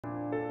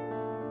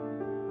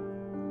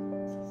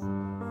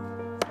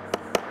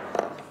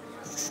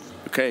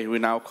Okay, we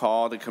now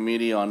call the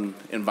Committee on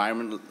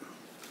Environment,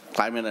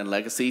 Climate, and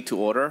Legacy to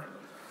order.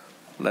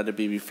 Let it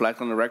be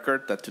reflected on the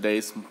record that today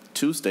is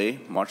Tuesday,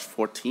 March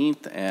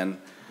 14th,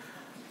 and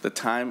the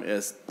time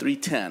is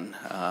 3:10.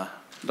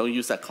 Don't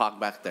use that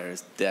clock back there.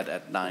 It's dead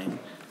at 9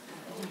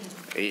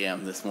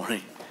 a.m. this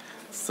morning.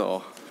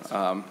 So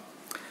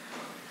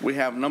we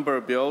have a number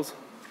of bills,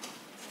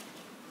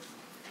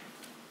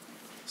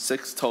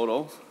 6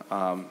 total.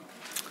 I'll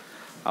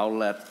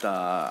let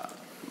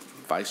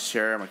Vice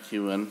Chair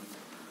McEwen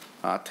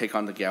take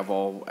on the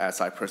gavel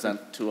as I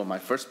present 2 of my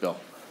first bill.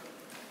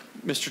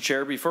 Mr.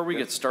 Chair, before we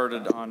get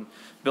started on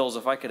bills,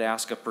 if I could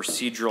ask a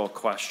procedural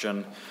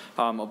question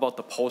about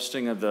the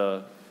posting of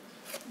the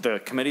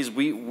committees.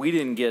 We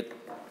didn't get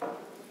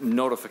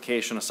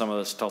notification of some of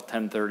this till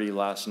 10:30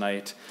 last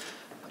night.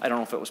 I don't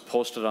know if it was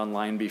posted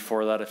online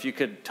before that. If you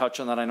could touch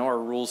on that. I know our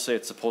rules say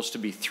it's supposed to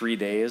be 3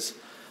 days.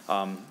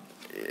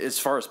 As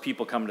far as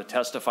people come to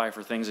testify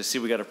for things, I see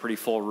we got a pretty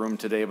full room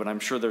today, but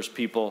I'm sure there's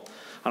people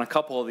on a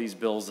couple of these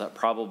bills that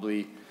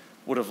probably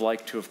would have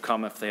liked to have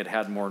come if they had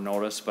had more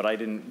notice, but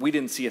we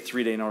didn't see a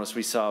 3-day notice.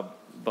 We saw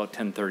about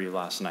 10:30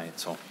 last night.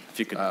 So if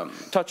you could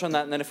touch on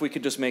that, and then if we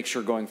could just make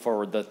sure going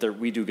forward that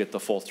we do get the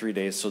full 3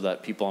 days so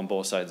that people on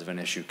both sides of an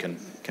issue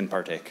can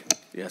partake.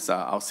 Yes,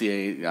 I'll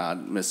see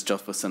Ms.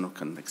 Jefferson who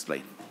can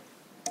explain.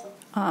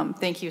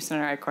 Thank you,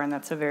 Senator Eichhorn.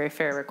 That's a very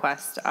fair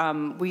request.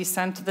 We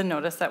sent the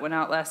notice that went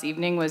out last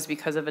evening was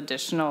because of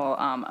additional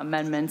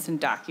amendments and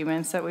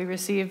documents that we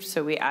received.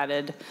 So we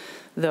added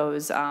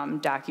those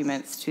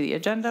documents to the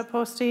agenda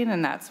posting,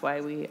 and that's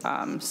why we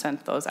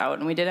sent those out.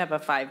 And we did have a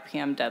 5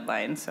 p.m.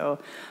 deadline, so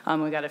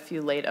we got a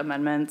few late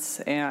amendments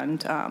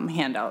and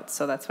handouts.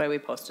 So that's why we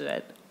posted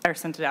it or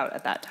sent it out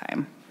at that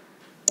time.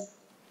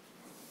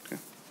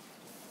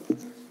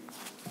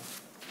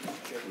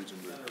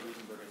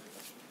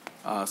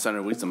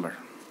 Senator Wiesenberg.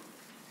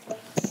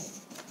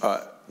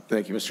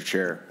 Thank you, Mr.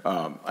 Chair.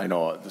 I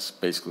know this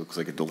basically looks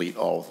like a delete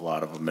all with a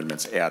lot of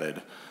amendments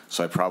added,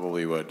 so I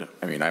probably would,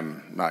 I mean,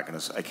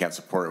 I can't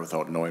support it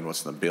without knowing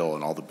what's in the bill,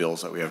 and all the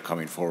bills that we have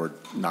coming forward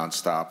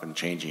nonstop and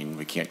changing.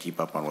 We can't keep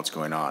up on what's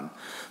going on.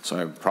 So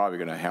I'm probably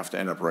going to have to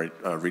end up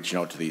reaching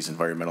out to these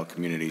environmental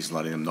communities and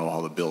letting them know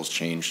how the bills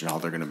changed and how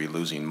they're going to be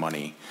losing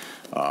money.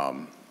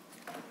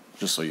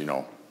 Just so you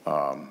know,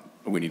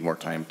 we need more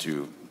time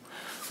to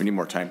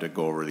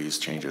go over these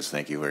changes.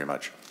 Thank you very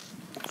much.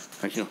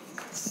 Thank you.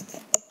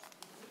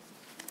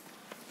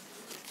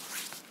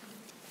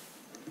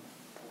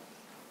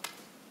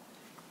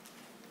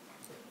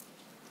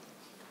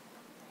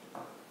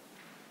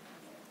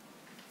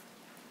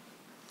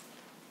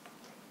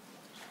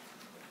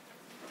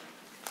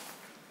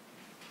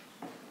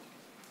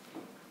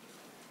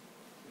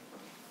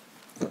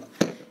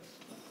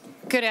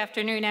 Good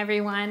afternoon,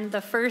 everyone.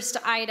 The first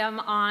item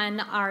on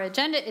our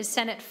agenda is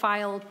Senate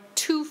File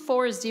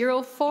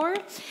 2404.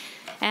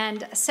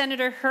 And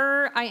Senator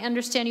Herr, I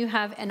understand you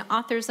have an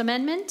author's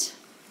amendment.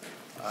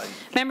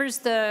 Members,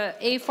 the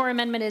A4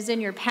 amendment is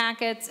in your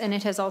packets, and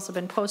it has also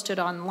been posted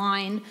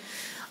online.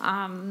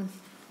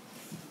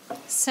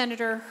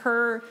 Senator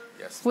Herr,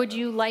 yes, would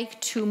you like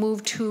to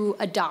move to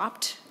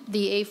adopt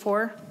the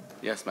A4?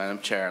 Yes, Madam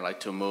Chair, I'd like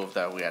to move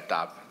that we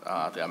adopt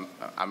the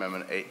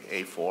amendment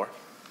A4.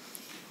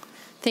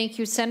 Thank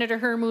you. Senator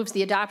Herr moves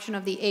the adoption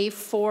of the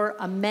A4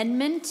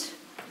 amendment.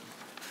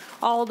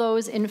 All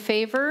those in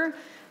favor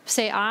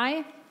say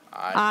aye.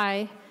 Aye.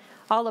 Aye.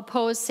 All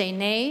opposed say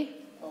nay.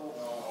 No.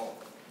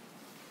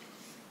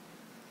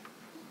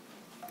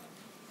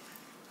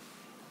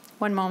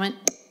 One moment.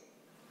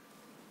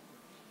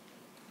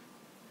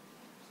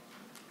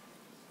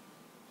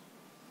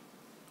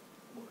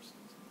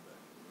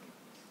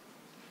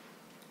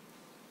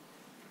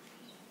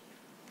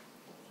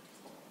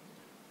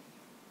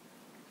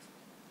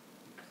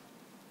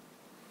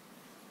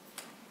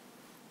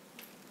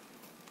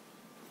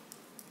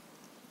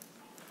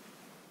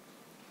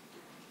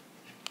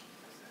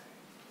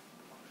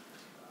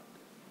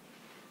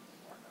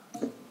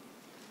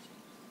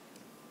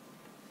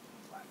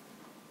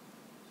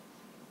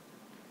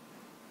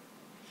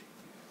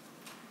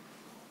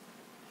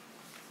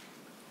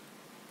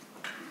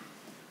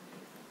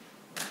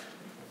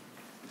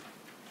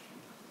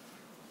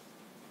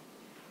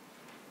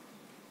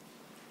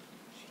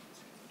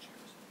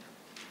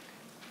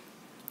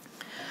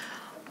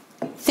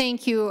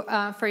 Thank you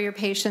for your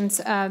patience.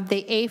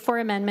 The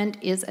A4 amendment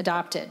is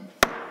adopted.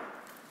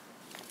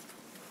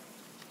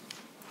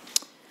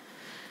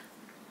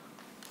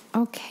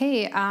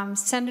 Okay,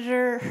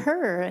 Senator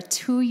Herr,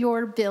 to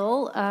your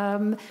bill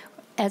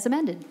as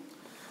amended.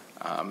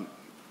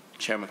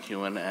 Chair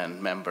McEwen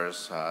and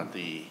members,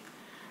 the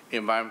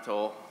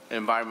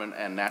Environment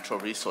and Natural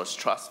Resource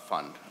Trust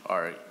Fund,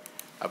 or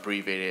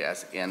abbreviated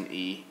as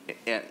ENRTF,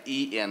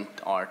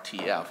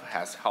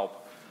 has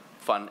helped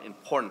fund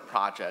important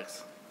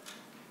projects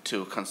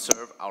to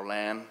conserve our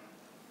land,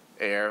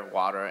 air,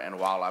 water, and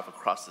wildlife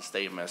across the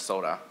state of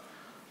Minnesota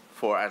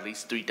for at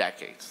least 3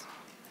 decades.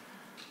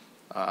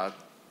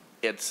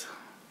 It's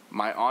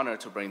my honor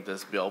to bring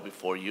this bill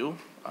before you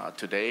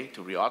today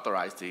to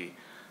reauthorize the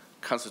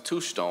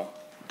constitutional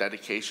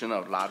dedication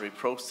of lottery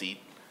proceeds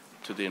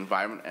to the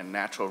Environment and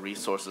Natural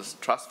Resources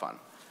Trust Fund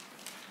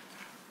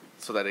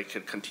so that it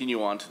could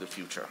continue on to the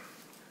future.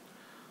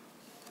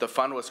 The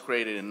fund was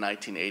created in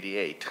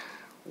 1988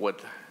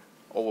 with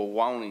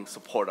overwhelming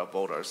support of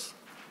voters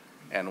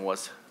and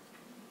was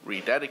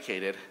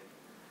rededicated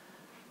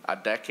a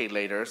decade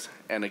later,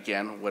 and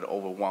again with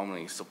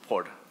overwhelming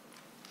support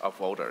of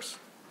voters.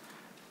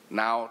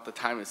 Now the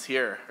time is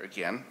here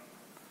again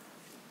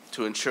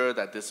to ensure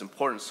that this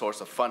important source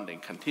of funding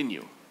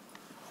continue.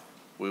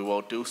 We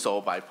will do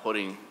so by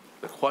putting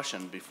the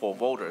question before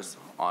voters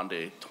on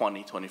the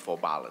 2024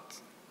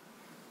 ballot.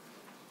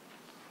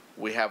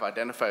 We have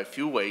identified a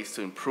few ways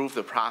to improve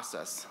the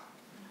process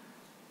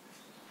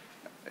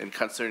in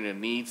considering the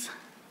needs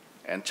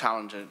and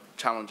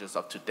challenges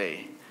of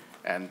today,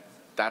 and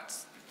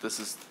this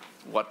is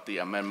what the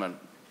amendment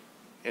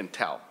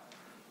entails,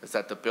 is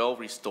that the bill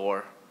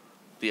restore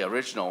the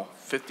original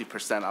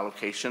 50%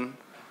 allocation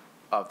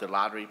of the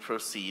lottery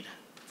proceed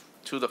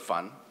to the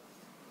fund.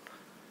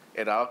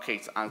 It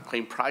allocates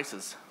unclaimed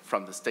prices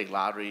from the state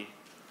lottery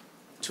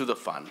to the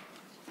fund,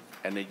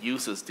 and it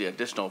uses the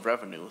additional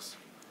revenues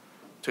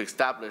to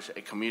establish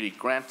a community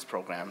grants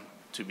program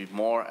to be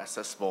more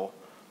accessible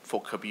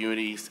for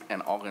communities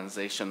and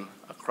organizations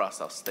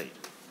across our state.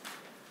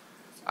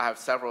 I have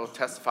several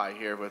testify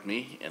here with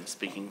me in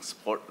speaking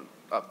support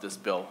of this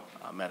bill,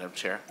 Madam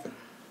Chair.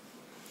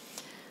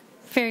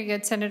 Very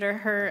good, Senator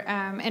Herr.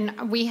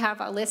 And we have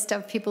a list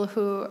of people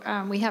who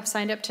we have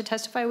signed up to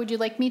testify. Would you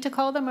like me to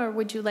call them, or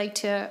would you like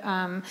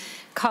to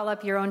call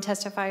up your own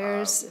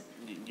testifiers?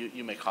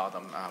 You may call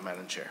them,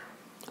 Madam Chair.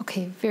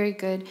 Okay, very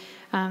good.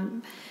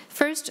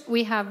 First,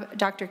 we have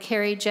Dr.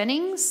 Carrie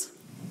Jennings.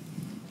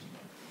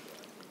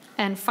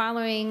 And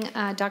following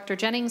Dr.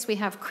 Jennings, we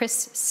have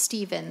Chris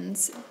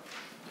Stevens.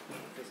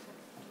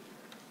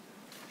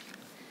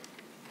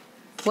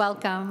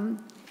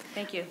 Welcome.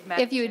 Thank you,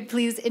 Madam If you would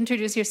please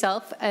introduce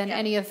yourself and Yeah.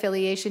 any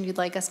affiliation you'd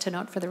like us to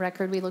note for the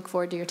record. We look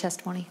forward to your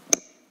testimony.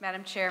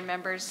 Madam Chair,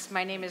 members,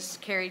 my name is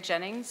Carrie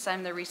Jennings.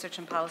 I'm the Research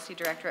and Policy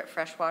Director at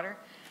Freshwater,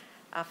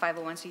 a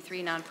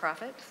 501c3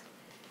 nonprofit.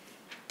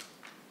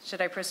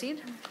 Should I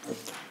proceed?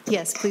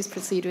 Yes, please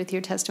proceed with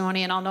your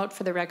testimony, and I'll note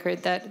for the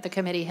record that the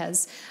committee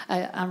has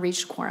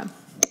reached quorum.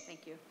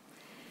 Thank you.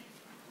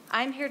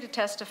 I'm here to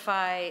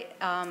testify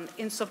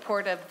in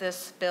support of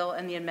this bill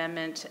and the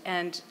amendment,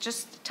 and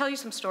just tell you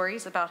some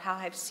stories about how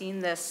I've seen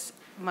this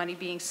money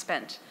being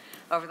spent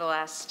over the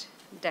last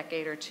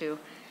decade or two.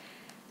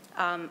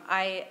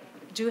 I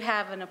do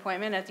have an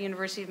appointment at the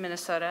University of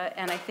Minnesota,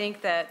 and I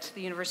think that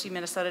the University of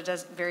Minnesota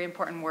does very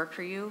important work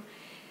for you.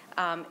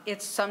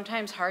 It's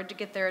sometimes hard to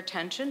get their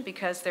attention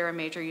because they're a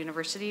major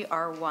university,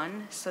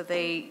 R1, so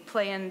they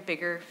play in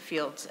bigger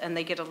fields, and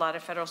they get a lot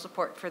of federal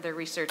support for their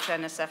research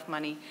NSF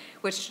money,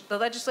 which the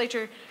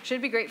legislature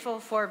should be grateful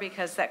for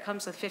because that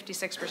comes with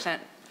 56%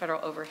 federal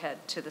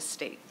overhead to the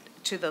state,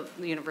 to the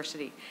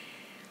university.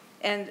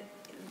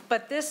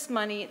 But this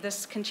money,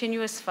 this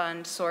continuous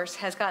fund source,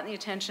 has gotten the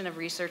attention of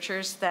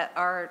researchers that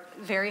are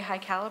very high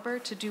caliber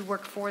to do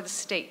work for the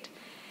state.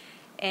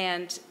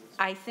 And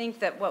I think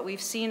that what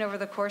we've seen over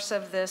the course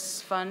of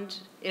this fund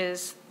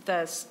is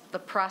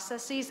the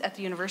processes at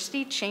the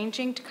university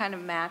changing to kind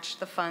of match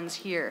the funds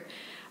here.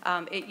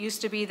 It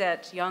used to be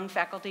that young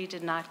faculty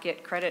did not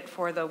get credit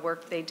for the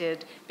work they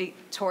did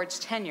towards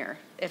tenure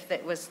if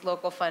it was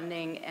local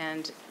funding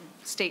and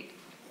state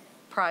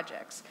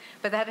projects.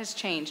 But that has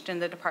changed in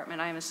the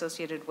department I'm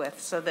associated with,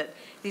 so that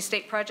these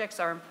state projects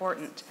are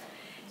important.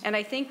 And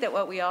I think that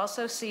what we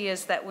also see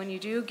is that when you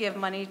do give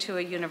money to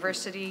a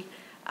university,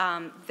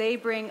 they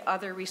bring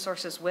other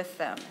resources with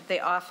them. They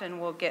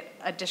often will get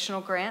additional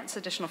grants,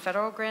 additional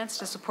federal grants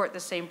to support the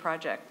same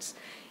projects.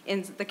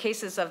 In the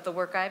cases of the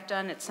work I've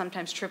done, it's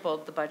sometimes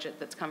tripled the budget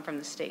that's come from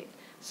the state.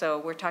 So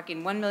we're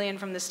talking $1 million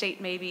from the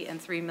state maybe and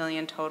 $3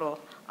 million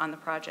total on the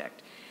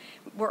project.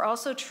 We're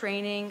also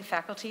training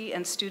faculty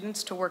and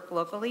students to work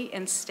locally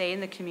and stay in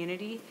the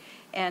community.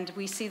 And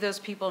we see those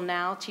people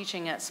now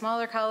teaching at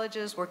smaller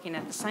colleges, working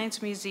at the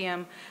Science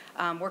Museum,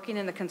 working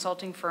in the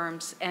consulting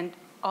firms, and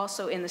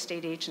also in the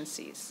state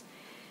agencies.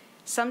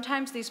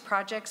 Sometimes these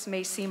projects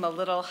may seem a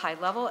little high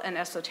level and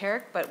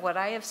esoteric, but what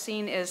I have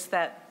seen is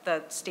that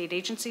the state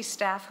agency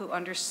staff who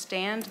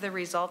understand the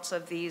results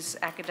of these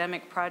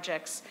academic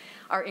projects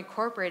are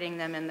incorporating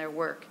them in their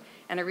work.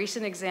 And a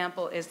recent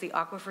example is the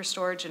Aquifer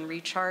Storage and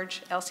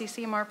Recharge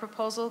LCCMR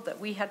proposal that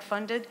we had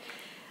funded.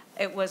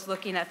 It was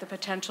looking at the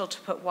potential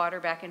to put water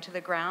back into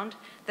the ground.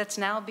 That's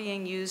now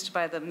being used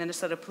by the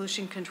Minnesota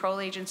Pollution Control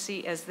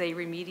Agency as they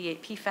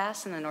remediate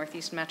PFAS in the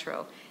Northeast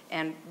Metro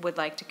and would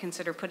like to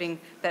consider putting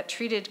that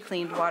treated,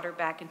 cleaned water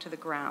back into the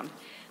ground.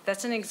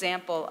 That's an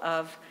example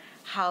of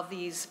how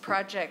these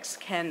projects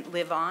can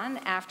live on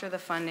after the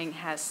funding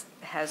has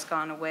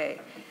gone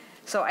away.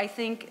 So I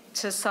think,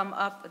 to sum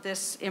up,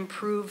 this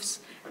improves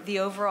the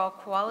overall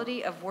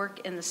quality of work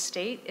in the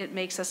state. It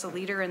makes us a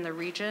leader in the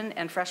region,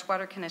 and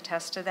Freshwater can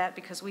attest to that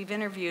because we've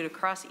interviewed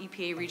across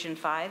EPA Region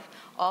 5,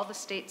 all the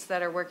states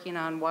that are working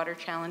on water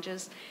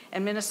challenges,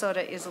 and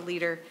Minnesota is a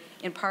leader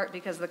in part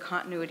because of the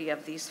continuity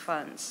of these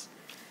funds.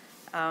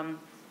 I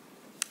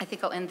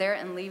think I'll end there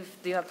and leave.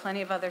 You have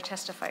plenty of other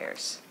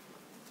testifiers.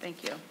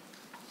 Thank you.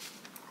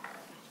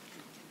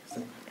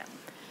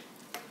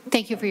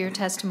 Thank you for your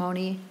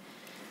testimony.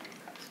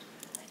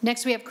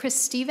 Next, we have Chris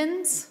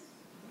Stevens.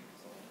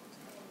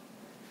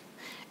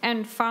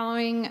 And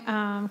following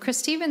Chris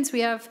Stevens,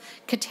 we have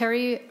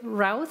Kateri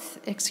Routh.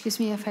 Excuse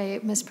me if I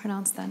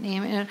mispronounced that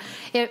name. And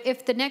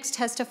if the next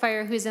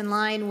testifier who's in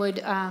line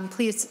would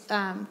please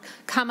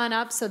come on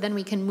up so then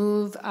we can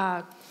move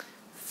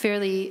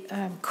fairly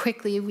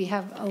quickly. We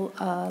have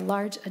a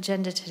large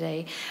agenda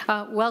today.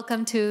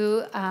 Welcome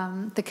to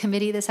the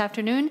committee this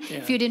afternoon. Yeah.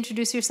 If you'd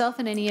introduce yourself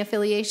and any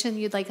affiliation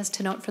you'd like us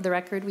to note for the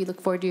record, we look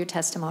forward to your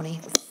testimony.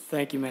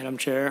 Thank you, Madam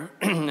Chair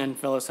and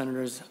fellow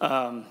senators.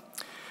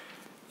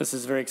 This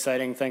is very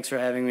exciting. Thanks for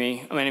having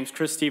me. My name is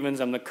Chris Stevens.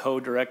 I'm the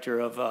co-director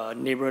of a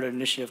neighborhood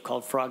initiative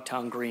called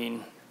Frogtown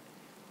Green.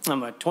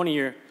 I'm a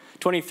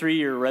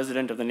 23-year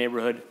resident of the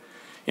neighborhood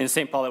in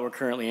St. Paul that we're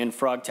currently in,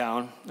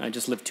 Frogtown. I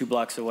just live 2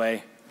 blocks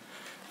away.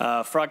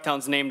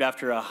 Frogtown's named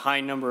after a high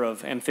number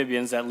of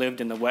amphibians that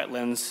lived in the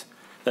wetlands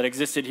that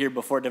existed here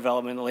before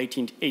development in the late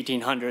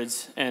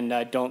 1800s, and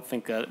I don't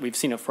think we've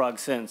seen a frog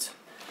since.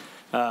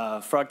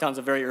 Frogtown's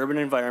a very urban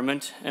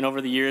environment, and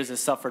over the years has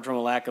suffered from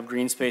a lack of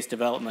green space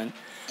development.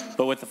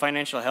 But with the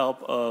financial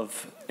help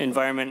of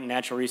Environment and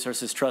Natural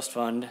Resources Trust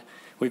Fund,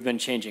 we've been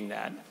changing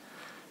that.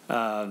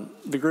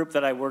 The group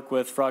that I work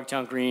with,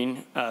 Frogtown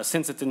Green,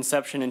 since its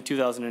inception in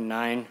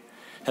 2009,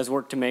 has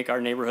worked to make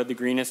our neighborhood the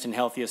greenest and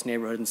healthiest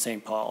neighborhood in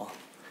St. Paul.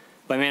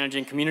 By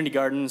managing community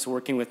gardens,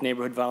 working with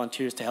neighborhood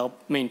volunteers to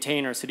help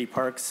maintain our city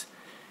parks,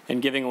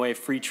 and giving away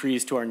free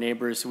trees to our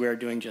neighbors, we are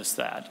doing just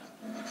that.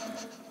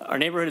 Our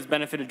neighborhood has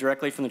benefited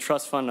directly from the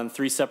trust fund on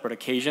 3 separate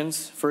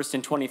occasions. First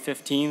in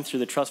 2015 through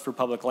the Trust for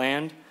Public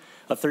Land,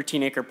 a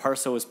 13-acre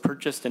parcel was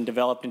purchased and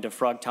developed into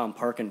Frogtown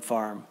Park and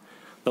Farm,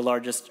 the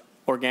largest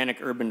organic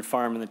urban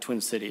farm in the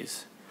Twin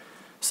Cities.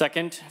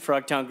 Second,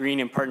 Frogtown Green,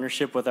 in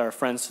partnership with our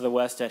friends to the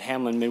west at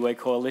Hamlin Midway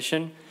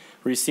Coalition,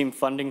 received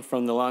funding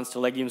from the Lawns to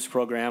Legumes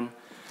program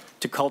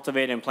to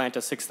cultivate and plant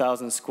a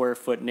 6,000 square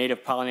foot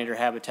native pollinator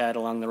habitat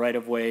along the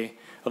right-of-way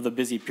of the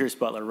busy Pierce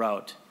Butler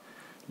route.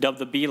 Dubbed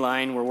the B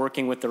Line, we're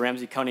working with the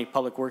Ramsey County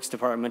Public Works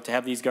Department to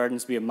have these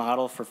gardens be a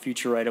model for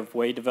future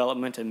right-of-way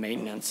development and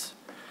maintenance.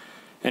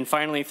 And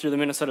finally, through the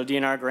Minnesota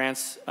DNR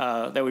grants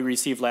that we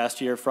received last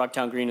year,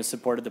 Frogtown Green has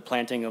supported the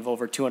planting of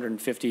over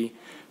 250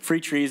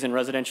 free trees in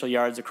residential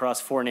yards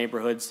across 4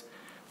 neighborhoods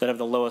that have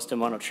the lowest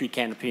amount of tree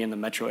canopy in the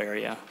metro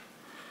area.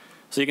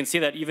 So you can see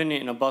that even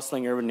in a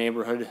bustling urban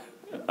neighborhood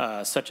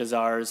such as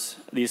ours,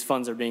 these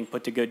funds are being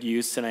put to good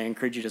use, and I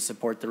encourage you to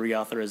support the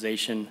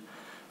reauthorization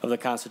of the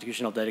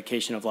constitutional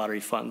dedication of lottery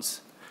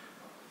funds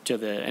to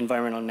the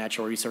Environmental and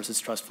Natural Resources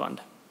Trust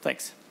Fund.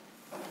 Thanks.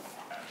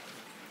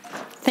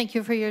 Thank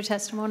you for your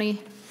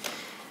testimony.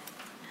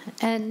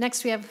 And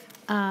next we have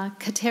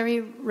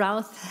Kateri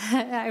Routh.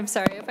 I'm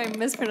sorry if I'm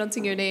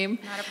mispronouncing your name.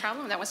 Not a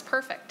problem. That was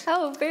perfect.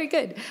 Oh, very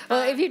good.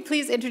 Well, if you'd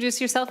please introduce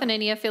yourself and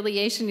any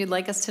affiliation you'd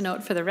like us to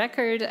note for the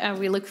record.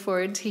 We look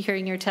forward to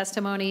hearing your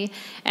testimony.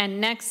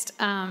 And next,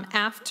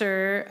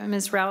 after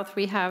Ms. Routh,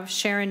 we have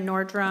Sharon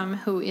Nordrum,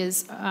 who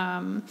is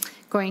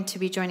going to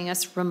be joining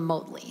us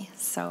remotely.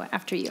 So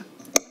after you.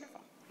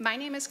 My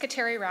name is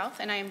Kateri Routh,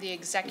 and I am the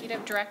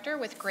Executive Director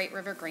with Great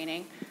River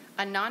Greening,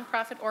 a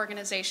nonprofit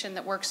organization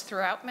that works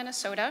throughout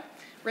Minnesota,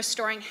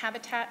 restoring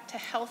habitat to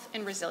health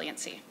and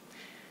resiliency.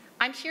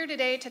 I'm here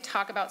today to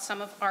talk about some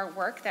of our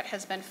work that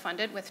has been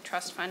funded with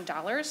trust fund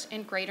dollars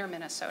in Greater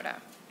Minnesota.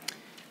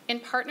 In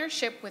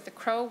partnership with the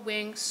Crow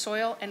Wing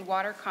Soil and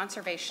Water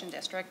Conservation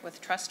District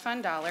with trust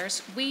fund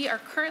dollars, we are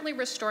currently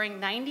restoring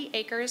 90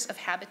 acres of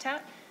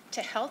habitat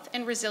to health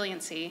and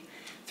resiliency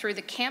through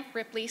the Camp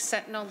Ripley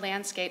Sentinel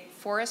Landscape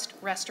Forest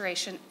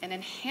Restoration and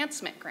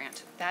Enhancement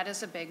Grant. That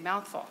is a big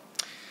mouthful.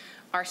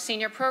 Our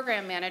senior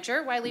program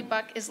manager, Wiley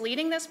Buck, is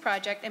leading this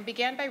project and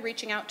began by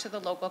reaching out to the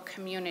local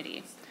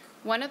community.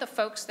 One of the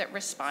folks that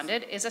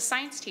responded is a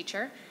science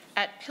teacher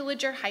at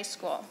Pillager High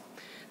School.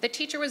 The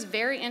teacher was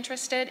very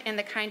interested in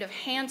the kind of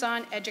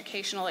hands-on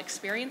educational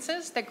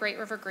experiences that Great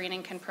River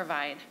Greening can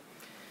provide.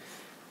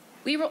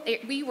 We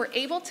were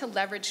able to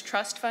leverage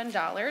trust fund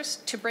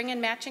dollars to bring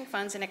in matching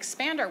funds and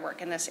expand our work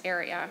in this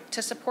area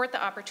to support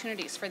the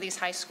opportunities for these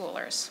high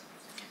schoolers.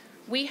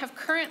 We have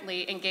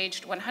currently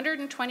engaged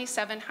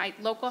 127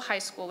 local high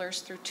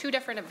schoolers through 2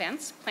 different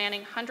events,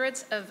 planting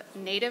hundreds of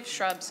native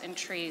shrubs and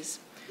trees.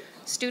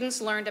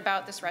 Students learned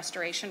about this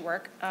restoration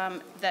work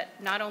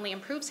that not only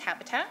improves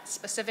habitat,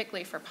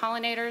 specifically for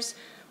pollinators,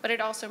 but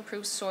it also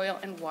improves soil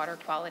and water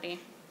quality.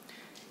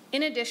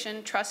 In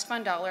addition, trust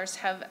fund dollars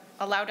have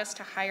allowed us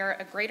to hire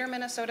a Greater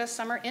Minnesota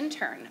summer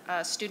intern,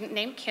 a student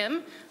named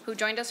Kim, who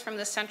joined us from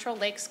the Central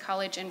Lakes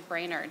College in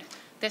Brainerd.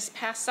 This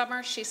past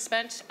summer, she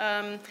spent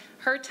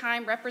her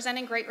time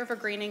representing Great River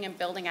Greening and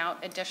building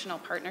out additional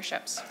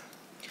partnerships.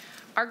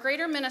 Our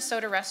Greater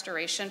Minnesota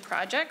restoration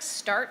projects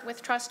start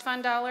with trust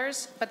fund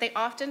dollars, but they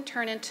often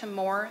turn into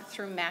more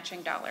through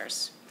matching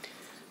dollars.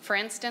 For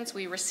instance,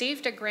 we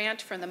received a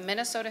grant from the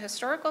Minnesota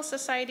Historical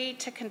Society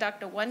to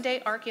conduct a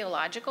one-day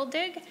archaeological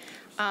dig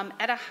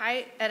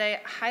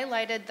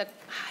highlighted the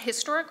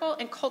historical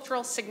and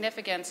cultural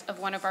significance of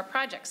one of our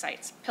project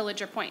sites,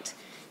 Pillager Point,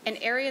 an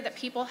area that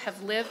people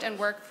have lived and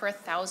worked for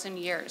 1,000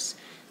 years.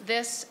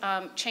 This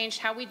changed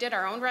how we did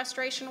our own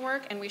restoration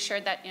work, and we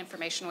shared that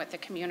information with the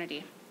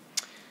community.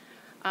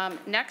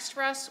 Next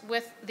for us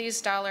with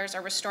these dollars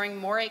are restoring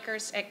more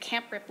acres at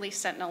Camp Ripley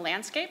Sentinel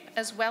Landscape,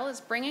 as well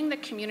as bringing the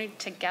community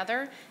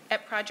together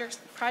at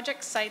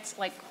project sites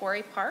like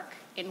Quarry Park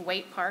in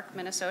Waite Park,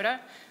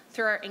 Minnesota,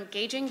 through our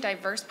Engaging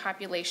Diverse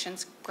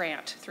Populations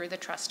grant through the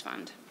Trust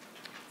Fund.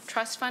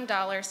 Trust Fund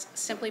dollars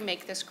simply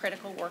make this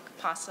critical work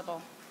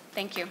possible.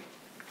 Thank you.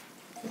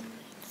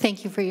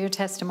 Thank you for your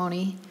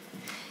testimony.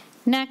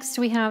 Next,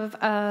 we have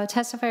a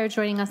testifier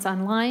joining us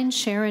online,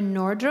 Sharon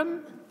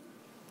Nordrum.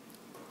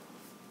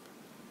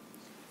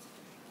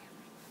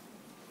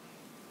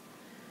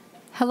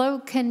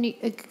 Hello,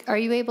 are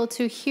you able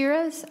to hear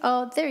us?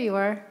 Oh, there you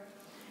are.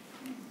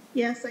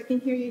 Yes, I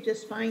can hear you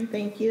just fine,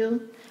 thank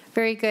you.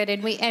 Very good,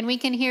 and we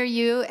can hear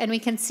you, and we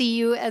can see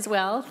you as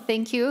well.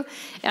 Thank you.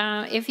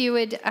 If you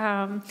would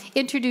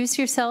introduce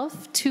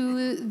yourself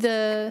to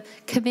the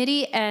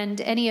committee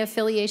and any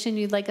affiliation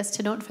you'd like us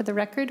to note for the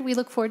record, we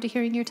look forward to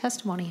hearing your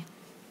testimony.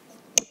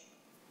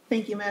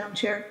 Thank you, Madam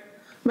Chair.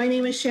 My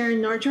name is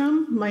Sharon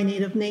Nordrum. My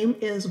native name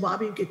is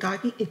Wabi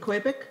Gigagi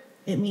Ikwebik.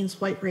 It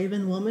means white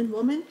raven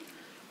woman.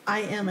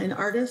 I am an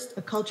artist,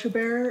 a culture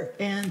bearer,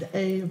 and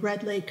a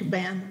Red Lake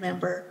band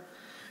member.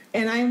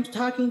 And I am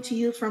talking to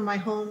you from my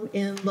home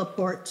in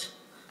LaPorte.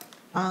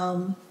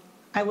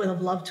 I would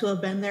have loved to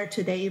have been there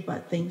today,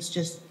 but things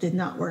just did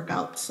not work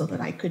out so that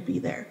I could be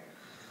there.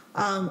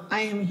 I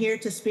am here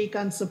to speak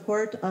on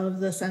support of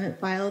the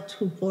Senate File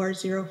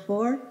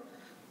 2404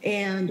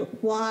 and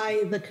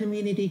why the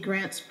community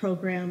grants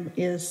program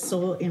is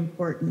so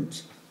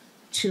important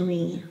to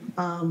me.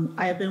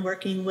 I have been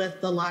working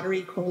with the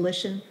Lottery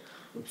Coalition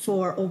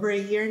for over a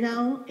year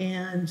now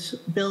and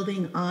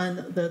building on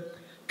the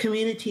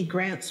community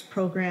grants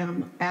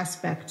program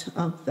aspect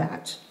of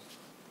that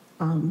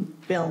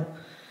bill.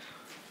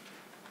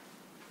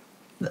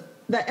 The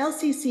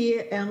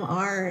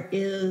LCCMR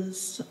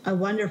is a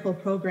wonderful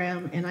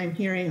program, and I'm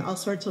hearing all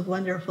sorts of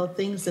wonderful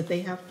things that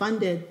they have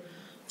funded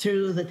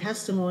through the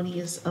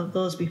testimonies of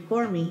those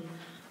before me.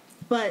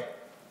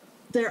 But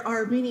there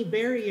are many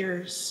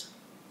barriers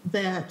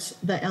that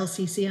the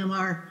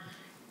LCCMR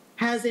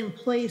has in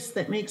place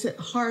that makes it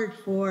hard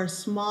for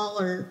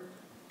smaller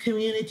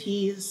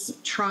communities,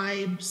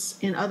 tribes,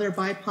 and other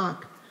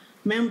BIPOC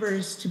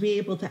members to be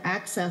able to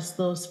access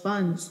those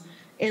funds.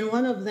 And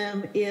one of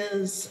them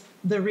is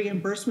the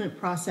reimbursement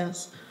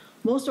process.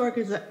 Most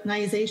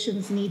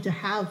organizations need to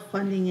have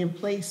funding in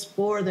place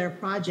for their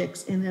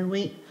projects and then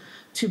wait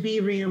to be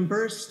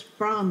reimbursed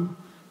from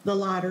the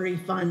lottery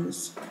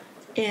funds.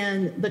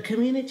 And the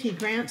community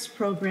grants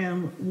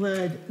program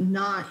would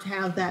not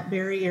have that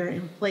barrier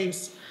in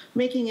place,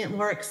 making it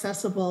more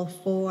accessible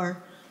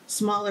for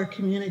smaller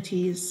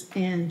communities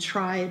and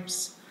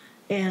tribes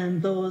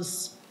and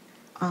those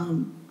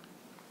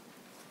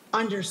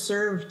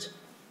underserved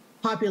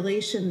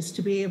populations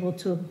to be able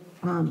to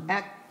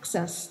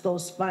access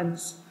those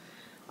funds.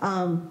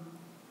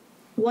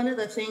 One of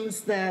the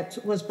things that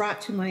was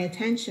brought to my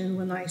attention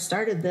when I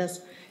started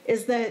this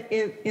is that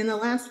in the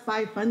last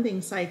 5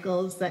 funding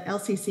cycles, the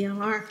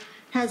LCCMR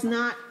has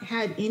not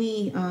had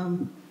any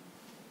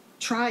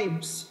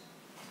tribes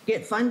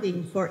get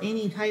funding for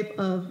any type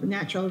of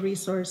natural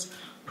resource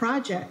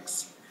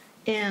projects.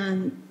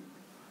 And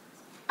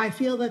I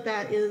feel that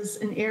that is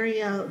an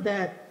area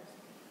that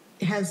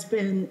has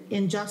been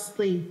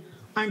unjustly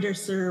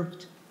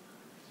underserved.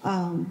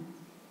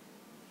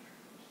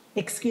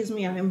 Excuse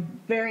me,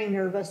 I'm very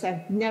nervous.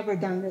 I've never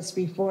done this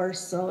before,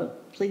 so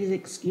please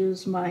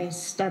excuse my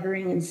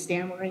stuttering and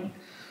stammering.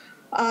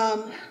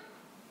 I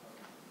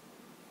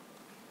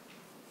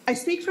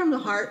speak from the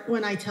heart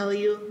when I tell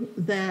you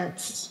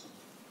that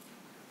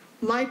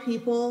my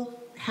people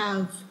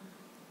have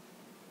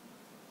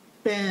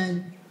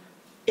been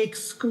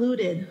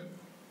excluded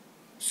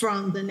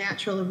from the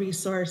natural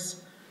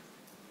resource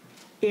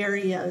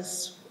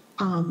areas.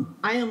 I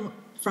am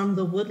from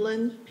the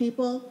woodland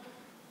people.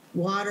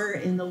 Water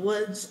in the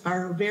woods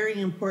are very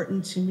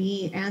important to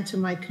me and to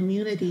my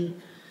community.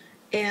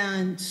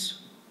 And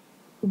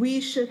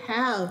we should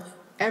have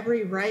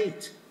every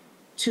right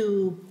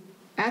to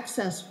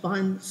access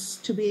funds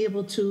to be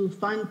able to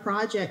fund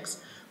projects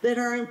that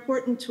are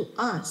important to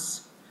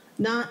us,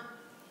 not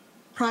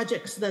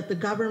projects that the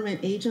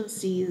government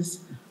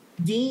agencies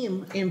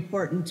deem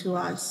important to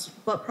us,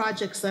 but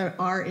projects that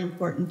are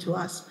important to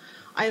us.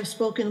 I have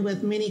spoken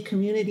with many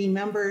community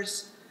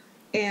members,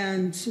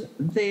 and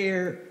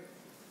they're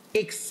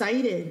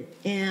excited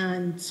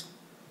and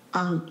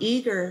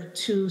eager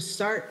to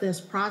start this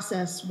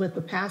process with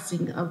the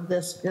passing of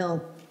this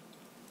bill.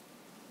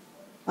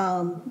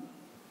 One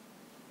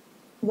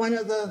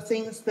of the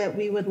things that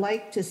we would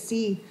like to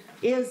see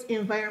is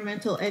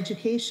environmental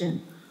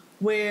education,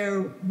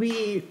 where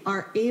we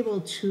are able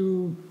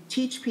to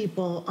teach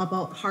people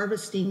about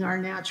harvesting our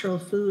natural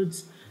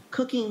foods,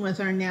 cooking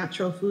with our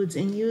natural foods,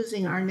 and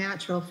using our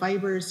natural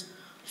fibers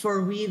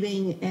for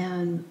weaving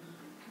and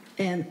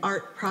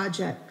art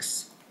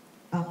projects.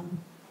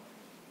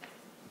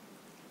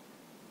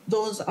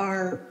 Those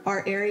are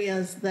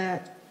areas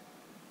that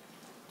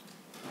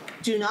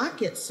do not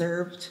get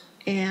served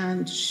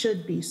and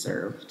should be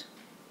served.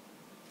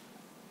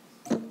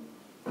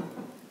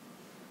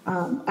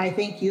 I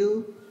thank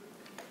you.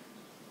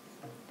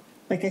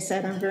 Like I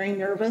said, I'm very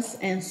nervous,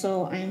 and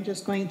so I'm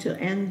just going to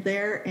end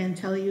there and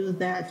tell you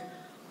that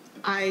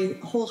I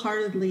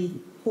wholeheartedly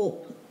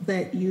hope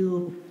that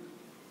you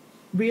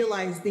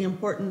realize the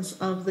importance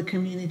of the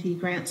community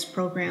grants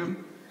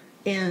program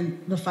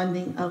and the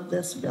funding of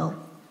this bill.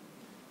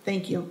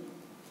 Thank you.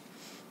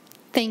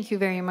 Thank you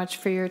very much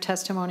for your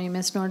testimony,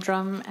 Ms.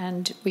 Nordrum,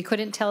 and we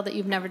couldn't tell that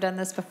you've never done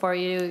this before.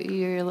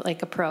 You're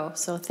like a pro,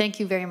 so thank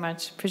you very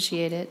much.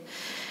 Appreciate it.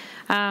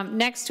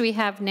 Next, we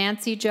have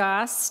Nancy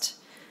Jost,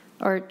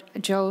 or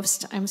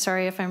Jost. I'm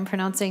sorry if I'm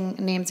pronouncing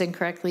names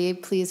incorrectly.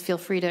 Please feel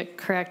free to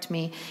correct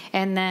me.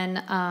 And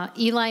then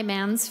Eli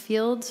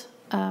Mansfield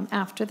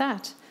after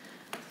that.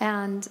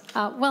 And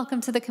welcome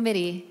to the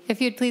committee.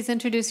 If you'd please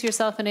introduce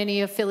yourself and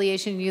any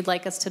affiliation you'd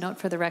like us to note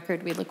for the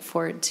record, we look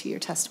forward to your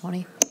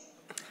testimony.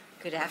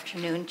 Good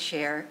afternoon,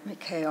 Chair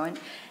McEwen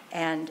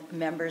and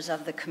members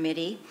of the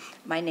committee.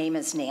 My name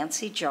is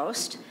Nancy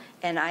Jost,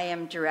 and I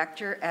am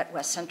director at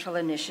West Central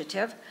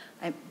Initiative.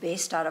 I'm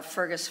based out of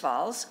Fergus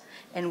Falls,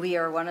 and we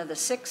are one of the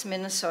 6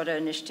 Minnesota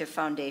Initiative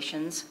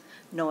foundations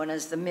known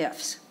as the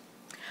MIFs.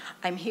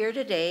 I'm here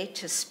today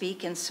to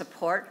speak in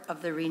support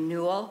of the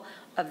renewal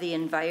of the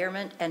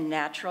Environment and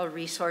Natural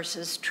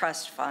Resources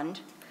Trust Fund,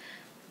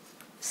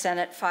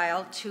 Senate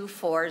File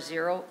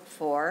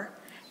 2404,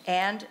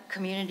 and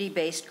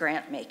community-based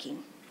grant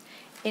making.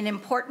 An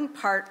important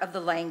part of the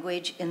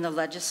language in the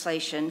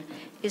legislation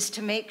is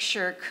to make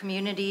sure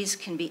communities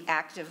can be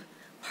active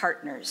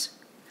partners,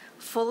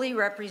 fully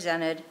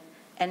represented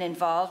and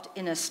involved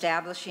in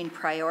establishing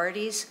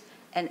priorities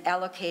and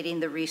allocating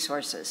the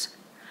resources.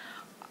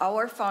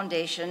 Our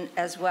foundation,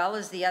 as well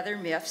as the other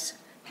MIFs,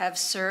 have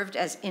served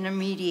as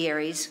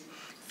intermediaries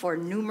for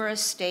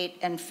numerous state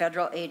and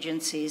federal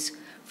agencies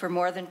for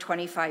more than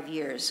 25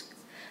 years.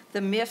 The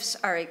MIFs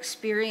are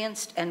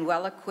experienced and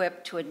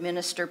well-equipped to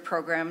administer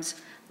programs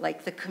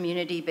like the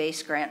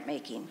community-based grant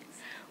making.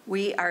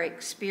 We are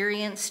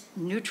experienced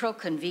neutral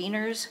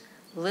conveners,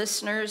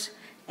 listeners,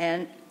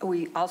 and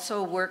we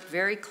also work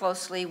very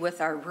closely with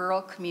our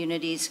rural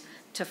communities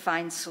to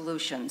find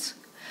solutions.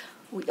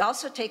 We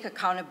also take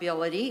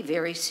accountability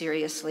very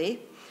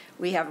seriously.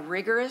 We have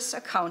rigorous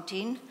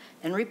accounting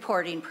and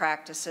reporting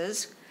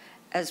practices,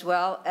 as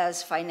well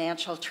as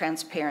financial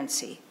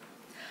transparency.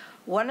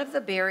 One of the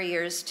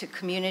barriers to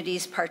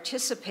communities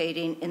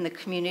participating in the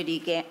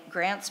community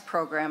grants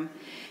program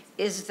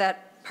is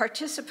that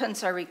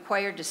participants are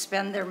required to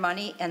spend their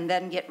money and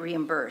then get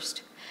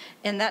reimbursed.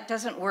 And that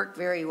doesn't work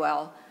very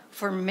well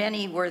for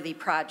many worthy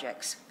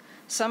projects,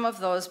 some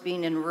of those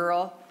being in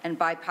rural and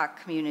BIPOC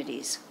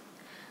communities.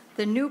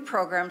 The new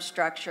program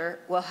structure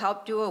will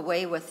help do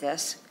away with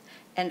this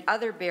and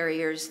other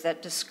barriers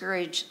that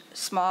discourage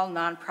small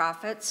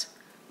nonprofits,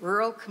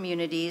 rural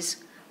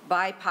communities,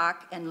 BIPOC,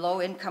 and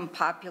low-income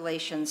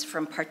populations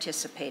from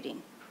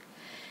participating.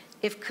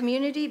 If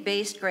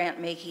community-based grant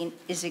making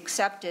is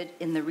accepted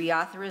in the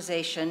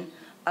reauthorization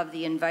of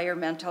the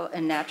Environmental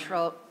and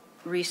Natural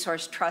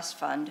Resource Trust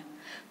Fund,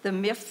 the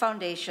MIF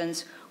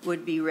foundations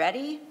would be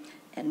ready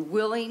and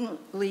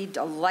willingly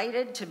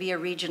delighted to be a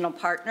regional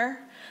partner,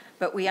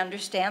 but we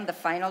understand the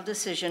final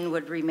decision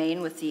would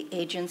remain with the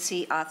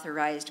agency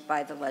authorized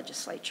by the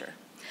legislature.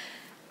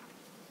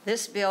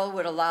 This bill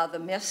would allow the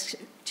MIFs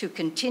to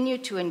continue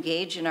to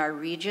engage in our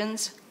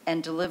regions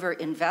and deliver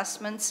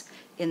investments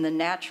in the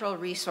natural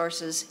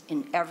resources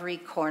in every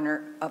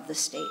corner of the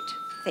state.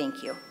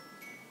 Thank you.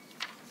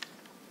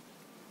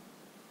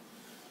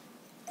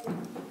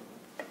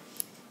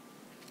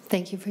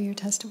 Thank you for your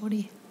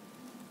testimony.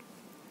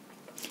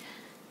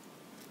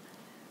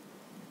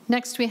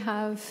 Next we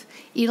have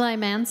Eli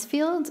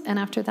Mansfield, and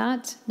after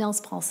that,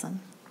 Nels Paulson.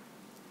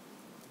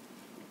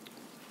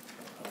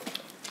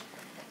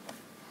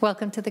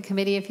 Welcome to the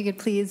committee. If you could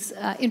please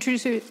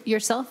introduce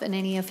yourself and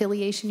any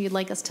affiliation you'd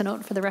like us to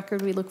note for the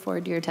record. We look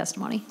forward to your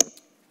testimony.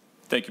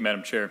 Thank you,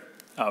 Madam Chair.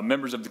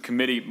 Members of the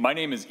committee, my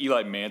name is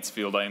Eli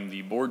Mansfield. I am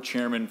the board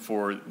chairman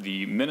for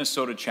the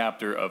Minnesota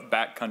chapter of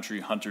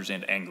Backcountry Hunters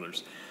and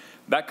Anglers.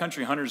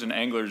 Backcountry Hunters and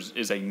Anglers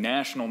is a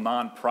national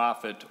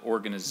nonprofit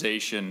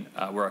organization.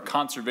 We're a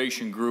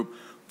conservation group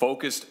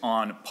focused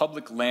on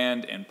public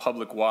land and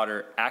public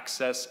water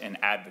access and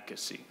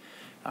advocacy.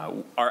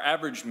 Our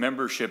average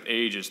membership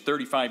age is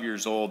 35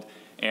 years old,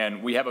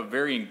 and we have a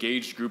very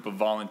engaged group of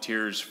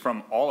volunteers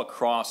from all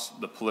across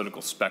the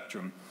political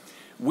spectrum.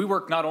 we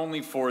work not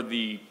only for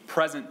the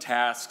present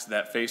tasks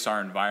that face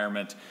our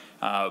environment,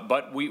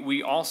 but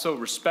we also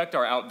respect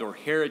our outdoor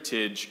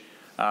heritage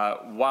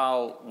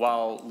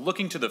while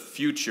looking to the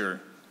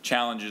future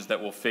challenges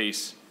that will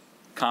face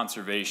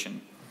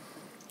conservation.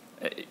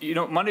 You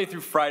know, Monday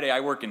through Friday,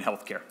 I work in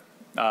healthcare.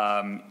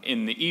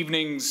 In the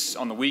evenings,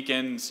 on the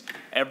weekends,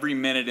 every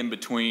minute in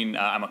between,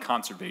 I'm a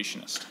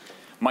conservationist.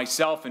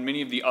 Myself and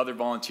many of the other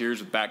volunteers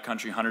with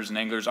backcountry hunters and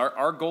anglers,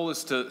 our goal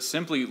is to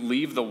simply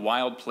leave the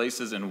wild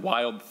places and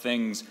wild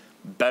things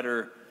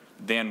better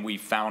than we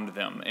found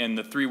them. And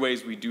the three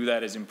ways we do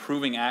that is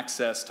improving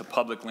access to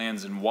public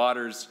lands and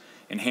waters,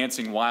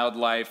 enhancing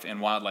wildlife and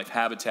wildlife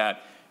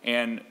habitat,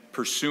 and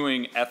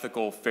pursuing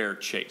ethical fair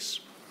chase.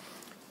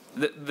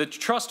 The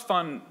trust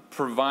fund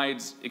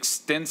provides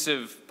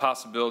extensive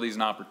possibilities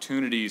and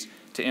opportunities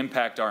to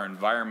impact our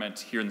environment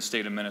here in the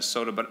state of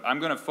Minnesota, but I'm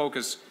going to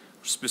focus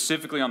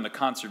specifically on the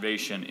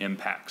conservation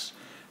impacts.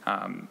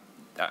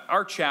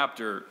 Our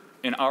chapter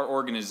in our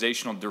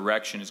organizational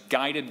direction is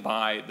guided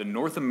by the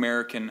North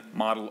American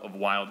model of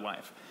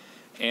wildlife.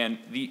 And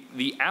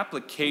the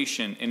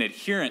application and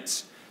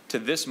adherence to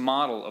this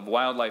model of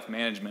wildlife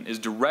management is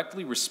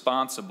directly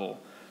responsible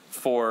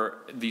for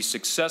the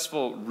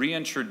successful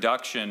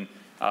reintroduction,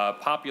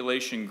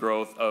 population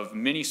growth of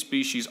many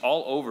species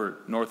all over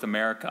North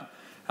America.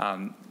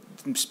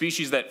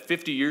 Species that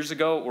 50 years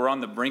ago were on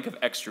the brink of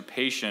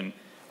extirpation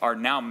are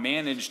now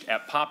managed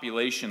at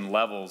population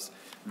levels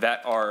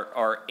that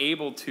are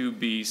able to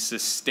be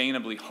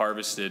sustainably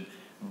harvested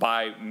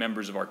by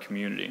members of our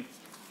community.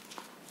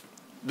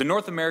 The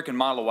North American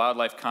model of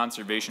wildlife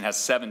conservation has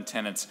 7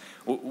 tenets.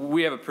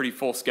 We have a pretty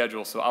full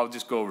schedule, so I'll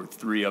just go over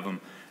 3 of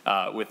them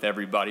with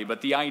everybody.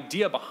 But the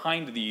idea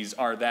behind these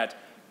are that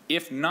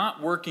if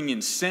not working in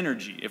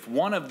synergy, if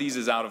one of these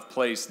is out of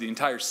place, the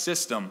entire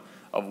system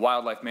of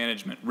wildlife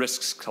management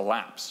risks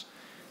collapse.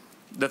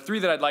 The 3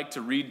 that I'd like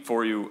to read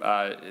for you,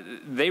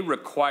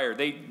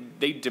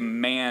 they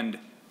demand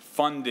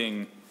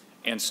funding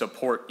and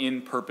support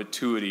in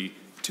perpetuity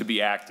to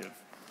be active.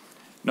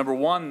 Number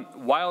 1,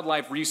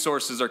 wildlife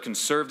resources are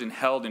conserved and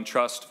held in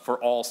trust for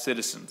all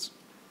citizens.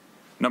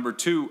 Number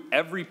 2,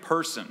 every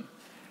person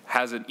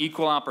has an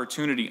equal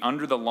opportunity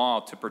under the law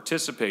to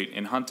participate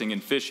in hunting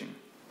and fishing.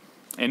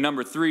 And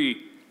number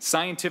 3,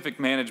 scientific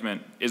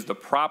management is the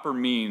proper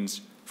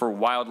means for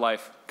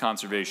wildlife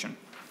conservation.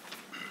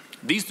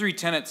 These 3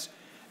 tenets,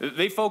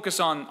 they focus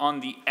on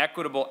the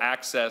equitable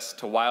access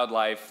to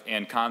wildlife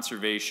and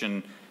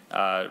conservation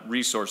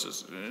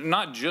resources,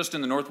 not just in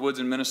the North Woods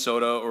in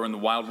Minnesota or in the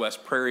Wild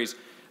West prairies.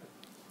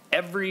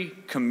 Every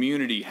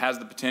community has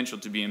the potential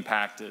to be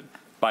impacted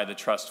by the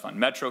trust fund.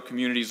 Metro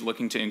communities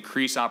looking to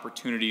increase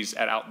opportunities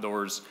at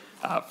outdoors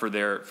for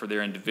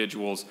their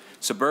individuals.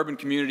 Suburban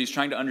communities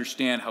trying to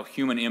understand how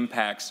human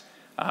impacts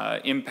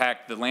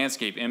impact the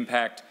landscape,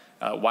 impact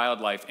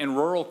wildlife. And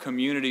rural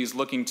communities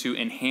looking to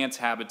enhance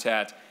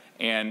habitat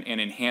and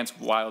enhance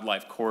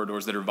wildlife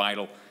corridors that are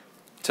vital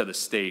to the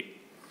state.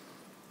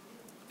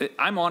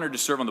 I'm honored to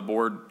serve on the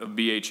board of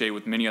BHA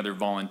with many other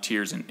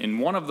volunteers, and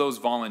one of those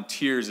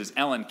volunteers is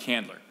Ellen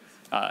Candler.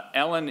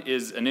 Ellen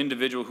is an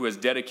individual who has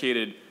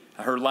dedicated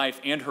her life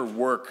and her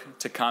work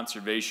to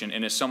conservation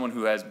and is someone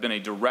who has been a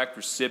direct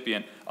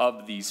recipient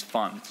of these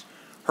funds.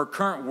 Her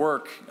current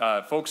work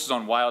focuses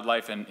on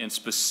wildlife and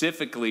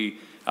specifically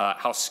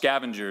how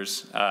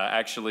scavengers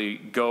actually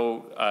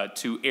go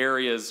to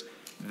areas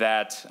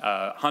that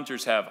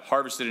hunters have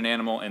harvested an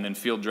animal and then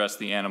field dressed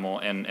the animal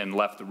and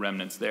left the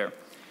remnants there.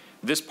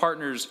 This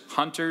partners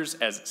hunters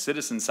as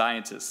citizen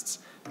scientists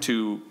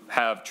to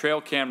have trail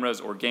cameras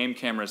or game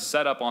cameras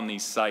set up on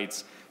these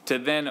sites to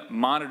then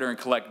monitor and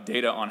collect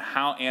data on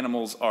how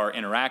animals are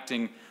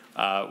interacting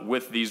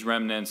with these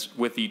remnants,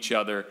 with each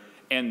other.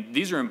 And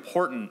these are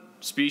important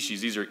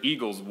species. These are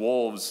eagles,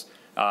 wolves,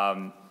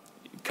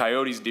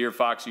 coyotes, deer,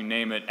 fox, you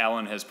name it.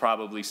 Ellen has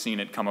probably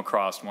seen it come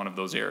across one of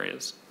those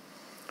areas.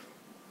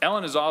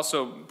 Ellen has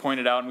also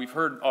pointed out, and we've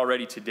heard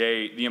already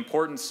today, the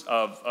importance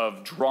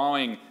of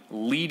drawing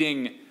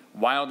leading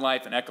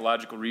wildlife and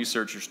ecological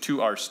researchers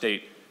to our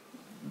state.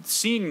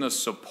 Seeing the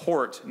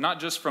support, not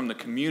just from the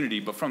community,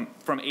 but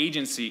from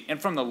agency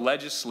and from the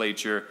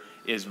legislature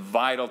is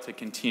vital to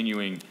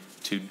continuing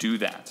to do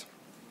that.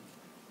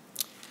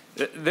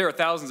 There are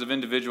thousands of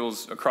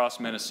individuals across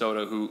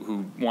Minnesota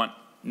who want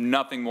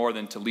nothing more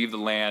than to leave the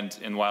land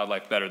and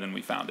wildlife better than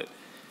we found it.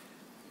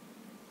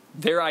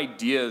 Their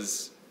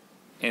ideas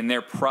and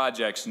their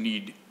projects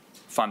need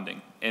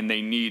funding, and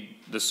they need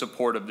the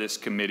support of this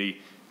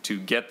committee to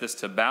get this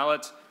to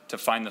ballot, to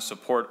find the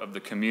support of the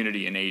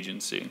community and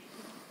agency.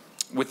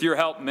 With your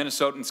help,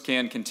 Minnesotans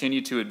can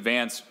continue to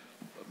advance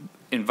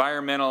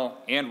environmental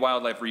and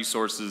wildlife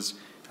resources.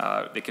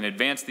 They can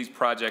advance these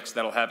projects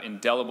that'll have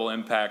indelible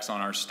impacts on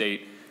our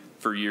state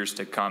for years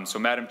to come. So,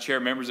 Madam Chair,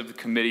 members of the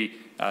committee,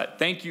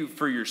 thank you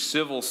for your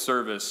civil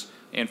service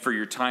and for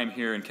your time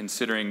here in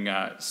considering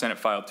Senate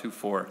File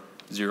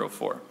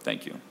 2404.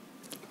 Thank you.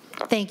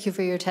 Thank you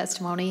for your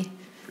testimony.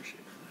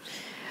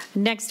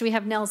 Next, we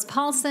have Nels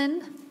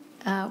Paulson.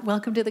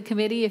 welcome to the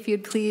committee. If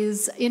you'd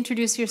please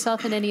introduce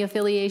yourself and any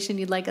affiliation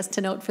you'd like us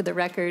to note for the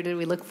record, and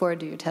we look forward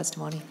to your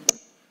testimony.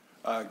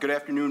 Good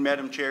afternoon,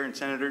 Madam Chair and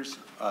Senators.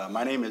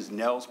 My name is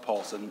Nels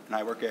Paulson, and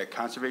I work at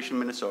Conservation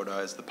Minnesota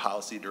as the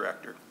Policy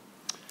Director.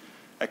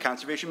 At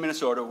Conservation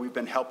Minnesota, we've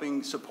been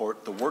helping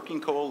support the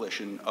working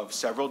coalition of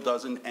several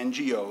dozen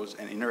NGOs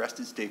and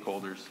interested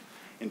stakeholders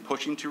in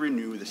pushing to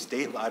renew the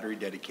state lottery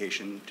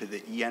dedication to the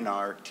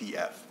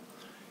ENRTF.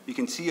 You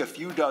can see a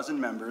few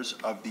dozen members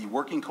of the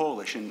working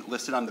coalition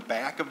listed on the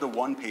back of the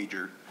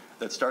one-pager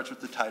that starts with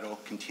the title,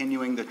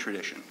 Continuing the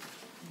Tradition.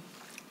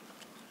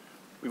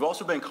 We've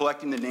also been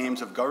collecting the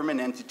names of government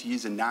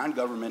entities and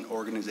non-government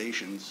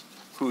organizations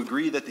who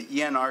agree that the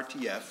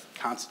ENRTF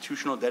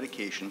constitutional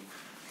dedication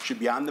should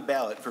be on the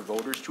ballot for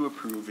voters to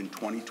approve in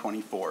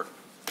 2024.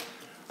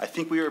 I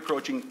think we are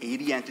approaching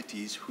 80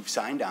 entities who've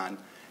signed on,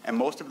 and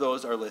most of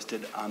those are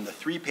listed on the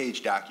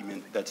 3-page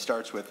document that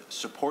starts with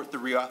support the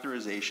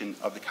reauthorization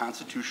of the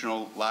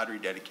constitutional lottery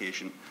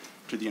dedication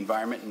to the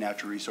Environment and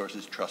Natural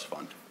Resources Trust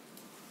Fund.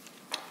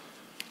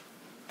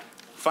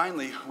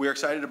 Finally, we are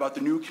excited about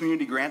the new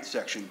community grants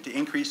section to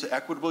increase the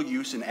equitable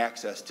use and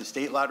access to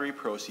state lottery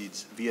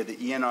proceeds via the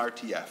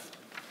ENRTF.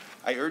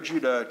 I urge you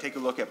to take a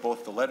look at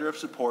both the letter of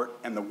support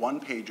and the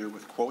one-pager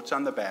with quotes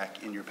on the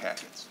back in your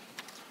packets.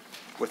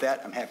 With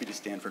that, I'm happy to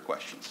stand for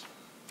questions.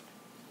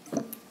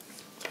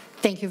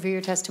 Thank you for your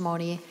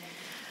testimony.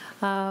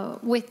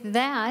 With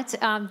that,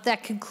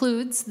 that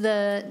concludes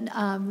the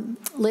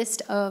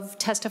list of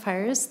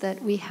testifiers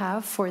that we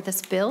have for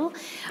this bill.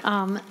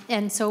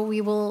 And so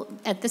we will,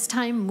 at this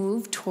time,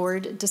 move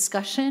toward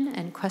discussion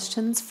and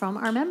questions from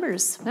our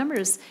members.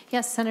 Members,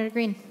 yes, Senator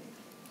Green.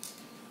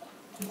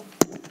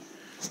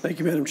 Thank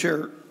you, Madam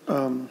Chair.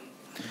 I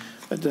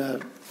had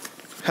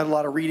a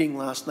lot of reading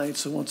last night,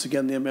 so once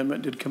again, the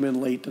amendment did come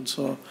in late, and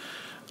so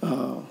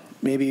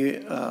maybe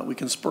we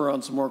can spur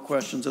on some more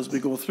questions as we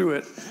go through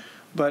it.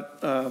 But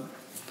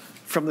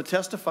from the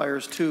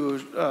testifiers,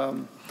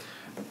 too,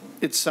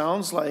 it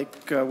sounds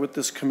like with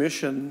this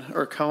commission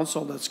or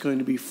council that's going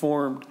to be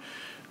formed,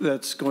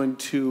 that's going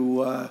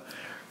to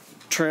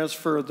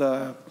transfer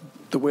the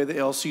way the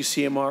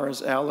LCCMR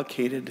is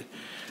allocated.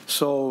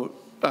 So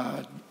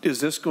is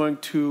this going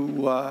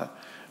to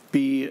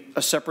be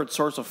a separate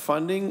source of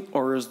funding,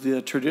 or is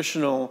the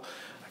traditional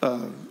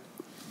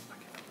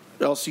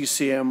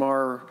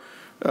LCCMR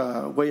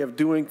way of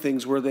doing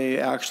things where they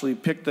actually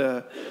pick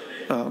the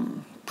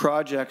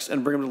projects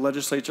and bring them to the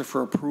legislature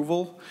for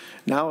approval?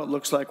 Now it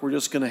looks like we're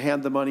just going to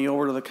hand the money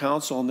over to the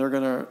council and they're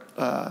going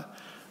to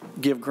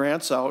give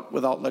grants out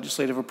without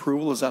legislative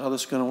approval. Is that how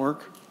this is going to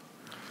work?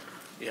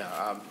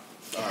 Yeah.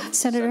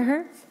 Senator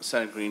Herr?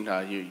 Senator Green,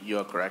 you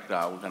are correct.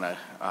 We're gonna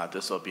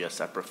this will be a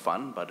separate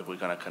fund, but we're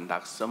gonna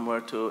conduct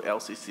similar to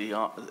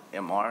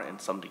LCCMR in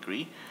some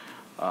degree.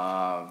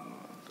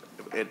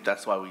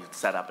 That's why we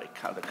set up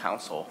the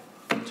council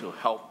to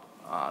help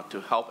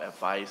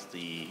advise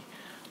the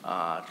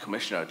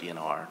commissioner of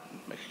DNR,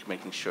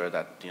 making sure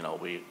that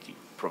we keep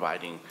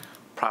providing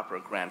proper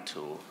grant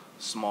to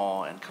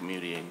small and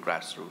community and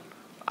grassroots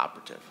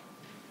operative.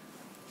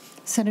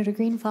 Senator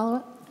Green, follow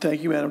up.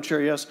 Thank you, Madam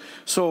Chair. Yes.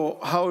 So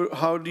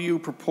how do you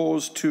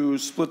propose to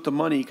split the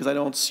money? Because I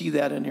don't see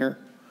that in here.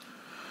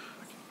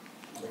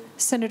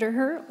 Senator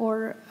Herr,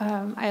 or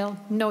I'll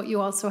note you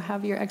also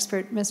have your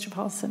expert, Mr.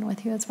 Paulson,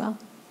 with you as well.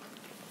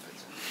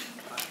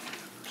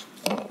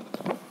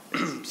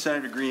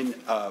 Senator Green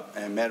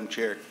and Madam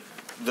Chair,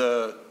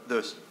 the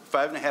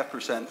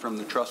 5.5% from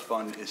the trust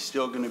fund is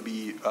still going to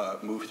be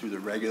moved through the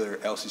regular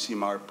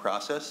LCCMR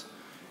process.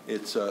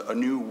 It's a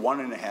new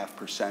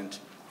 1.5%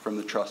 from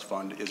the trust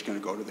fund is going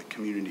to go to the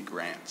community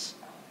grants.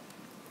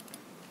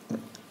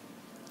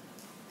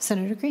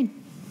 Senator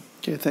Green.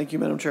 Okay, thank you,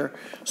 Madam Chair.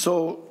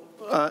 So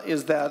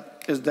is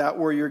that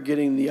where you're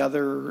getting the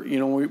other,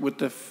 with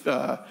the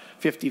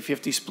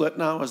 50-50 split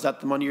now? Is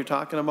that the money you're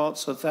talking about?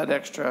 So it's that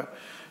extra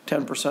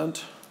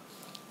 10%?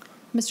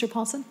 Mr.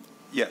 Paulson?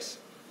 Yes.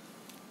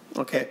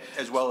 Okay.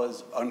 As well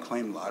as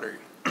unclaimed lottery,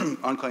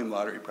 unclaimed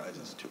lottery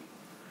prizes too.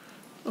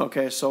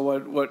 Okay, so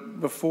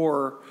what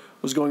before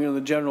was going into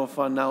the general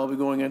fund now will be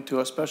going into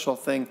a special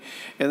thing.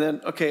 And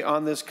then, okay,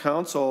 on this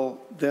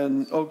council,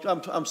 then,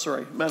 I'm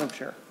sorry, Madam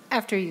Chair.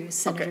 After you,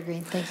 Senator Okay.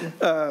 Green, thank you.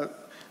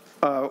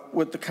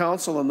 With the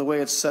council and the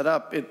way it's set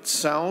up, it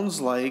sounds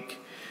like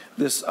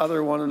this other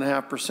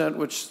 1.5%,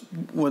 which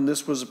when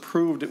this was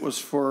approved, it was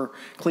for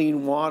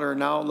clean water.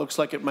 Now it looks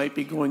like it might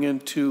be going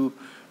into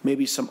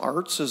maybe some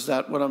arts. Is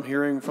that what I'm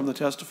hearing from the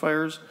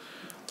testifiers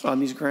on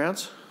these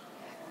grants?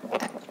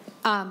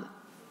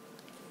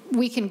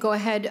 We can go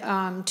ahead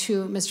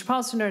to Mr.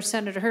 Paulson or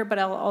Senator Herr, but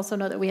I'll also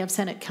know that we have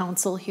Senate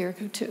counsel here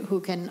who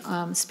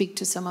can speak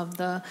to some of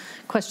the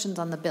questions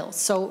on the bill.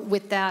 So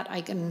with that,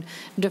 I can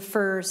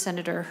defer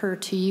Senator Herr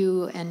to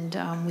you, and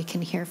we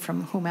can hear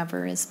from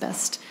whomever is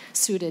best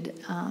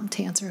suited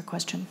to answer a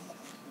question.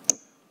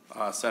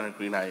 Senator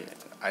Green,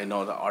 I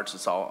know the arts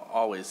is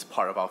always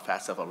part of our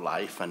facet of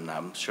life, and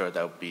I'm sure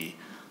there will be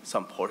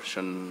some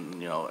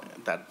portion,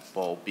 that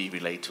will be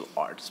related to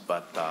arts,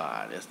 but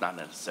it's not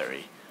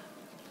necessary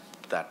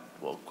that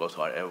will go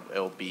to art. It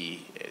will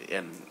be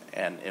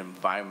an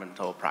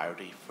environmental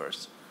priority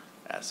first,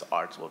 as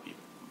arts will be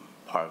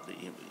part of the,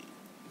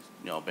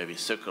 maybe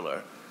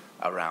circular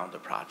around the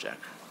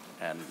project.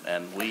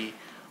 And we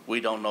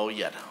don't know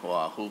yet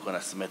who's going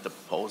to submit the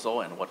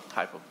proposal and what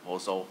type of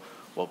proposal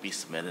will be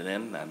submitted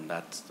in, and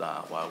that's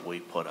why we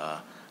put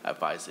a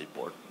advisory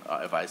board,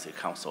 advisory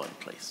council in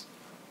place.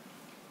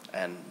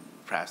 And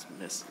perhaps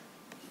Mr.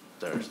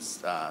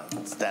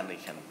 Stanley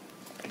can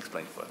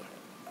explain further.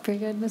 Very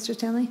good, Mr.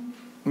 Stanley.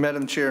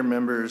 Madam Chair,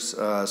 members,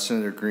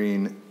 Senator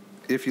Green,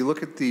 if you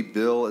look at the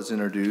bill as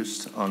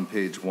introduced on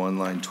page 1,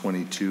 line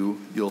 22,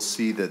 you'll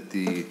see that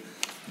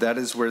that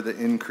is where the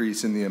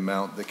increase in the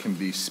amount that can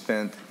be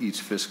spent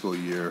each fiscal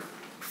year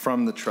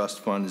from the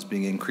trust fund is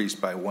being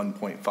increased by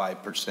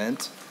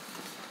 1.5%.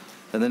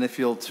 And then if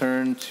you'll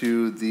turn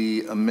to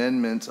the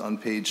amendment on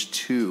page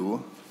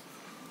 2,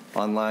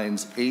 on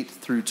lines 8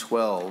 through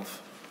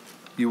 12,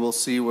 you will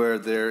see where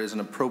there is an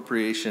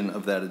appropriation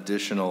of that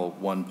additional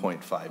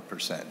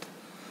 1.5%.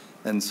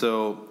 And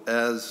so,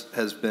 as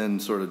has been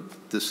sort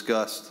of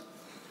discussed,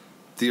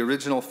 the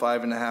original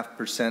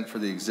 5.5% for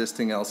the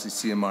existing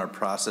LCCMR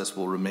process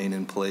will remain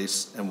in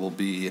place and will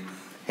be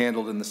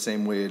handled in the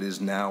same way it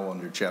is now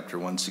under Chapter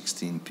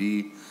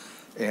 116P.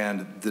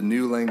 And the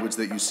new language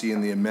that you see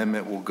in the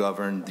amendment will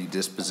govern the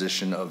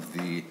disposition of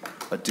the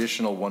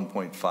additional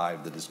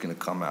 1.5 that is going to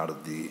come out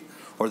of the,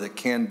 or that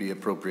can be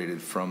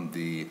appropriated from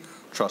the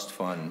trust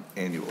fund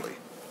annually.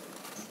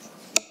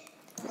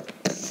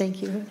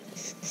 Thank you.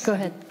 Go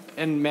ahead.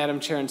 And Madam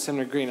Chair and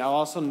Senator Green, I'll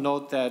also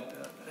note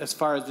that as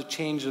far as the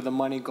change of the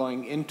money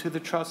going into the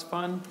trust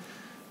fund,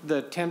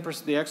 the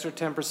extra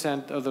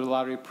 10% of the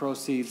lottery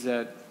proceeds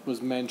that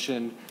was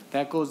mentioned,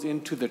 that goes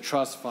into the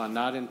trust fund,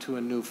 not into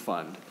a new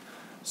fund.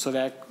 So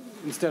that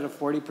instead of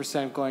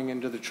 40% going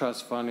into the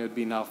trust fund, it would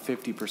be now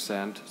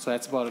 50%. So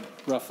that's about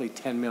roughly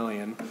 10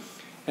 million.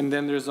 And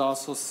then there's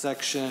also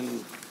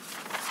section,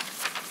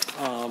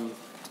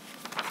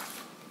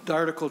 the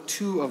Article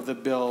 2 of the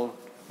bill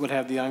would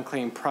have the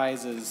unclaimed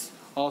prizes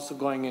also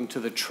going into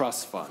the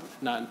trust fund,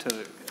 not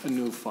into a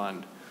new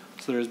fund.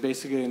 So there's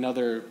basically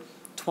another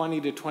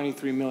 $20 to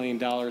 $23 million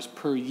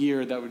per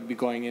year that would be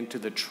going into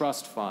the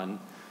trust fund,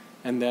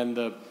 and then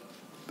the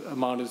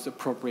amount is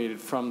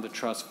appropriated from the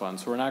trust fund.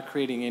 So we're not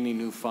creating any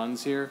new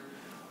funds here,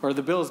 or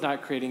the bill is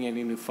not creating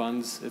any new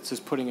funds. It's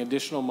just putting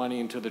additional money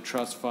into the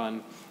trust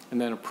fund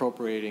and then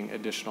appropriating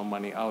additional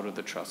money out of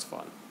the trust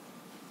fund.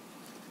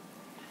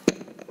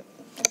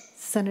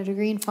 Senator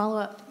Green, follow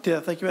up.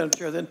 Yeah, thank you, Madam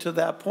Chair. Then to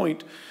that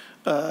point,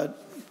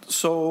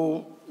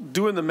 so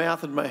doing the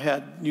math in my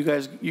head, you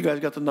guys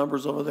got the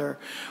numbers over there.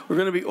 We're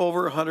going to be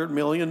over 100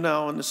 million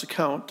now in this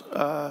account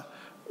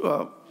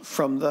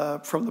from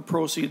the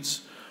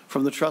proceeds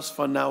from the trust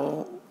fund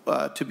now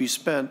to be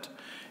spent,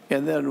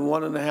 and then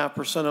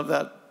 1.5% of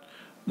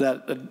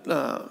that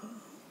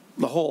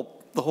the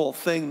whole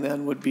thing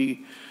then would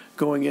be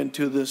going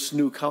into this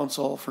new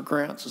council for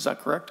grants. Is that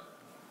correct?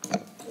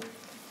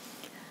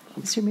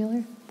 Mr.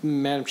 Mueller?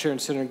 Madam Chair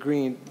and Senator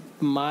Green,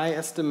 my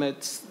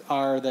estimates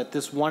are that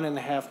this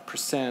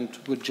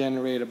 1.5% would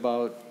generate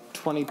about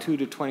 $22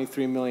 to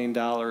 $23 million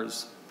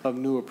of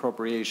new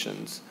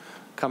appropriations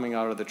coming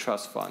out of the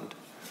trust fund,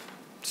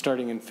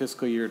 starting in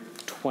fiscal year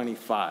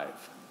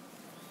 25.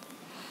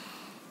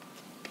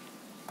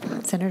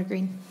 Senator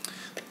Green.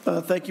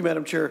 Thank you,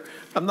 Madam Chair.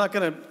 I'm not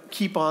going to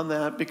keep on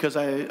that because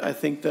I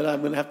think that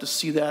I'm going to have to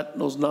see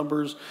those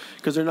numbers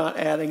because they're not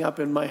adding up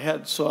in my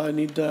head. So I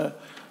need to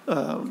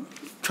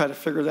try to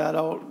figure that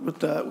out with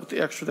the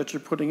extra that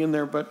you're putting in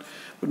there. But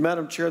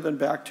Madam Chair, then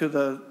back to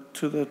the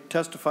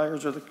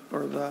testifiers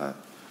or the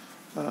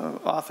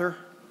author.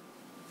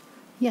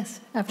 Yes,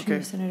 after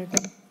you, Senator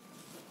Green.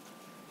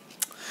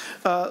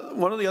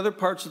 One of the other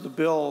parts of the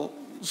bill,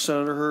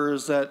 Senator Herr,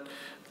 is that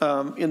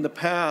in the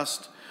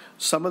past,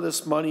 some of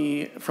this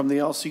money from the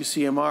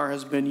LCCMR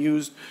has been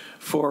used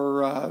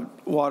for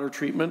water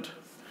treatment.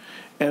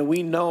 And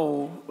we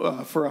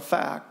know for a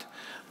fact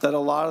that a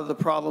lot of the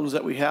problems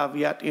that we have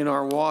yet in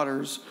our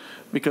waters,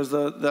 because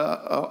the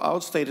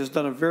outstate has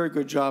done a very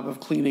good job of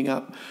cleaning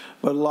up,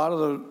 but a lot of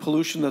the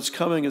pollution that's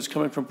coming is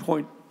coming from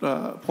point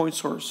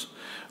source,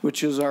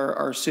 which is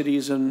our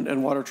cities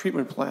and water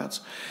treatment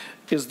plants.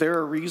 Is there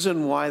a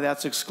reason why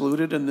that's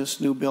excluded in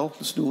this new bill,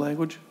 this new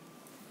language?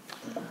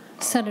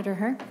 Senator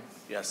Herr.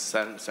 Yes,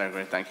 Senator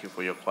Green, thank you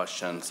for your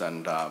questions.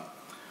 And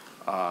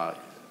I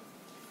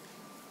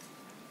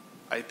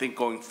think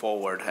going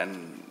forward,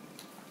 and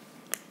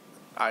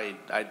I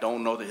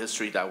don't know the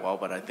history that well,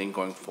 but I think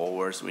going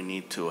forward we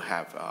need to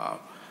have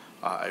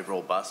a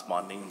robust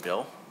bonding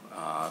bill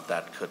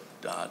that could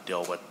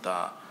deal with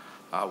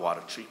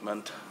water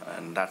treatment,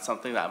 and that's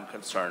something that I'm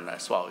concerned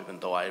as well,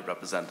 even though I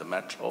represent the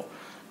metro,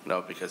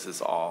 because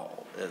it's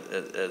all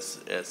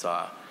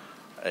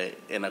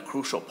in a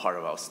crucial part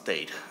of our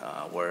state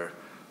where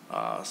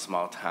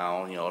small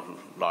town,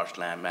 large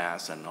land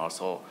mass, and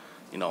also,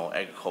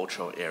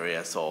 agricultural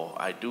area. So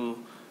I do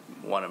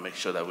want to make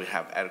sure that we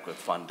have adequate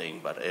funding,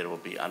 but it will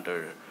be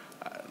under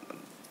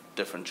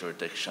different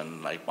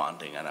jurisdiction like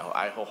bonding. And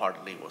I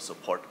wholeheartedly will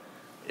support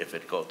if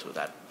it go to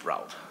that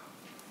route.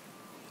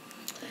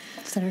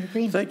 Senator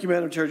Green. Thank you,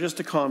 Madam Chair. Just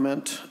a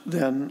comment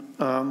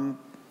then.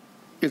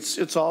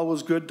 It's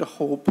always good to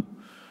hope,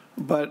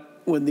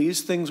 but when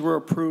these things were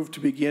approved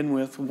to begin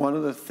with, one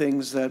of the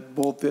things that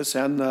both this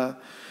and the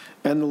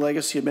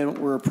legacy amendment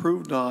were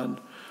approved on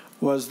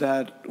was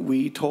that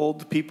we told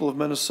the people of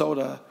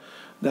Minnesota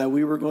that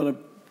we were going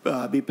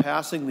to be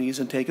passing these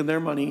and taking their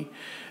money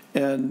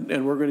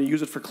and we're going to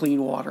use it for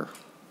clean water.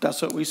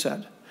 That's what we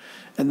said.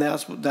 And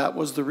that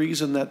was the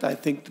reason that I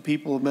think the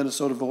people of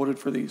Minnesota voted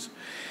for these.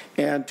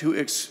 And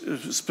to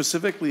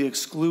specifically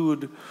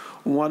exclude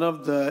one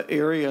of the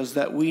areas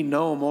that we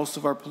know most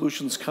of our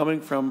pollution is coming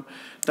from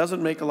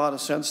doesn't make a lot of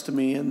sense to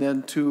me. And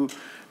then to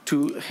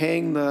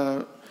hang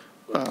the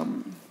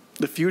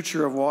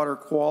future of water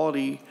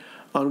quality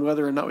on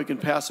whether or not we can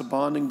pass a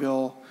bonding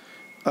bill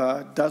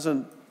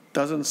doesn't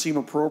seem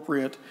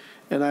appropriate.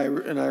 And I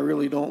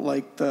really don't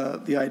like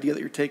the idea that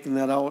you're taking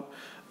that out.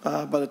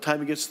 By the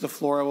time it gets to the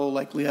floor, I will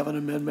likely have an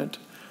amendment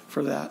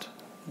for that.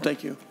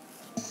 Thank you.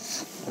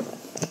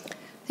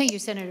 Thank you,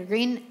 Senator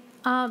Green.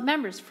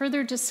 Members,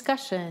 further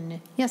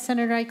discussion? Yes,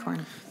 Senator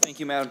Eichhorn. Thank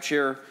you, Madam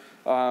Chair.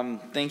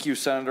 Thank you,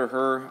 Senator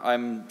Herr.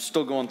 I'm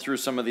still going through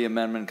some of the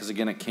amendment because,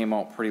 again, it came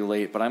out pretty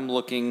late, but I'm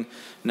looking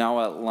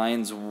now at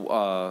lines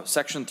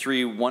section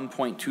 3,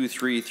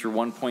 1.23 through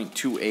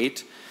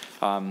 1.28.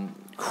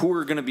 Who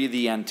are going to be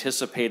the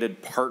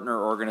anticipated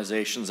partner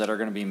organizations that are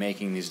going to be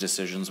making these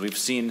decisions? We've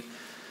seen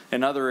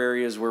in other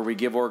areas where we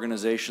give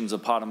organizations a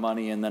pot of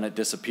money and then it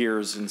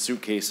disappears in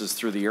suitcases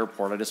through the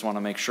airport. I just want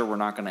to make sure we're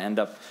not going to end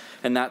up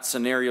in that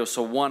scenario.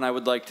 So one, I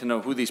would like to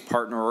know who these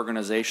partner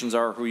organizations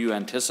are, who you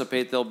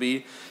anticipate they'll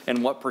be,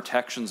 and what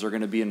protections are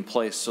going to be in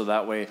place so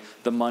that way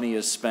the money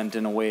is spent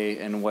in a way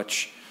in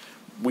which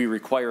we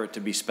require it to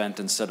be spent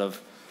instead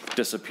of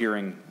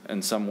disappearing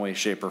in some way,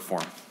 shape, or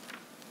form.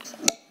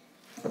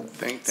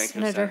 Thank you,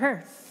 Senator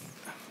Herr.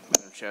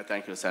 Madam Chair,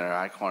 thank you, Senator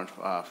Eichhorn,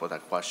 for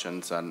that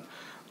questions. And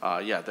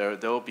yeah, there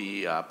will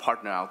be a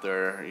partner out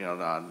there, you know,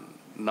 a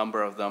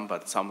number of them,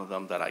 but some of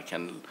them that I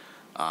can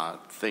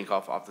think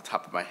of off the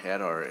top of my head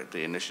are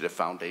the Initiative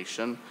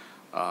Foundation,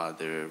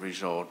 the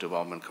Regional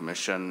Development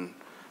Commission,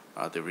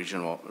 the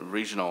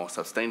Regional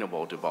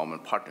Sustainable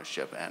Development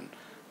Partnership, and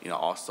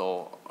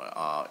also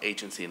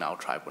Agency in our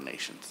tribal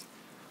nations.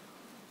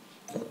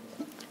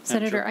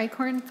 Senator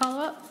Eichhorn,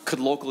 follow up? Could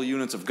local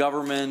units of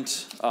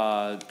government,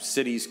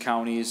 cities,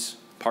 counties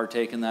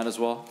partake in that as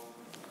well?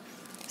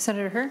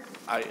 Senator Herr?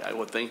 I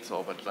would think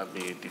so, but let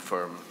me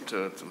defer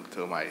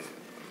to my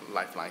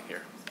lifeline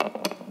here.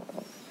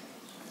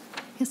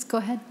 Yes, go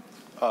ahead.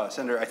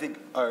 Senator, I think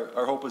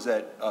our hope was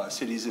that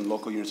cities and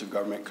local units of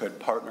government could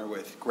partner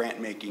with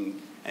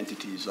grant-making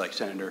entities like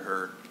Senator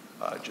Herr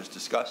just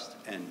discussed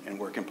and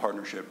work in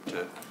partnership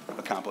to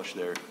accomplish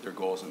their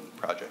goals and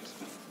projects.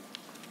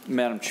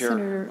 Madam Chair,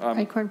 Senator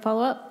Eichhorn,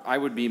 follow up? I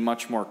would be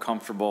much more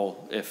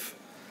comfortable if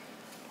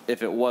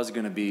it was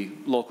going to be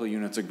local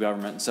units of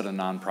government instead of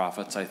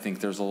nonprofits. I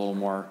think there's a little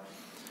more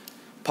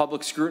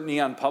public scrutiny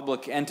on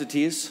public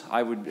entities.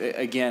 I would,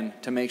 again,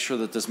 to make sure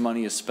that this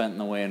money is spent in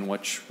the way in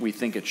which we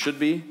think it should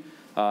be.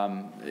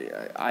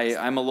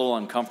 I'm a little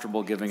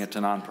uncomfortable giving it to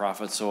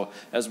nonprofits. So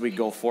as we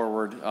go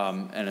forward,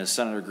 and as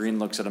Senator Green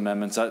looks at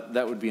amendments,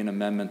 that would be an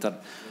amendment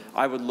that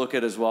I would look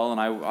at as well.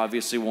 And I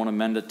obviously won't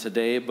amend it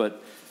today,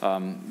 but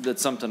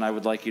that's something I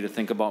would like you to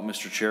think about,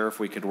 Mr. Chair, if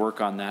we could work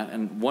on that.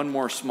 And one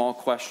more small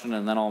question,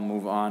 and then I'll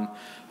move on.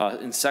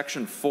 In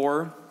Section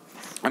 4,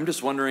 I'm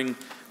just wondering,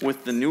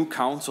 with the new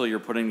council you're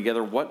putting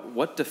together,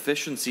 what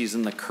deficiencies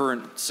in the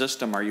current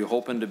system are you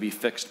hoping to be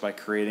fixed by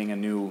creating a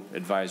new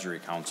advisory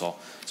council?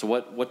 So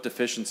what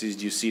deficiencies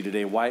do you see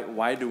today?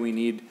 Why do we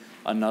need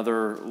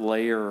another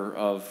layer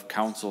of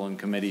council and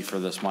committee for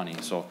this money?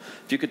 So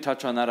if you could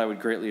touch on that, I would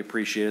greatly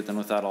appreciate it. Then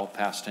with that, I'll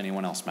pass to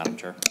anyone else, Madam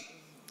Chair.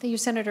 Thank you,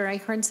 Senator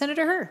Eichhorn.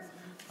 Senator Herr.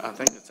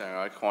 Thank you,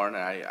 Senator Eichhorn.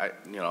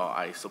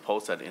 I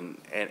suppose that in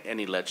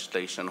any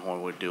legislation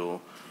when we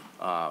do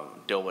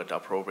deal with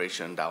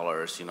appropriation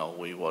dollars,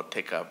 we will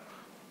take a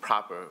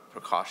proper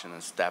precaution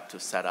and step to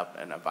set up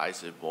an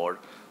advisory board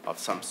of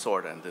some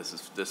sort, and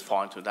this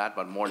fall into that.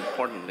 But more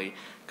importantly,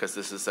 because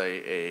this is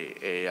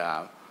a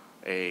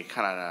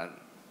kind of an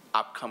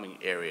upcoming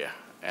area,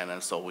 and then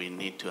so we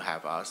need to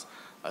have a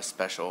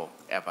special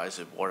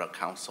advisory board of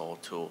council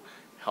to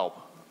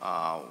help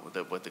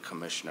with the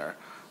commissioner.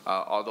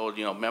 Although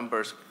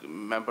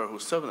member who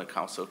serve in the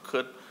council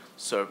could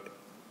serve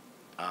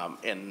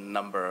in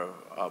number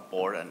of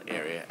board and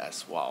area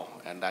as well,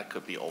 and that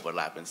could be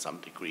overlap in some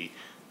degree.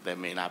 There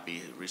may not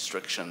be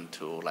restriction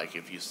to, like,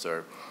 if you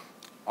serve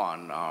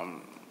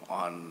on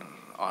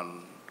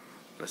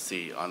let's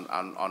see,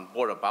 on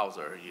board of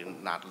Bowser, you're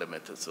not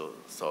limited. So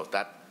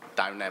that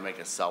dynamic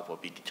itself will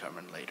be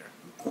determined later.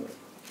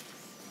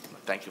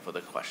 Thank you for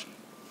the question.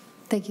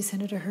 Thank you,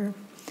 Senator Herr.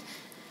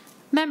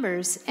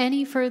 Members,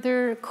 any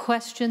further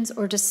questions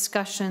or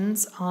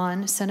discussions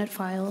on Senate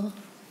File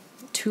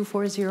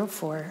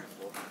 2404?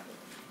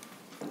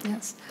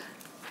 Yes.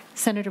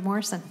 Senator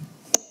Morrison.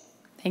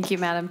 Thank you,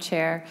 Madam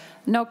Chair.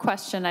 No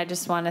question, I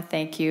just want to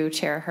thank you,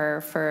 Chair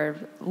Herr, for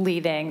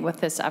leading with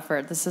this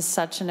effort. This is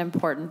such an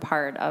important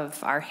part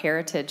of our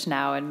heritage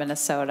now in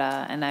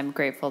Minnesota, and I'm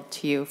grateful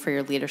to you for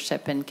your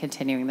leadership in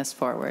continuing this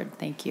forward.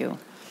 Thank you.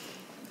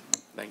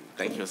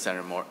 Thank you,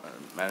 Senator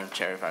Madam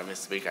Chair. If I may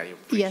speak, I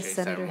appreciate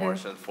Senator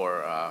Morrison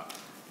for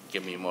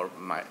giving me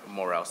my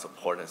moral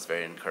support. It's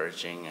very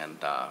encouraging, and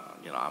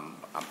you know, I'm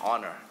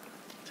honored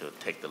to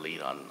take the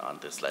lead on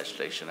this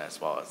legislation as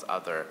well as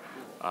other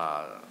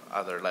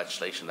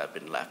legislation that have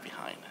been left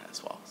behind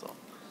as well. So,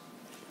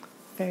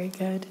 very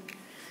good.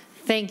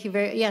 Thank you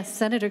very. Yes,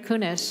 Senator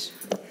Kunish.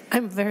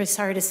 I'm very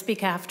sorry to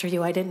speak after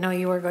you. I didn't know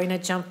you were going to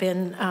jump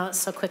in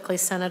so quickly,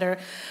 Senator.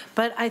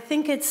 But I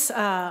think it's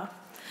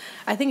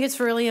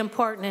really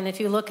important. And if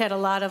you look at a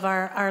lot of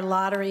our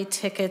lottery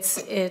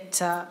tickets,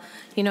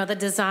 you know, the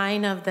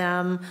design of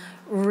them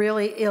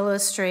really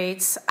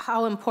illustrates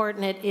how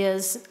important it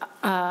is,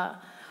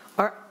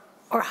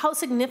 or how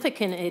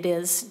significant it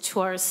is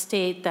to our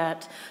state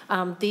that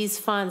these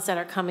funds that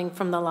are coming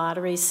from the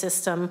lottery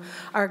system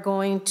are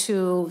going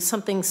to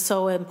something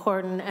so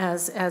important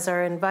as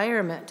our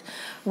environment.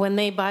 When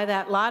they buy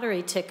that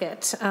lottery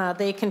ticket,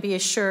 they can be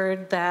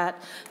assured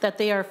that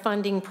they are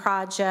funding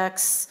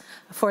projects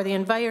for the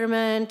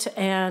environment,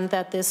 and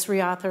that this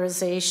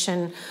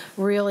reauthorization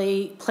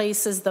really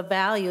places the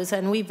values,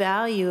 and we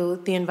value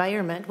the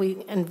environment.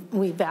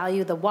 We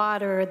value the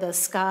water, the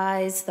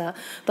skies, the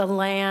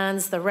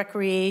lands, the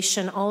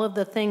recreation, all of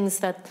the things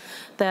that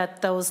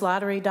those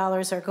lottery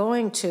dollars are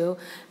going to.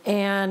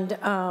 And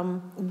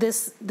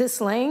this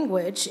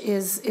language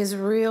is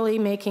really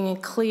making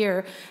it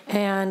clear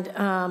and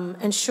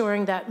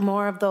ensuring that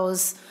more of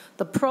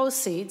the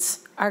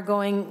proceeds are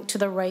going to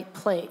the right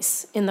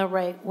place in the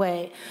right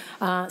way.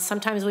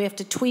 Sometimes we have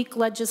to tweak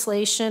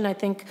legislation. I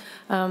think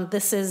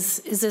this is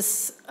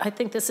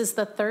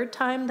the third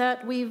time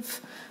that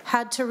we've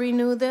had to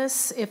renew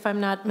this, if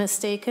I'm not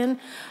mistaken.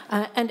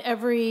 And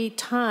every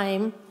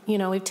time, you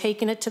know, we've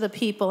taken it to the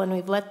people and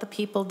we've let the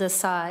people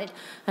decide.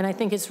 And I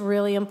think it's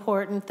really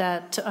important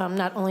that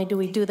not only do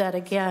we do that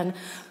again,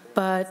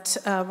 but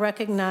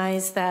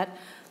recognize that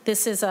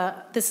this is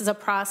a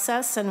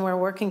process, and we're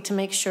working to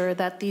make sure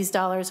that these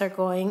dollars are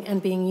going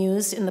and being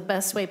used in the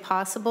best way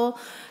possible,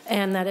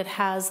 and that it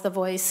has the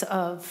voice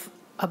of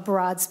a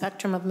broad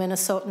spectrum of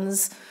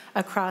Minnesotans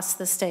across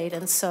the state.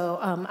 And so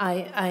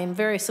I am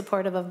very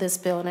supportive of this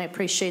bill, and I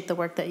appreciate the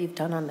work that you've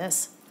done on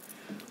this.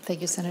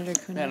 Thank you, Senator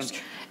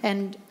Kunish.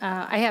 And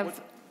I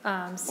have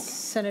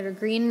Senator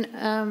Green.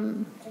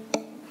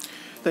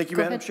 Thank you,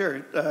 Madam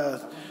Chair.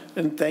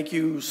 And thank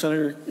you,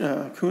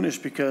 Senator Kunish,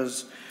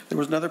 because there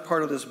was another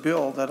part of this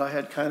bill that I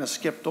had kind of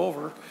skipped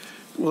over,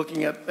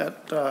 looking at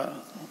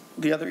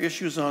the other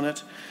issues on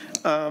it.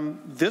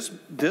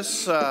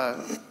 This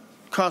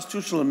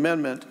constitutional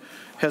amendment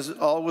has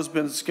always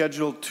been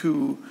scheduled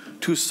to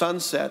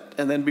sunset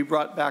and then be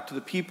brought back to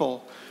the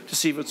people to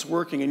see if it's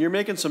working. And you're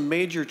making some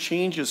major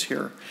changes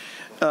here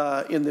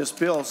in this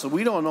bill, so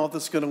we don't know if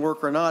this is going to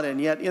work or not. And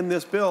yet, in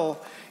this bill,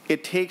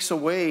 it takes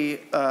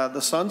away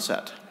the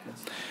sunset.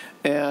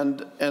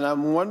 And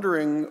I'm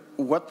wondering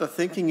what the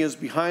thinking is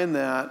behind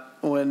that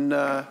when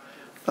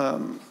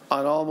on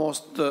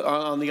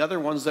the other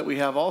ones that we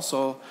have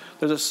also,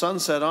 there's a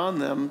sunset on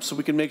them so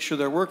we can make sure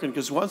they're working.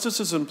 Because once this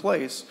is in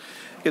place,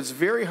 it's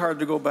very hard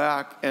to go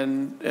back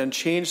and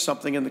change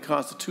something in the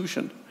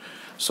Constitution.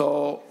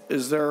 So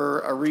is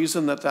there a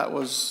reason that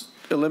was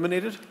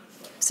eliminated?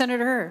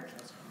 Senator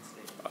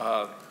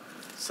Herr.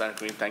 Senator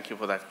Green, thank you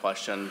for that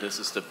question. This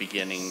is the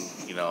beginning,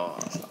 you know.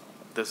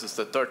 This is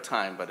the third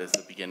time, but it's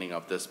the beginning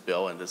of this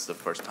bill, and this is the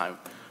first time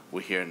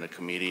we're here in the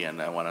committee.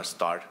 And I want to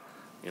start,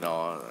 you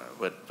know,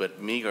 with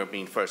meager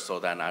being first. So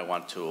then I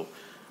want to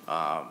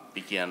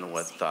begin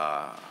with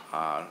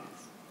not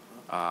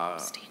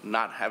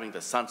having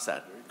the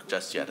sunset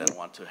just yet. I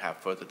want to have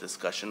further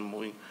discussion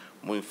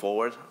moving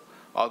forward.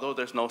 Although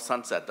there's no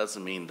sunset,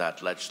 doesn't mean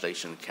that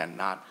legislation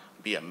cannot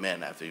be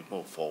amended as we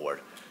move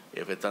forward.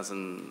 If it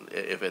doesn't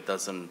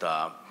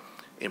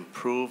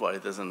improve, or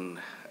it doesn't,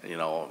 you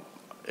know,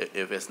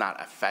 if it's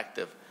not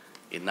effective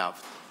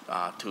enough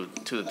to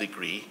the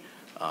degree,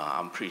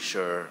 I'm pretty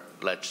sure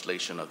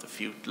legislators of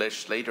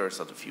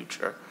the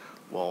future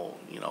will,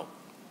 you know,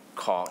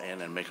 call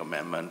in and make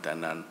amendment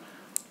and then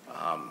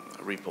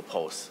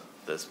repropose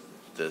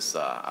this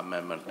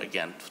amendment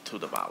again to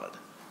the ballot.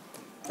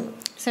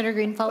 Senator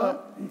Green, follow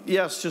up?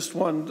 Yes, just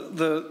one.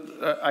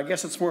 I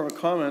guess it's more of a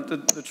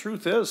comment. The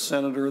truth is,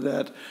 Senator,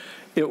 that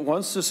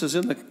once this is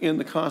in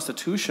the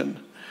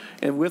Constitution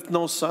and with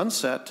no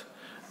sunset,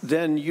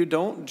 then you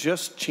don't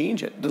just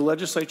change it. The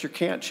legislature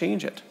can't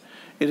change it.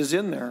 It is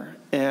in there,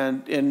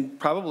 and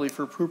probably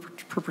for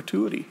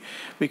perpetuity,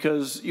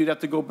 because you'd have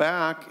to go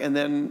back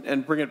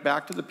and bring it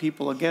back to the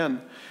people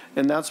again.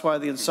 And that's why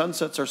the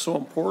sunsets are so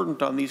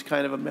important on these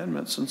kind of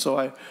amendments. And so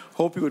I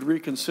hope you would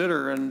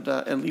reconsider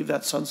and leave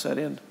that sunset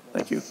in.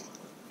 Thank you.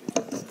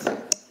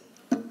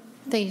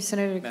 Thank you,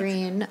 Senator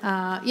Green.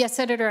 Yes,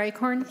 Senator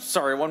Eichhorn?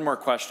 Sorry, one more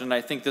question.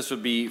 I think this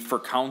would be for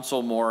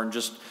council more and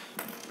just,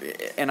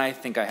 and I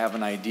think I have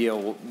an idea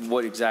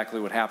what exactly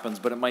what happens,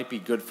 but it might be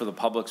good for the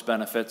public's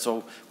benefit.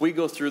 So we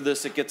go through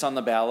this, it gets on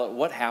the ballot.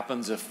 What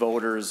happens if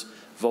voters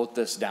vote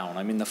this down?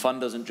 I mean, the fund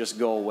doesn't just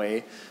go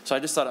away. So I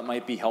just thought it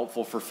might be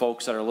helpful for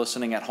folks that are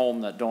listening at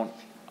home that don't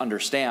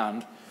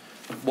understand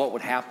what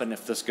would happen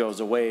if this goes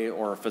away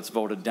or if it's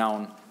voted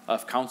down.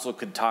 If council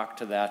could talk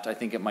to that, I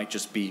think it might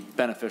just be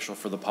beneficial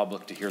for the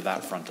public to hear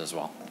that front as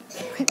well.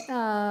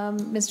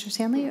 Mr.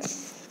 Stanley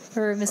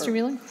or Mr.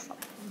 Mueller?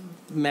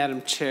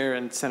 Madam Chair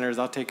and Senators,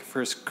 I'll take a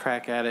first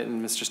crack at it,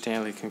 and Mr.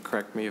 Stanley can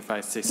correct me if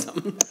I say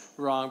something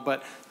wrong.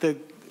 But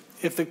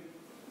if the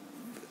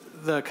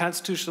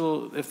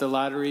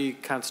lottery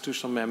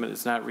constitutional amendment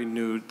is not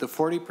renewed, the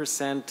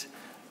 40%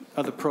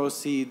 of the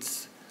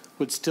proceeds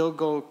would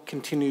still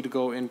continue to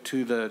go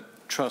into the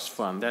trust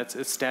fund. That's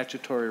a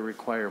statutory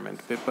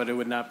requirement, but it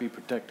would not be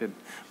protected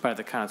by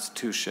the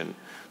Constitution.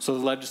 So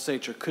the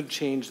legislature could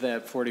change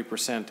that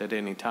 40% at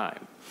any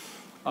time.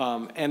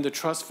 And the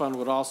trust fund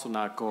would also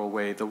not go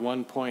away. The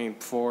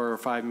 $1.4 or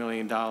 $5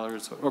 million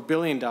or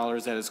billion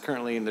dollars that is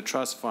currently in the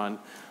trust fund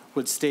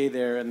would stay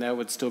there, and that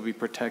would still be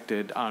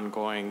protected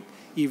ongoing,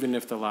 even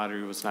if the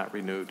lottery was not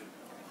renewed.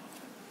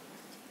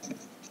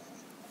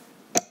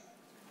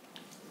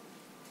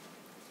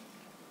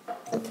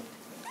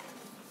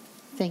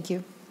 Thank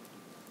you.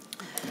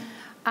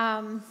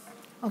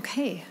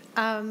 Okay.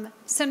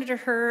 Senator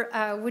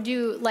Herr, would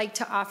you like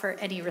to offer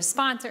any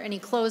response or any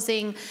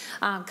closing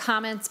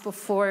comments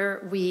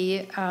before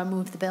we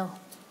move the bill?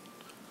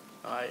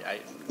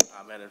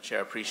 Madam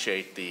Chair,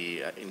 appreciate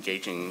the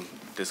engaging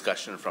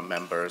discussion from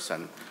members,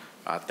 and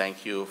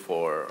thank you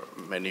for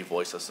many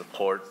voices of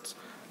support,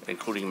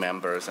 including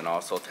members and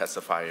also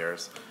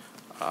testifiers.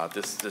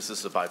 This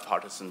is a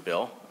bipartisan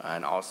bill,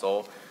 and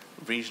also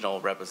regional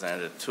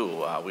representative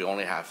too. We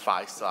only have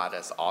 5 slots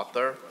as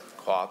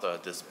co-author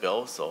of this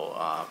bill,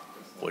 so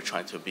we're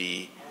trying to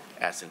be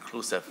as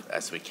inclusive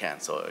as we can.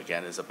 So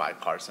again, it's a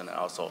bipartisan and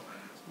also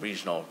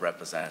regional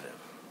representative.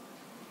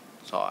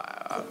 So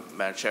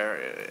Madam Chair,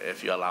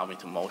 if you allow me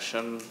to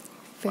motion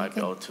my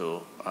bill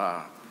to,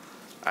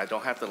 I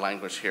don't have the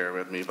language here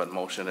with me, but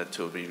motion it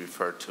to be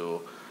referred to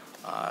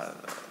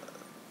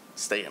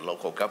state and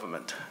local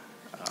government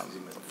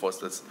for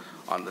this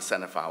on the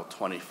Senate file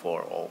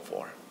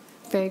 2404.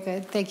 Very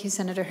good. Thank you,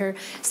 Senator Herr.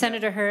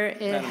 Senator Herr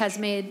has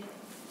made,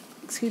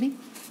 excuse me?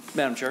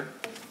 Madam Chair,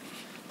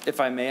 if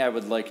I may, I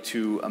would like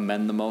to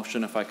amend the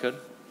motion if I could.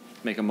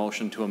 Make a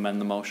motion to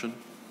amend the motion.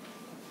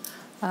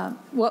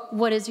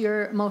 What is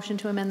your motion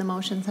to amend the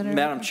motion, Senator?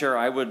 Madam Chair,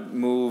 I would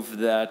move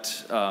that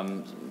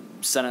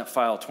Senate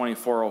File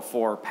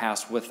 2404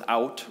 pass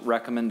without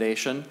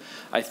recommendation.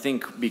 I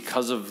think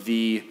because of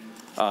the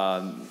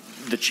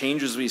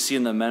changes we see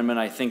in the amendment,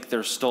 I think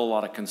there's still a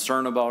lot of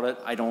concern about it.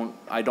 I don't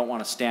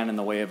want to stand in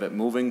the way of it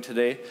moving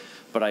today,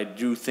 but I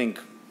do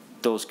think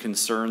those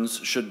concerns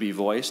should be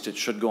voiced. It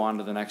should go on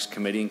to the next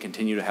committee and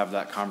continue to have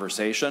that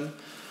conversation.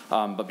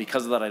 But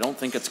because of that, I don't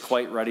think it's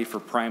quite ready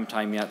for prime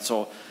time yet.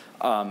 So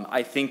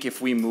I think if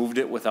we moved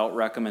it without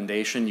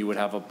recommendation, you would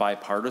have a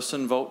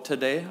bipartisan vote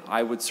today.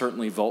 I would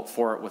certainly vote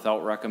for it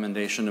without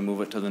recommendation to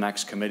move it to the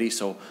next committee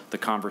so the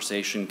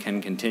conversation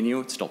can continue.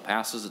 It still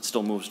passes, it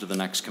still moves to the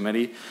next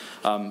committee.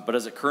 But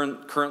as it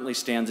currently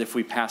stands, if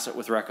we pass it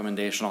with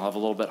recommendation, I'll have a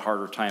little bit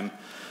harder time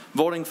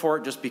voting for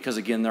it, just because,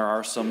 again, there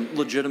are some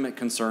legitimate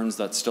concerns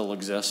that still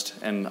exist.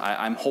 And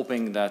I'm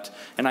hoping that,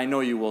 and I know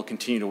you will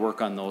continue to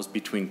work on those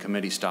between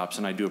committee stops,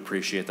 and I do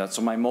appreciate that.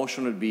 So my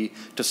motion would be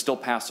to still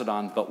pass it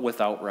on, but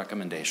without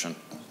recommendation.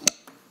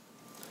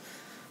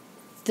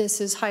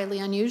 This is highly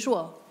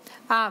unusual.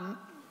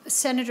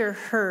 Senator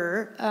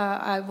Herr,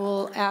 I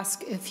will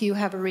ask if you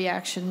have a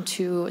reaction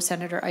to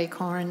Senator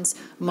Eichhorn's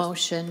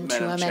motion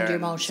to amend your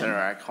motion.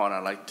 Senator Eichhorn,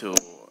 I'd like to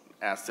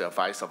ask the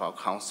advice of our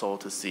council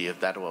to see if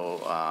that will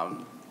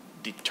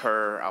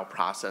deter our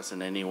process in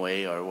any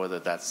way, or whether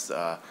that's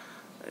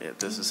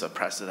this is a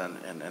precedent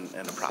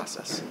in the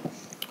process.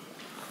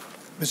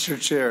 Mr.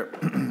 Chair,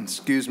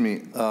 excuse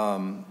me,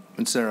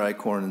 and Senator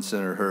Eichhorn and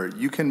Senator Herr,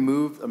 you can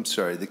move,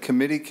 the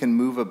committee can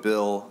move a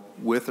bill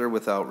with or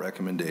without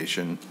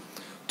recommendation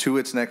to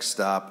its next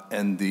stop,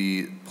 and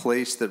the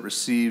place that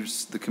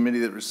receives, the committee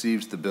that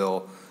receives the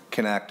bill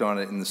can act on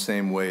it in the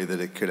same way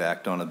that it could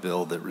act on a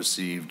bill that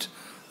received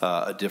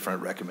a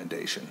different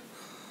recommendation.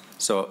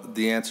 So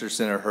the answer,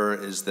 Senator Herr,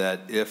 is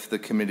that if the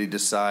committee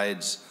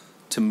decides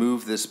to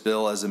move this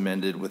bill as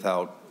amended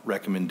without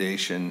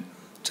recommendation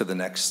to the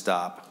next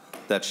stop,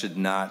 that should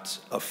not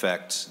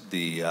affect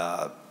the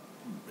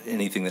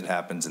anything that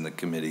happens in the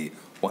committee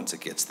once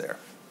it gets there.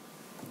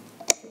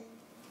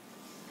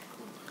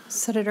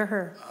 Senator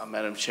Herr.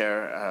 Madam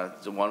Chair,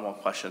 one more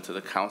question to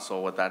the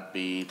council. Would that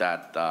be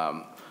that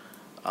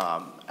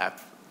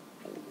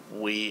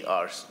we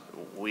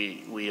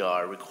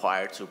are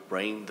required to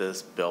bring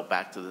this bill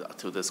back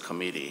to this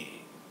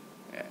committee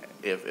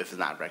if it's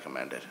not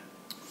recommended?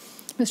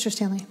 Mr.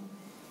 Stanley.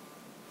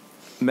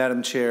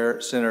 Madam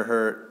Chair, Senator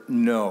Hurt,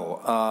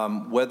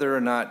 no. Whether or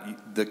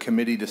not the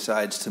committee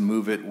decides to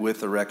move it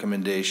with a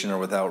recommendation or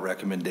without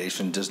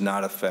recommendation does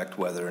not affect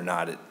whether or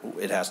not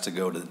it has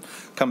to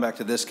come back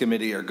to this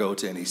committee or go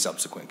to any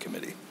subsequent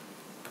committee.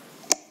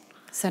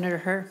 Senator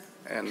Hurt.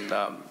 And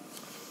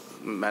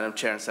Madam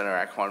Chair and Senator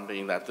Aquatic,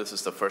 being that this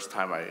is the first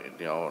time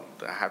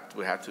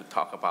we have to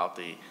talk about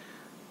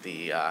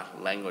the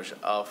language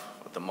of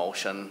the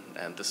motion,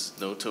 and this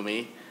is new to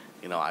me.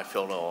 I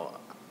feel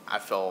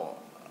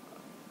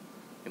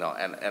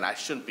and I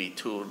shouldn't be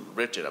too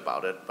rigid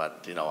about it,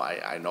 but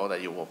I know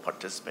that you will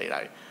participate.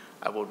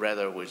 I would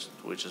rather we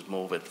just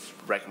move it,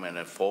 recommend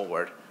it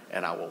forward,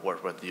 and I will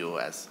work with you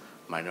as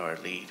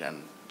minority lead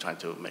and trying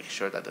to make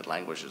sure that the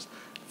languages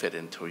fit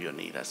into your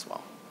need as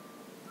well.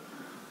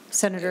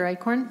 Senator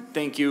Eichhorn.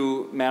 Thank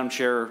you, Madam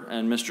Chair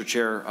and Mr.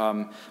 Chair.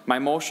 My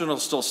motion will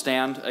still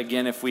stand.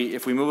 Again, if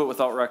we move it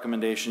without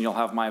recommendation, you'll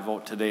have my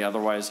vote today.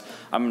 Otherwise,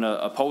 I'm going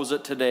to oppose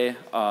it today.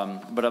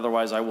 But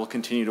otherwise, I will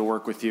continue to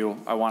work with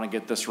you. I want to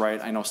get this right.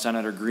 I know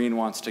Senator Green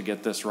wants to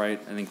get this right.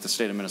 I think the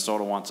state of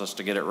Minnesota wants us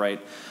to get it right.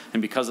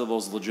 And because of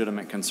those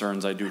legitimate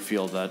concerns, I do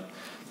feel that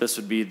this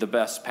would be the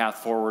best path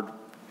forward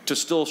to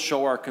still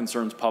show our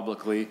concerns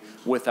publicly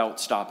without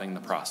stopping the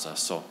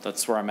process. So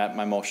that's where I'm at.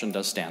 My motion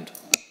does stand.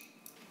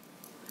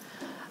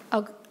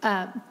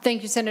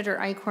 Thank you, Senator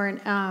Eichhorn.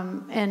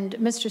 And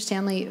Mr.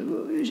 Stanley,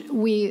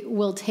 we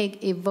will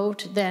take a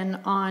vote then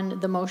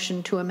on the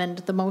motion to amend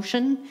the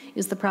motion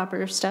is the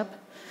proper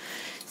step.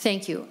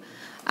 Thank you.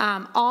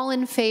 All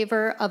in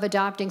favor of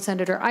adopting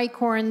Senator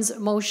Eichhorn's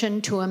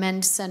motion to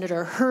amend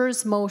Senator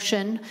Herr's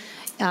motion,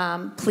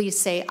 please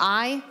say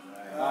aye.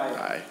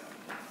 Aye.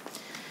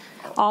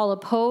 All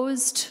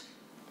opposed,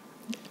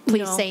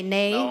 please say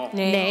nay. No.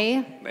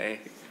 Nay. Nay.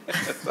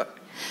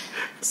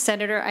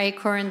 Senator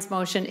Eichhorn's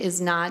motion is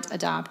not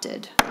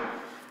adopted.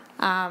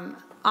 On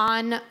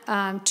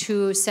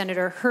to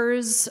Senator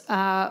Herr's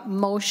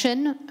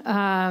motion.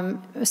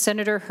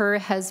 Senator Herr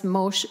has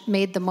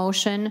made the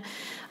motion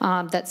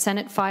that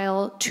Senate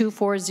File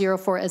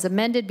 2404 as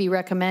amended be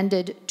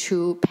recommended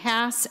to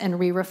pass and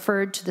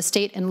re-referred to the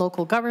State and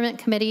Local Government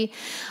Committee.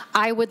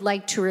 I would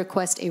like to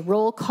request a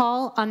roll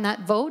call on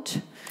that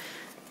vote,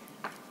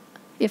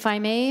 if I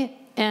may,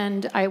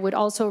 and I would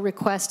also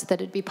request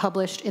that it be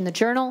published in the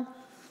Journal.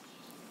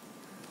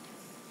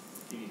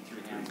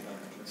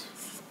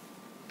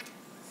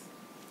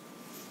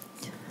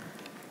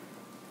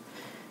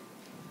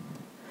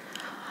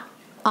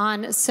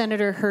 On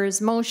Senator Herr's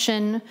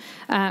motion,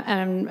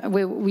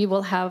 we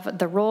will have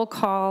the roll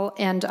call,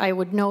 and I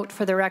would note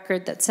for the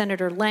record that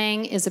Senator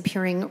Lang is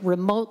appearing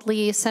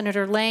remotely.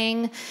 Senator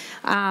Lang,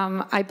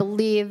 I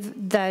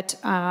believe that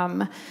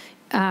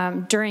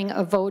during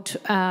a vote,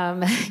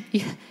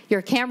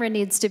 your camera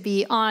needs to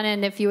be on,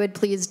 and if you would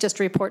please just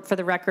report for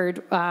the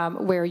record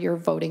where you're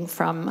voting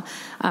from,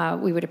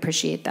 we would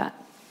appreciate that.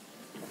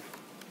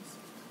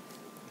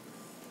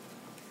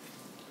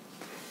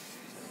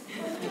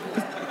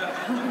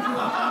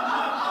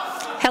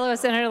 Hello,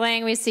 Senator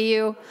Lang, we see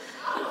you.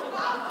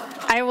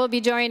 I will be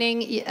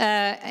joining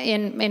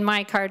in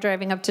my car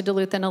driving up to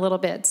Duluth in a little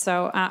bit,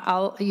 so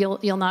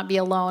you'll not be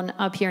alone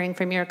up hearing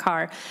from your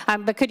car.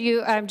 But could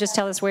you just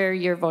tell us where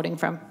you're voting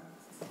from?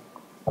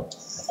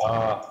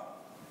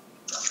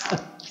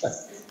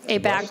 A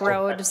back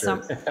road.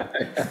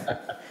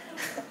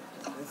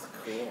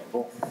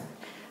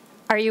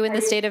 Are you in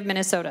the state of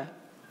Minnesota?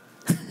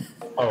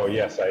 Oh,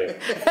 yes, I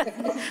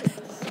am.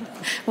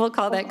 We'll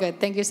call that good.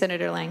 Thank you,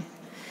 Senator Lang.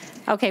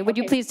 Okay, would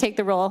you please take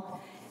the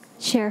roll?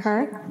 Chair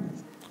Hart?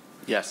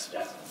 Yes.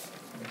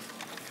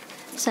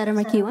 Senator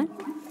McEwen?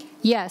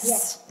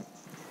 Yes.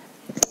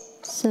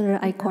 Senator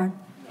Eichhorn?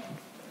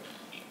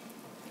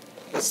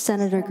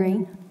 Senator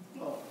Green?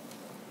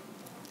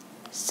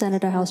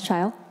 Senator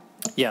Hauschild?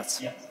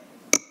 Yes.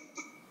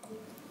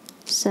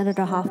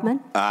 Senator Hoffman?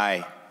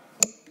 Aye.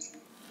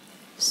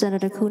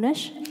 Senator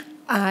Kunish?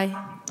 Aye.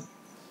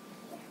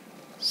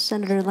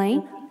 Senator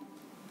Lane?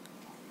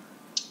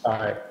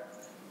 Aye.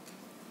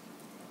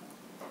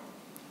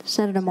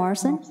 Senator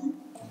Morrison?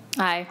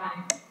 Aye.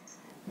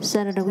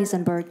 Senator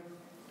Wiesenberg?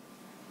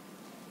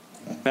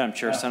 Madam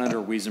Chair,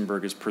 Senator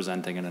Wiesenberg is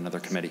presenting in another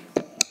committee.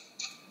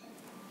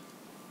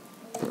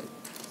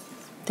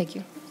 Thank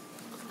you.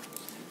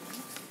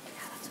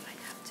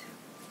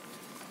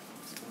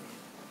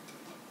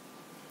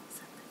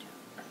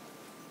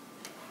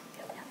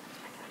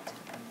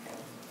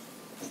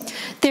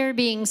 There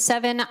being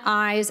 7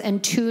 ayes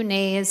and 2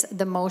 nays,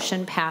 the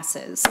motion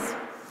passes.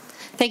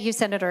 Thank you,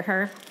 Senator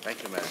Herr.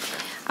 Thank you, Madam Chair.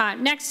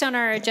 Next on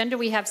our agenda,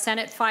 we have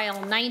Senate File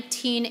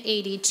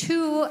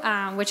 1982,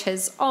 which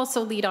has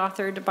also lead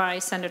authored by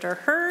Senator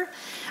Herr.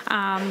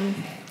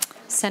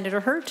 Senator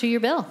Herr, to your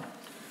bill.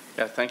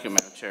 Yeah, thank you,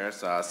 Madam Chair.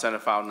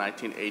 Senate File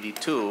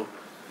 1982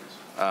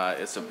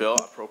 is a bill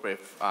appropriate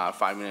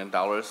 $5 million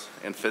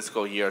in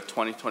fiscal year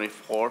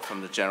 2024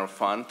 from the general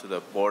fund to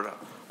the Board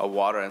of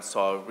Water and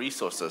Soil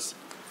Resources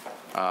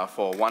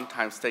for a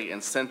one-time state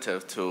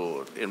incentive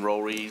to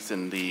enrollees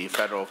in the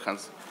federal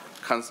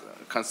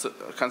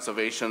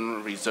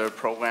Conservation Reserve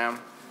Program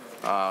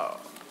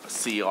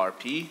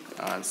CRP.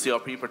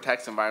 CRP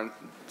protects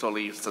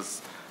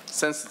environmentally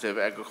sensitive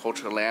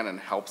agricultural land and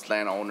helps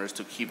landowners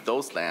to keep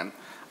those land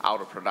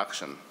out of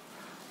production.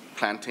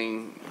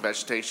 Planting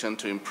vegetation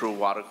to improve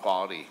water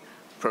quality,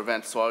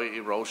 prevent soil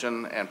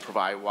erosion, and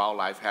provide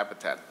wildlife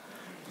habitat.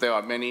 There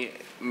are many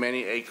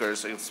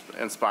acres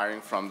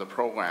inspiring from the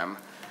program,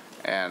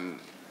 and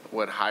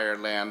with higher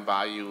land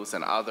values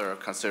and other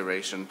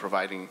consideration,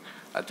 providing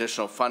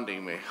additional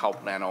funding may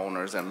help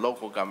landowners and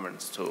local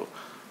governments to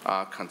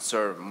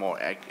conserve more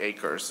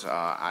acres.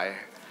 I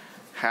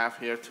have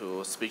here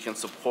to speak in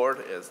support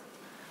is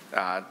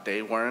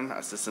Dave Warren,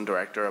 Assistant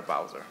Director of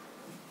Bowser.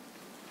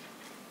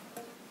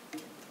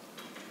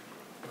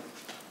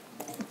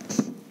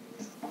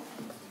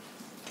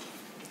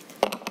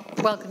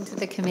 Welcome to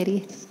the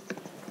committee.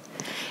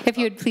 If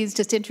you would please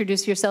just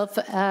introduce yourself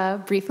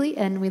briefly,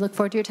 and we look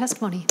forward to your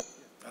testimony.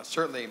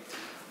 Certainly.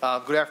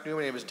 Good afternoon.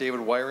 My name is David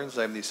Wyrens.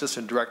 I'm the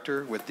Assistant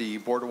Director with the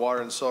Board of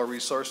Water and Soil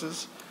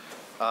Resources.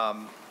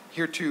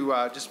 Here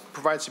to just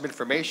provide some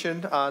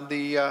information on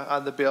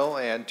the bill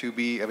and to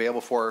be available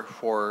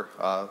for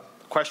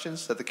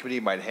questions that the committee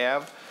might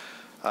have.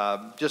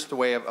 Just a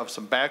way of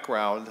some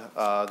background,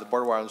 the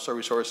Board of Water and Soil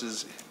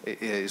Resources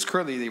is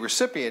currently the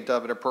recipient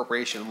of an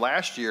appropriation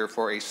last year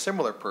for a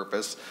similar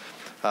purpose,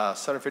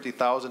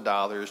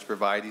 $750,000 to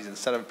provide these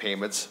incentive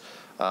payments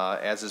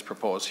as is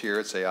proposed here.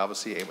 It's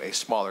obviously a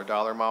smaller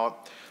dollar amount.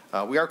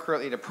 We are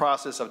currently in the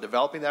process of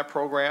developing that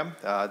program.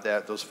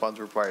 Those funds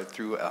were provided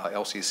through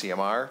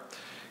LCCMR.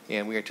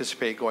 And we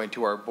anticipate going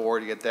to our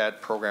board to get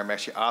that program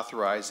actually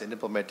authorized and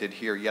implemented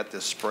here yet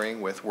this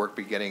spring, with work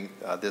beginning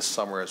this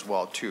summer as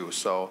well too.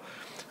 So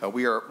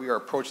we are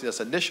approaching this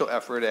initial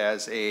effort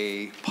as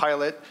a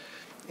pilot,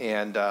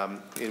 and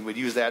would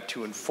use that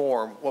to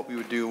inform what we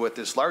would do with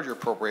this larger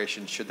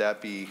appropriation should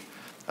that be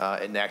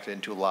enacted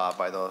into law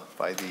by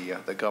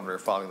the governor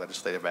following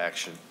legislative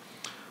action.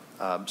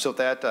 So with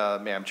that,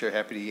 Madam Chair,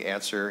 happy to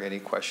answer any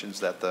questions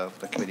that the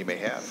committee may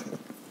have.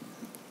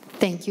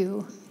 Thank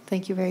you.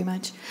 Thank you very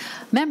much.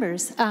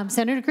 Members,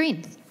 Senator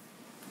Green.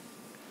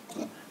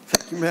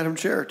 Thank you, Madam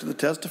Chair. To the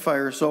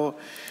testifier, so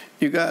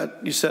you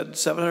said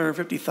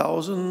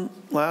 $750,000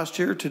 last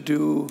year to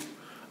do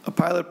a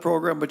pilot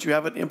program, but you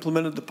haven't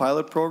implemented the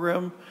pilot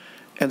program,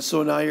 and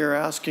so now you're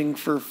asking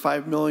for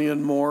 $5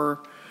 million more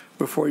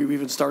before you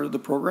even started the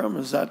program.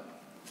 Is that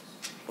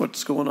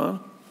what's going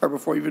on, or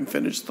before you even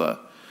finished the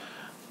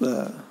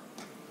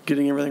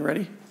getting everything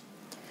ready?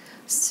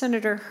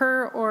 Senator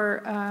Herr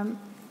or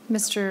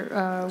Mr.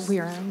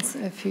 Wierens,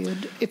 if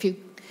you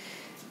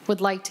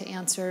would like to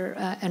answer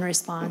and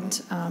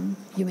respond,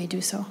 you may do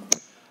so.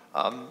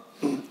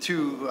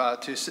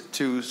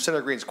 To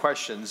Senator Green's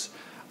questions,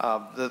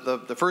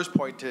 the first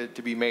point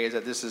to be made is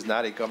that this is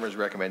not a governor's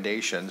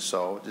recommendation,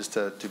 so just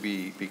to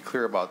be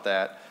clear about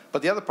that.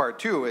 But the other part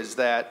too is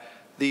that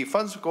the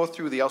funds go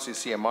through the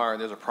LCCMR,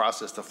 and there's a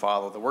process to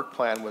follow. The work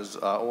plan was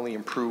only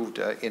approved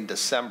in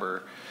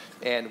December.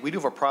 And we do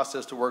have a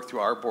process to work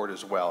through our board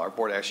as well. Our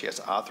board actually has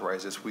to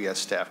authorize this. We as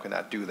staff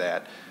cannot do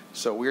that.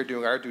 So we're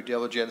doing our due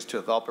diligence to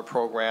develop a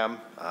program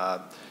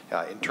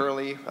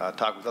internally,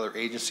 talk with other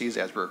agencies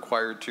as we're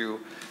required to,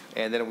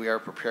 and then we are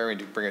preparing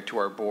to bring it to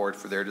our board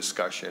for their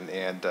discussion,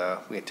 and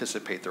we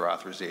anticipate their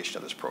authorization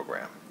of this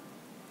program.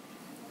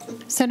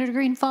 Senator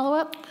Green, follow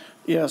up?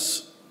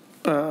 Yes.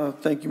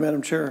 Thank you,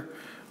 Madam Chair.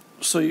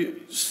 So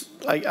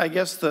I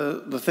guess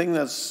the thing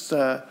that's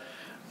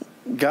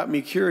got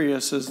me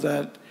curious is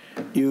that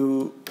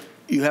you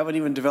haven't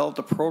even developed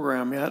a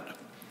program yet,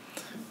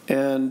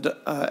 and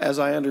as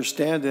I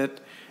understand it,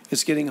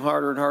 it's getting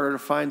harder and harder to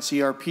find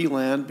CRP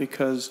land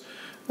because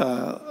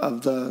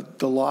of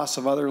the loss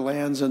of other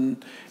lands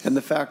and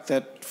the fact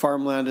that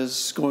farmland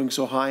is going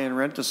so high and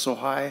rent is so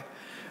high.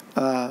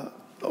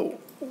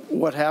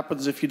 What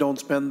happens if you don't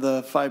spend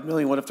the $5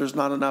 million? What if there's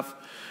not enough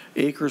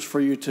acres for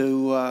you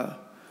to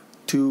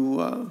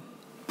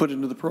put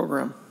into the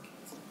program?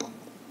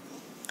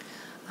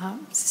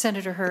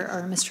 Senator Herr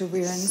or Mr.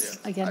 Wierens,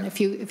 again,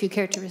 if you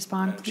care to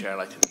respond. Madam Chair, I'd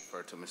like to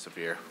defer to Mr.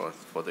 Veer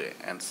for the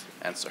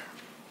answer.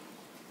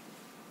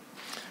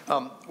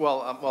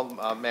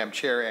 Madam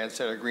Chair and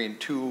Senator Green,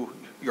 to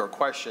your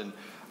question,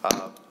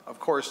 of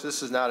course,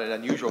 this is not an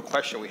unusual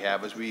question we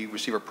have as we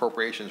receive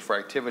appropriations for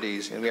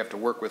activities, and we have to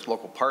work with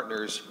local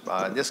partners.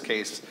 In this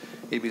case,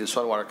 it'd be the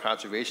Soil and Water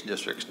Conservation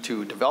Districts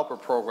to develop a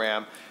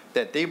program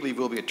that they believe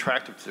will be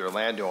attractive to their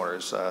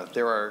landowners.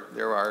 There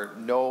are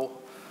no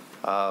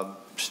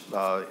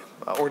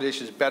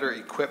organizations better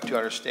equipped to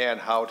understand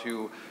how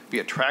to be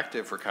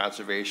attractive for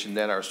conservation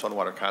than our Soil and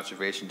Water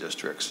Conservation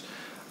Districts.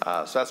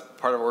 So that's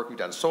part of the work we've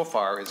done so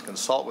far, is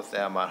consult with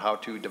them on how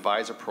to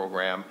devise a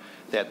program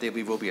that they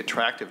believe will be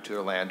attractive to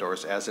their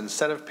landowners as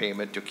incentive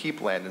payment to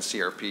keep land in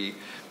CRP.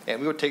 And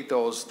we would take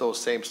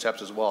those same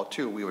steps as well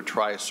too. We would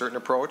try a certain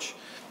approach.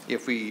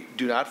 If we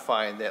do not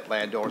find that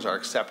landowners are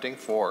accepting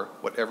for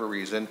whatever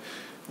reason,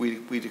 we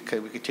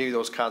continue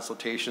those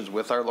consultations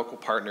with our local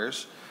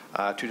partners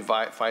to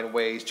find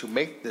ways to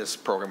make this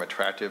program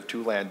attractive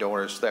to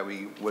landowners so that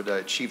we would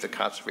achieve the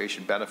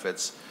conservation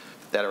benefits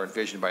that are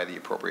envisioned by the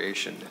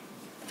appropriation.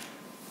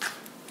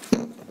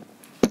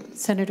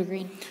 Senator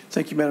Green.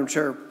 Thank you, Madam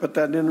Chair, but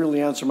that didn't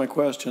really answer my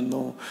question,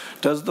 though.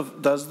 Does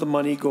the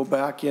money go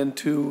back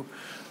into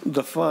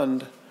the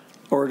fund,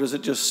 or does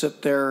it just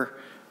sit there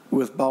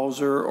with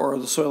Bowser or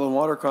the Soil and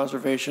Water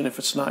Conservation if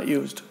it's not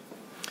used?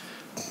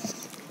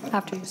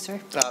 After you,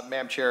 sir.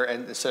 Madam Chair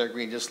and Senator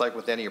Green, just like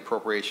with any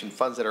appropriation,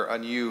 funds that are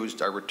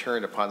unused are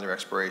returned upon their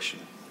expiration.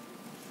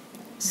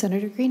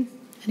 Senator Green,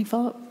 any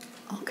follow-up?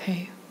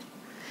 Okay.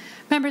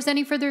 Members,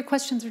 any further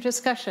questions or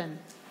discussion?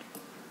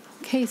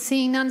 Okay,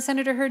 seeing none,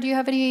 Senator Hurd, do you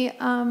have any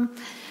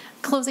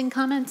closing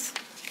comments?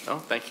 No,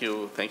 thank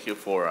you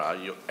for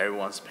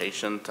everyone's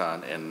patience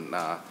in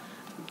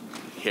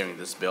hearing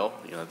this bill.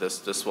 You know,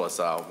 this was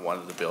one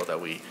of the bills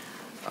that we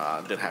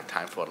didn't have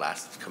time for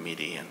last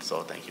committee, and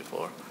so thank you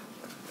for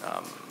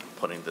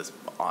putting this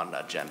on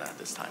the agenda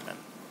this time, and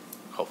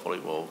hopefully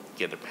we'll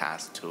get it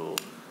passed to,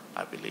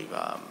 I believe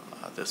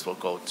this will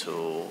go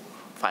to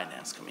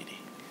Finance Committee.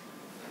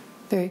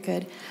 Very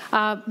good.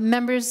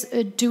 Members,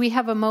 do we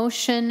have a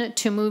motion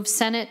to move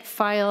Senate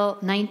File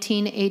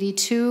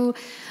 1982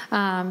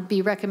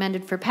 be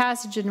recommended for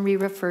passage and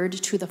re-referred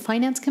to the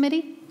Finance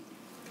Committee?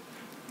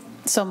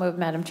 So moved,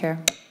 Madam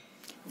Chair.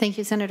 Thank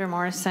you, Senator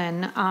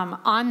Morrison.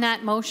 On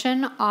that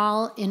motion,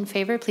 all in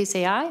favor, please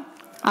say aye.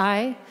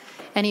 Aye.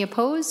 Any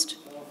opposed?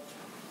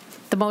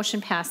 The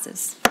motion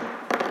passes.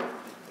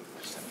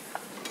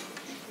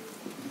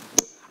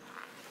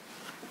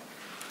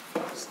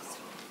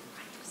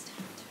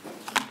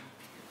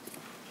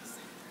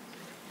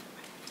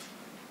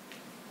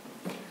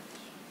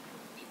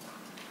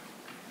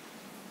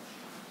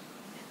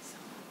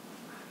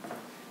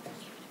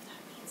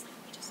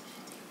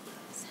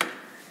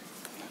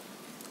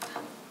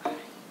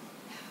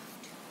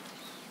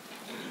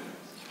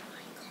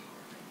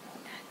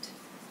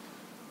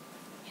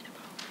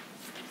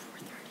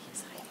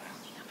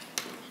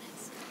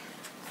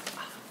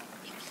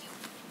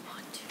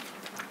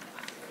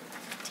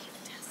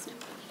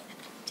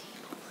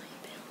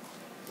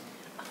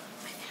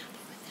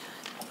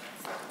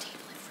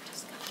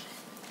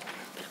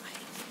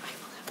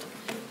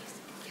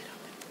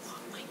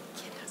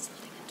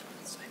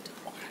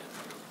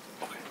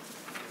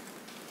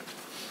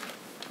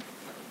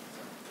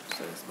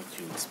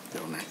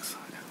 Bill next.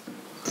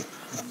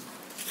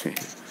 Okay.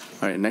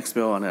 All right. Next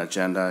bill on the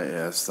agenda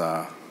is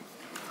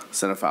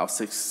Senate File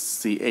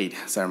 68,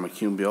 Senator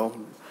McEwen bill,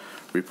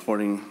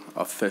 reporting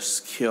of fish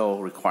kill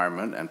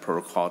requirement and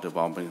protocol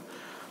development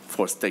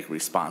for state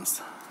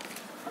response.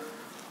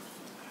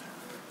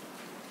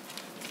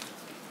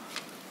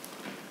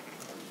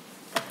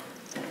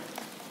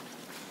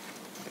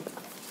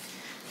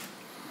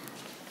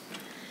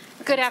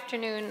 Good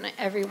afternoon,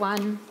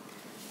 everyone.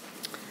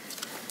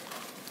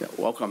 Yeah,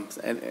 welcome,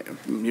 and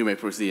you may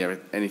proceed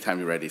anytime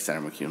you're ready,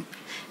 Senator McEwen.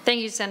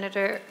 Thank you,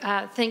 Senator.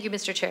 Thank you,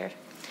 Mr. Chair.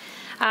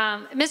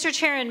 Mr.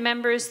 Chair and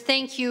members,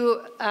 thank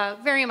you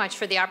very much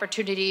for the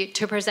opportunity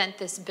to present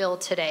this bill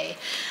today.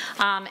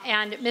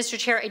 And Mr.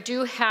 Chair, I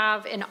do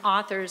have an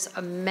author's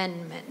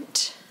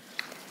amendment.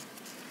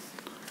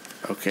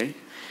 Okay,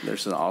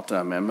 there's an author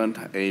amendment,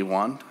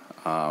 A1.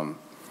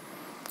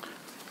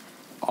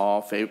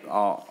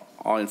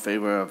 All in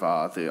favor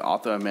of the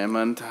author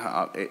amendment,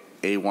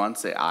 A1,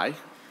 say aye.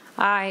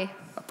 Aye.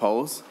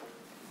 Oppose?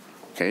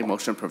 Okay,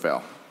 motion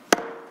prevail.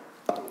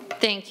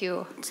 Thank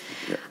you.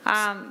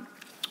 Yeah.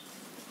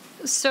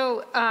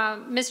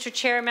 Mr.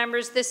 Chair,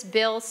 members, this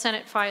bill,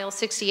 Senate File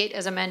 68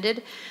 as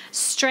amended,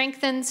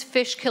 strengthens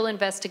fish kill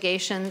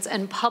investigations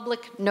and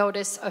public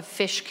notice of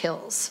fish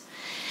kills.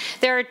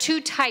 There are two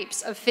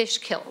types of fish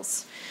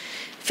kills.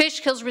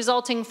 Fish kills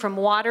resulting from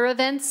water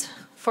events,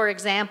 for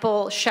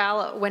example,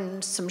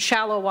 when some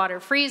shallow water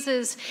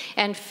freezes,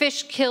 and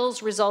fish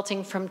kills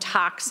resulting from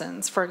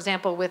toxins, for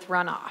example, with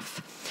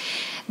runoff.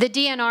 The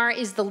DNR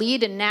is the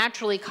lead in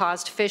naturally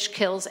caused fish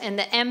kills, and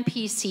the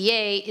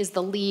MPCA is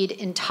the lead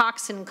in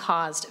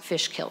toxin-caused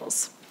fish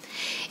kills.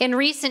 In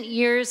recent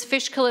years,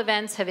 fish kill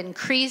events have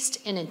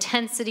increased in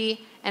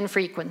intensity and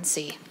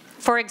frequency.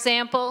 For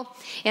example,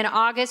 in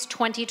August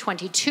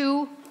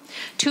 2022,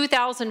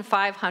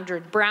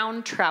 2,500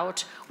 brown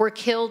trout were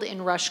killed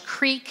in Rush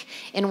Creek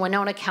in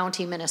Winona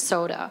County,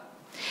 Minnesota.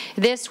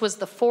 This was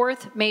the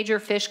fourth major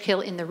fish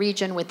kill in the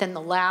region within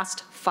the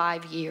last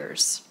 5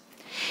 years.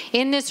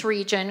 In this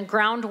region,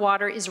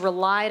 groundwater is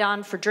relied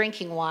on for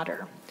drinking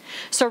water,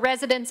 so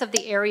residents of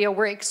the area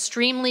were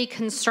extremely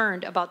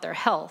concerned about their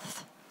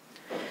health.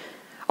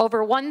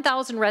 Over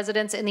 1,000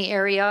 residents in the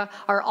area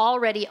are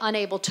already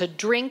unable to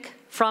drink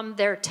from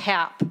their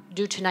tap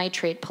due to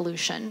nitrate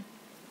pollution.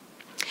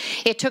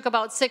 It took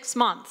about 6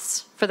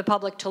 months for the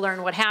public to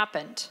learn what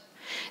happened.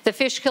 The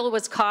fish kill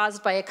was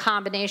caused by a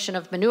combination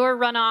of manure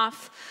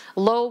runoff,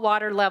 low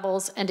water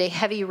levels, and a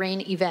heavy rain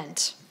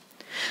event.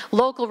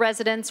 Local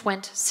residents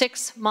went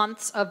 6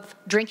 months of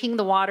drinking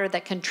the water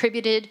that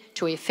contributed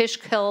to a fish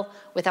kill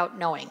without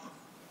knowing.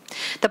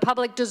 The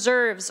public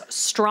deserves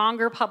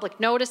stronger public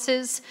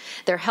notices,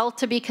 their health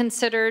to be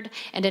considered,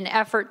 and an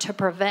effort to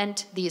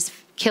prevent these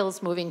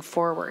kills moving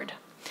forward.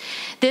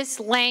 This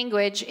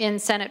language in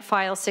Senate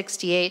File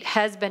 68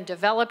 has been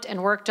developed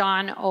and worked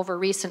on over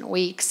recent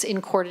weeks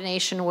in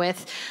coordination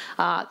with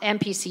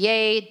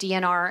MPCA,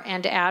 DNR,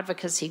 and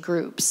advocacy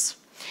groups.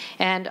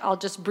 And I'll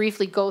just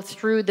briefly go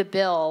through the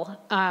bill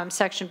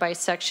section by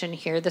section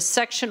here. The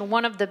section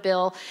 1 of the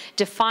bill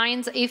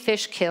defines a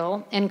fish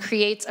kill and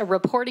creates a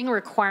reporting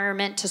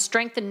requirement to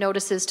strengthen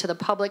notices to the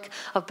public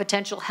of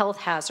potential health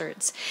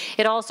hazards.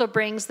 It also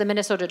brings the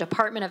Minnesota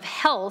Department of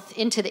Health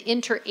into the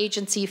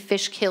interagency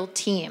fish kill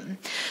team.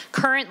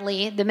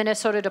 Currently, the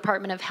Minnesota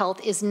Department of Health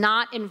is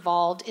not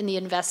involved in the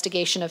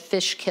investigation of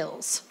fish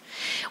kills.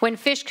 When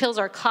fish kills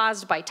are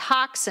caused by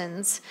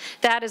toxins,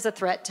 that is a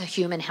threat to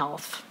human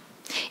health.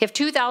 If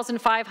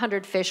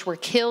 2,500 fish were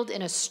killed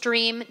in a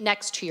stream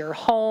next to your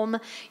home,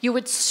 you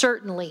would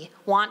certainly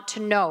want to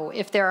know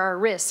if there are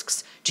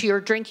risks to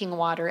your drinking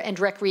water and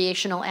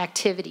recreational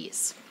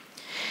activities.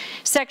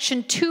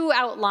 Section 2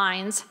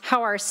 outlines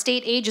how our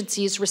state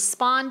agencies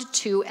respond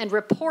to and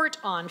report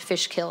on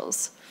fish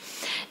kills.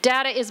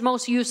 Data is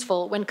most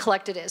useful when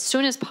collected as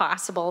soon as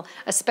possible,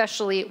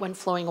 especially when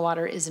flowing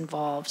water is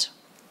involved.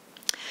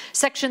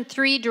 Section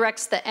 3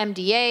 directs the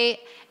MDA,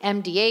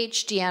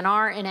 MDH,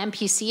 DNR, and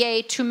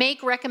MPCA to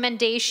make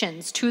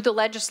recommendations to the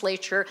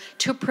legislature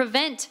to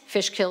prevent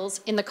fish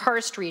kills in the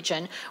karst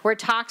region, where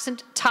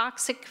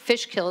toxic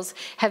fish kills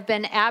have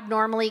been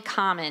abnormally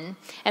common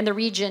and the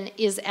region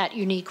is at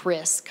unique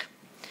risk.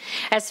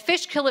 As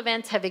fish kill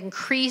events have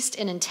increased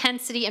in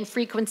intensity and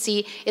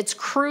frequency, it's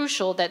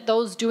crucial that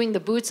those doing the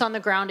boots on the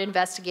ground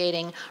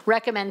investigating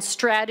recommend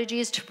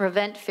strategies to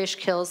prevent fish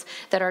kills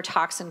that are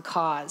toxin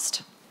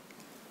caused.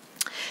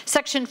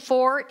 Section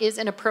 4 is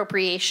an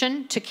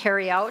appropriation to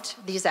carry out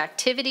these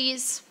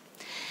activities.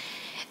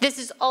 This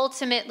is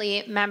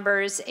ultimately,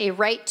 members, a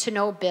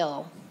right-to-know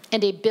bill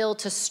and a bill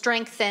to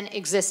strengthen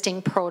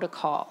existing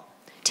protocol,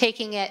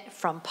 taking it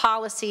from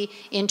policy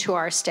into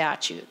our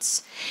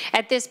statutes.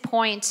 At this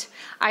point,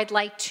 I'd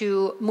like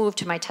to move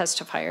to my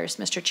testifiers,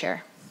 Mr.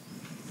 Chair.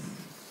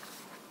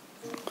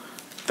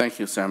 Thank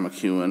you, Senator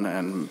McEwen,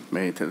 and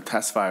may the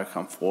testifier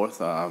come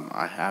forth.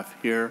 I have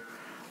here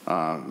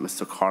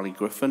Mr. Carly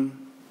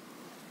Griffin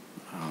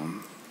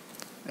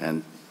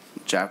and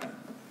Jeff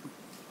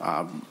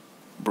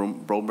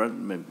Broberg.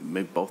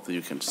 Maybe both of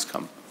you can just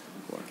come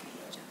forward.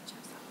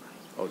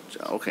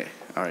 Oh, okay,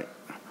 all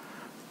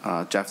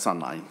right. Jeff's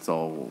online,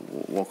 so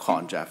we'll call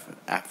on Jeff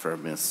after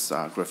Ms.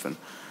 Griffin.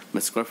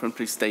 Ms. Griffin,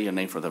 please state your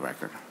name for the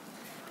record.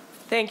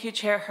 Thank you,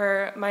 Chair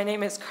Herr. My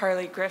name is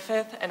Carly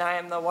Griffith, and I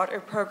am the Water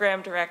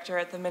Program Director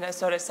at the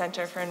Minnesota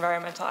Center for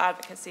Environmental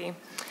Advocacy.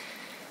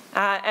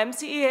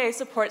 MCEA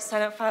supports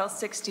Senate File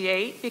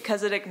 68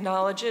 because it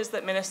acknowledges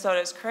that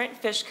Minnesota's current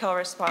fish kill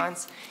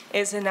response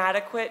is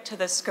inadequate to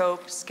the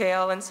scope,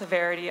 scale, and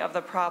severity of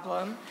the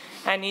problem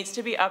and needs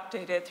to be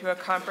updated through a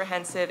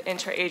comprehensive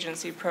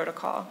interagency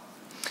protocol.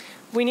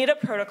 We need a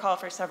protocol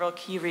for several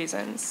key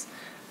reasons.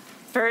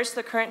 First,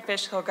 the current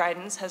fish kill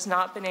guidance has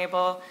not been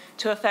able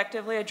to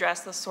effectively address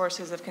the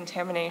sources of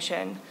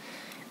contamination.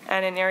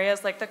 And in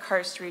areas like the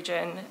karst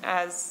region,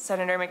 as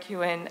Senator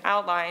McEwen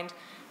outlined,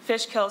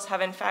 fish kills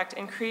have in fact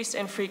increased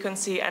in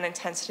frequency and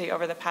intensity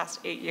over the past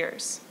 8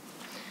 years.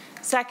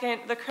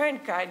 Second, the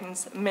current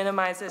guidance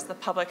minimizes the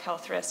public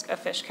health risk of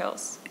fish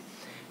kills.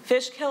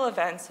 Fish kill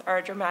events are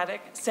a dramatic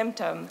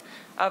symptom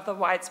of the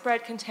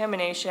widespread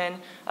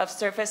contamination of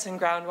surface and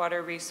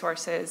groundwater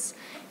resources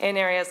in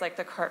areas like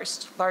the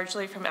karst,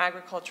 largely from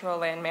agricultural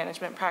land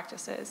management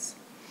practices.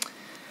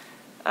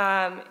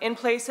 In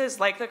places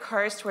like the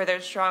karst where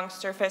there's strong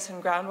surface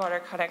and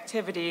groundwater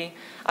connectivity,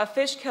 a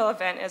fish kill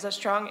event is a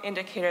strong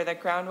indicator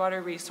that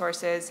groundwater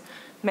resources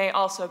may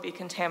also be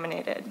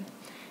contaminated.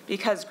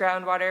 Because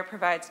groundwater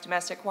provides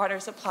domestic water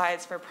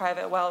supplies for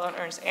private well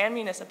owners and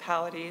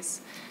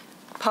municipalities,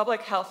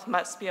 public health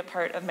must be a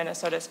part of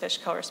Minnesota's fish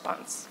kill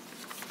response.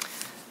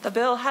 The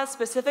bill has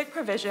specific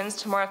provisions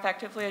to more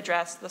effectively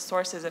address the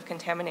sources of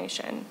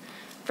contamination.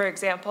 For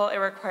example, it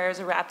requires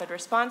a rapid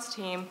response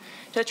team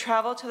to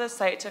travel to the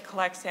site to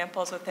collect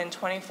samples within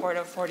 24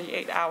 to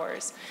 48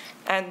 hours.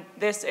 And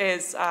this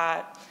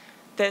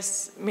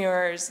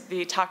mirrors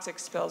the toxic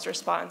spills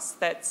response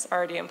that's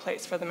already in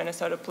place for the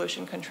Minnesota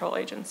Pollution Control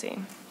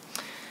Agency.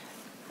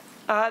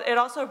 It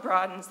also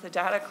broadens the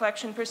data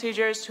collection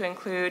procedures to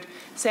include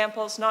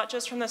samples not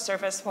just from the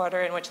surface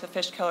water in which the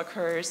fish kill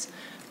occurs,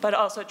 but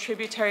also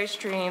tributary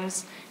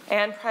streams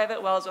and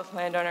private wells with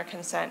landowner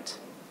consent.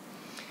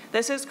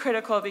 This is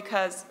critical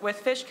because with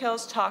fish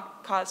kills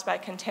caused by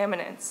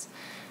contaminants,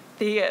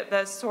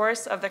 the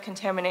source of the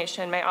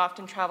contamination may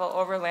often travel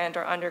overland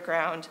or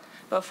underground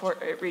before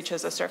it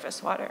reaches the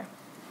surface water.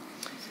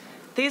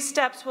 These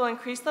steps will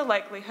increase the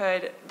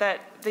likelihood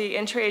that the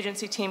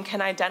interagency team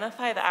can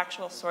identify the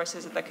actual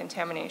sources of the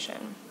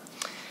contamination.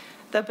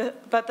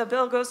 But the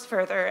bill goes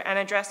further and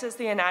addresses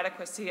the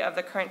inadequacy of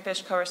the current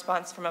fish kill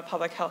response from a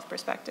public health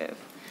perspective.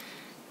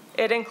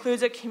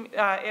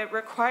 It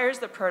requires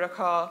the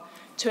protocol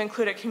to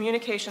include a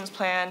communications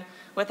plan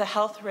with a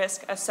health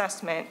risk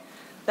assessment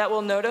that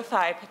will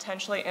notify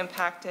potentially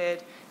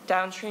impacted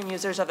downstream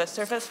users of the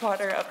surface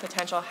water of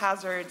potential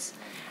hazards,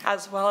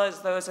 as well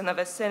as those in the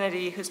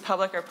vicinity whose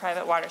public or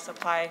private water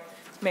supply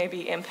may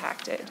be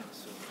impacted.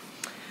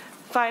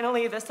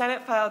 Finally, the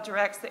Senate file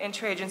directs the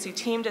interagency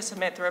team to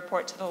submit the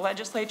report to the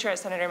legislature,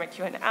 as Senator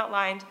McEwen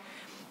outlined.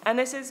 And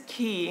this is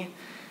key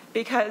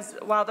because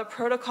while the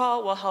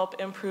protocol will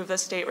help improve the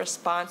state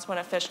response when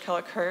a fish kill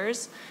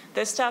occurs,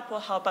 this step will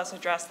help us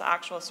address the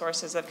actual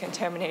sources of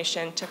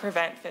contamination to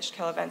prevent fish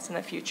kill events in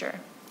the future.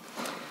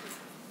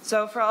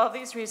 So for all of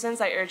these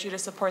reasons, I urge you to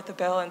support the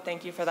bill, and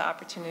thank you for the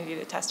opportunity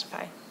to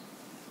testify.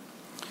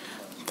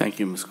 Thank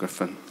you, Ms.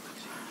 Griffin.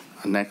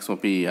 Next will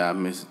be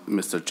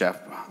Mr. Jeff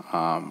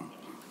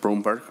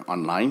Bromberg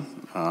online.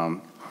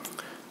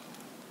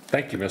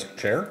 Thank you, Mr.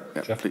 Chair.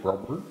 Yeah, Jeff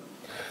Bromberg.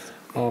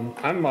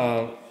 I'm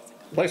a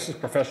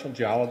licensed professional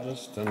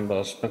geologist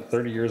and spent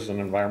 30 years as an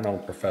environmental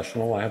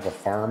professional. I have a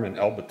farm in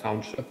Elba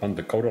Township on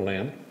Dakota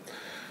land.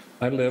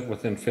 I live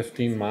within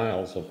 15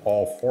 miles of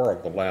all 4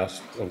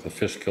 of the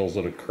fish kills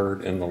that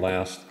occurred in the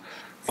last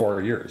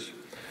 4 years.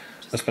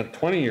 I spent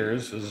 20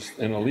 years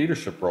in a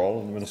leadership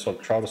role in the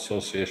Minnesota Trout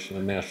Association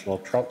and National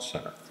Trout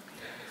Center.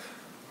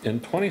 In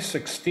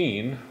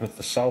 2016, with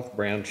the south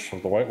branch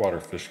of the whitewater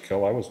fish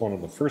kill, I was one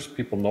of the first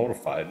people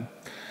notified.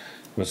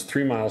 It was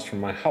 3 miles from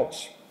my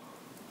house.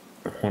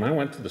 When I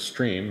went to the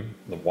stream,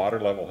 the water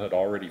level had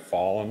already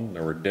fallen.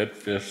 There were dead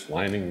fish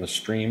lining the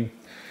stream.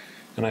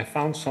 And I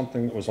found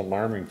something that was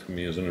alarming to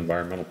me as an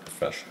environmental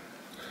professional.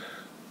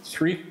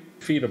 3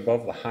 feet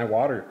above the high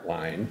water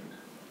line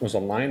was a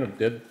line of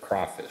dead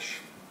crawfish.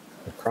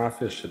 The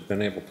crawfish had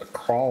been able to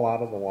crawl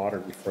out of the water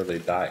before they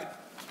died.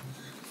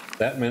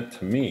 That meant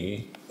to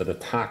me that a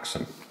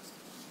toxin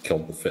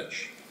killed the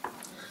fish.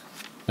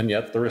 And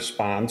yet the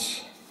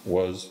response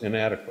was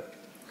inadequate.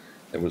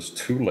 It was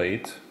too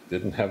late,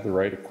 didn't have the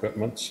right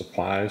equipment,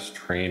 supplies,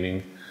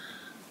 training,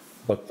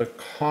 but the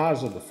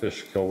cause of the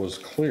fish kill was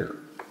clear.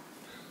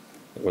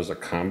 It was a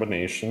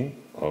combination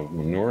of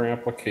manure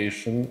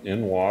application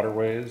in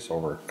waterways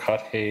over cut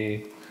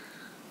hay,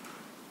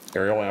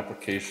 aerial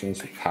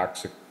applications of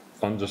toxic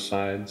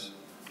fungicides,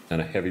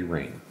 and a heavy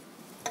rain.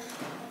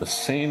 The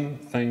same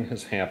thing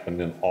has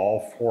happened in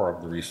all 4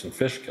 of the recent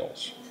fish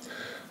kills.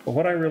 But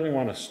what I really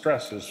want to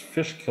stress is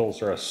fish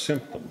kills are a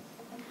symptom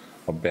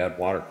of bad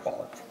water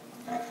quality.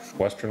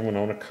 Western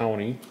Winona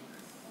County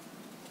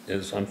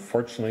is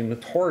unfortunately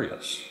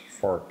notorious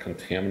for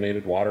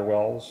contaminated water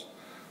wells,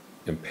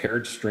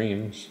 impaired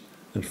streams,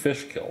 and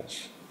fish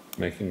kills,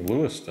 making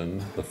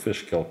Lewiston the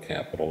fish kill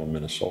capital of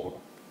Minnesota.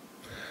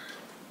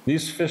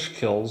 These fish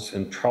kills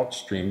in trout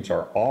streams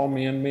are all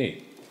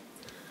man-made.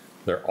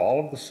 They're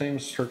all of the same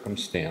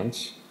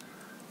circumstance,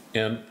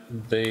 and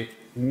they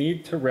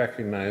need to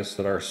recognize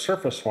that our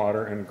surface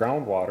water and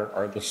groundwater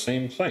are the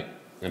same thing.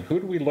 And who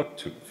do we look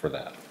to for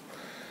that?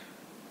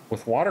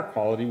 With water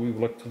quality, we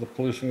look to the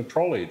Pollution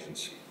Control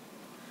Agency.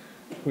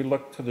 We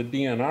look to the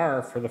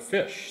DNR for the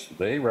fish.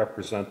 They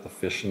represent the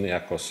fish in the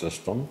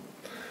ecosystem,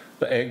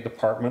 the Ag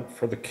Department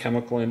for the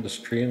chemical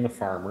industry and the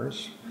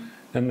farmers,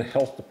 and the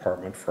Health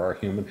Department for our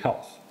human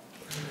health.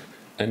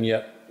 And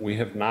yet, we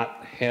have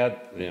not had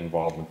the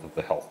involvement of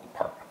the Health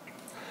Department.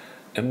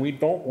 And we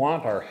don't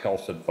want our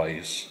health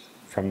advice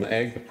from the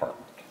Ag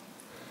Department.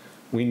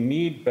 We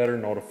need better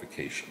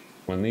notification.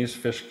 When these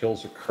fish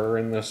kills occur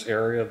in this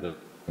area, the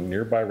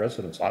nearby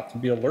residents ought to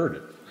be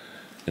alerted.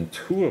 In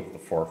 2 of the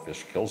 4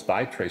 fish kills,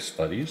 dye trace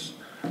studies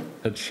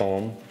had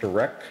shown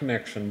direct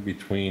connection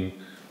between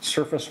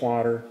surface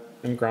water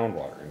and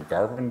groundwater. In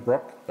Garvin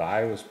Brook,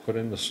 dye was put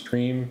in the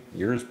stream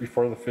years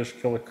before the fish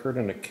kill occurred,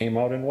 and it came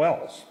out in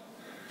wells.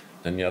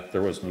 And yet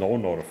there was no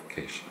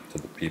notification to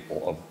the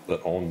people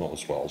that own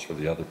those wells or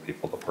the other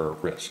people that were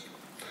at risk.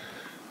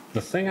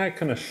 The thing I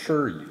can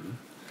assure you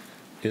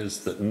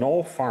is that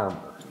no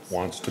farmer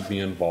wants to be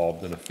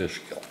involved in a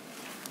fish kill.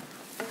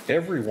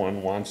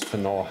 Everyone wants to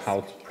know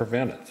how to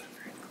prevent it.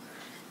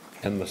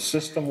 And the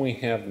system we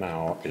have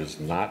now is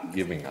not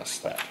giving us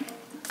that.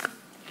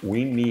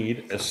 We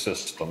need a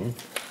system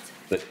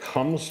that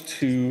comes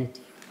to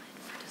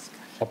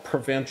a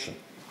prevention,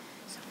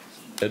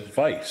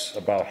 advice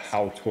about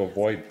how to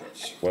avoid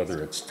this,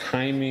 whether it's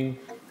timing,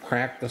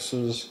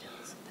 practices,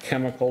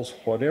 chemicals,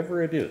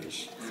 whatever it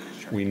is.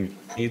 We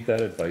need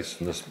that advice,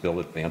 and this bill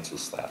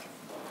advances that.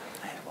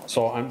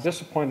 So I'm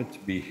disappointed to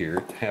be here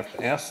to have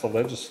to ask the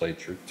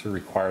legislature to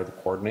require the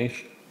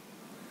coordination.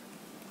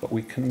 But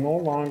we can no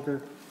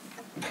longer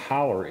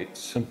tolerate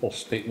simple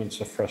statements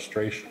of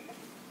frustration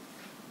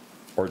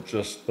or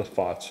just the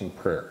thoughts and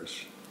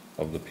prayers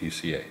of the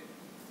PCA.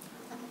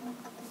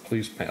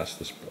 Please pass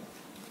this bill.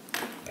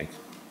 Thank you.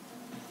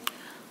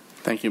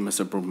 Thank you,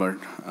 Mr. Bromberg.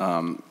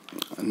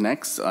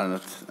 Next on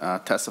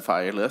the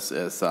testify list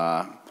is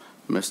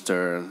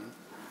Mr.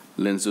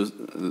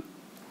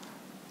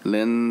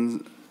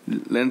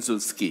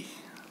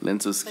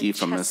 Linczewski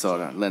from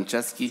Minnesota.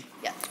 Linczewski?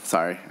 Yeah.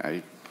 Sorry,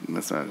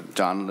 Mr.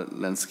 John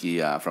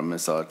Linsky from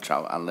Minnesota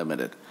Trout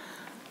Unlimited.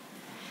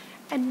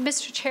 And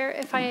Mr. Chair,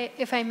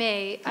 if I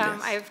may,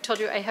 Yes. I've told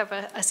you I have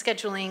a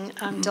scheduling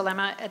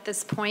dilemma at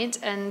this point,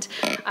 and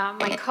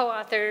my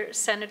co-author,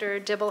 Senator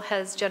Dibble,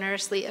 has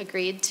generously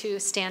agreed to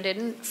stand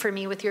in for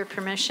me with your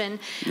permission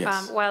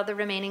Yes. while the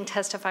remaining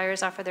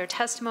testifiers offer their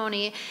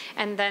testimony.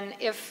 And then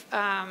if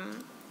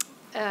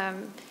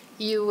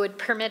you would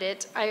permit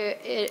it,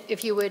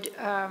 if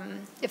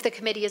the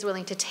committee is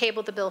willing to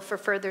table the bill for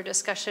further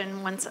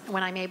discussion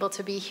when I'm able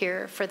to be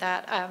here for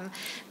that,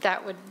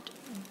 that would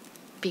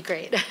be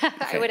great.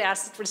 Okay. I would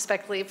ask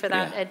respectfully for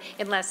that, Yeah. and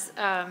unless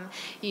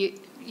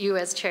you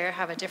as chair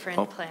have a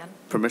different plan.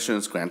 Permission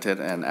is granted,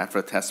 and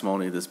after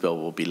testimony, this bill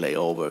will be laid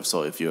over.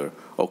 So if you're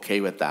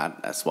okay with that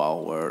as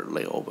well, we'll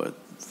lay over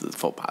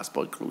for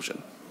possible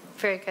inclusion.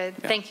 Very good.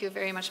 Yeah. Thank you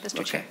very much,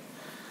 Mr. Chair.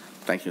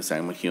 Thank you,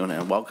 Senator McEwen,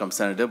 and welcome,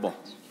 Senator Dibble.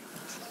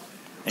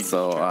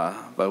 So,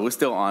 but we're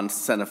still on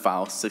Senate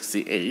File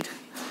 68,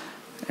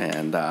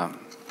 and go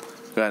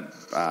ahead,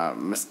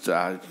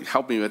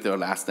 help me with your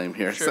last name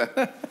here. Sure.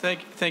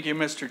 Thank you,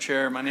 Mr.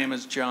 Chair. My name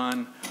is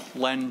John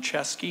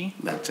Lencheski.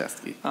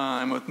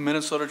 I'm with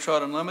Minnesota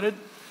Trout Unlimited,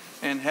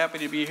 and happy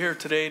to be here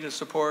today to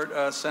support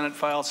Senate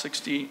File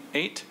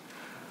 68.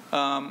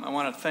 I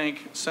want to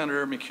thank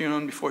Senator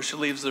McEwen before she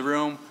leaves the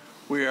room.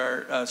 We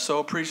are so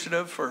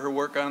appreciative for her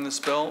work on this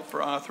bill, for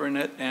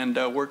authoring it, and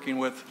working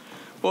with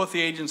both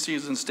the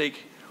agencies and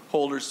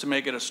stakeholders to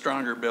make it a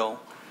stronger bill.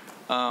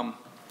 And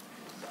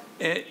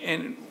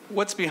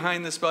what's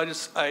behind this bill?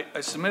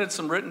 I submitted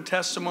some written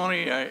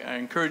testimony. I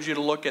encourage you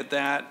to look at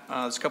that.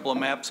 There's a couple of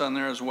maps on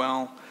there as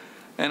well.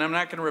 And I'm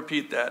not going to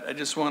repeat that. I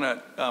just want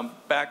to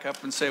back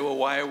up and say, well,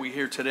 why are we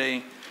here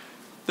today?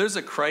 There's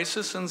a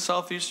crisis in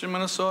southeastern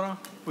Minnesota.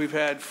 We've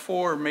had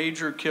 4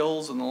 major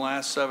kills in the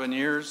last 7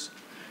 years,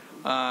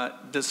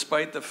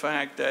 despite the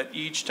fact that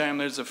each time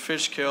there's a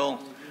fish kill,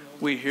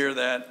 we hear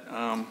that,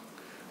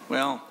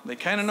 well, they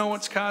kind of know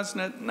what's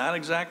causing it, not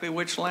exactly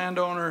which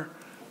landowner,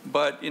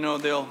 but, you know,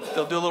 they'll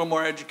do a little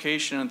more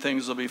education and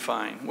things will be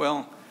fine.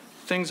 Well,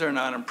 things are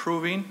not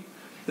improving.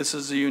 This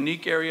is a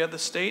unique area of the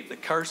state, the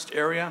karst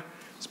area.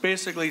 It's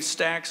basically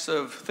stacks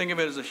of, think of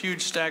it as a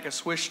huge stack of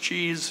Swiss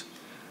cheese.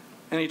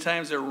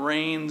 Anytime it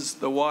rains,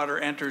 the water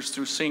enters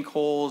through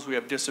sinkholes. We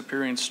have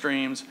disappearing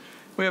streams.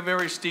 We have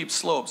very steep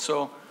slopes.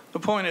 So the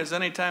point is,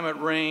 anytime it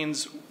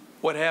rains,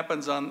 what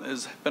happens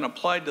has been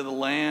applied to the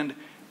land,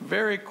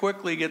 very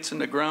quickly gets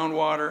into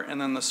groundwater and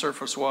then the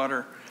surface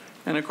water.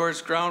 And of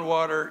course,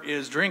 groundwater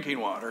is drinking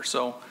water.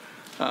 So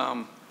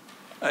I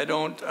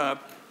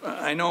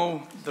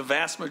know the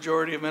vast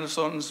majority of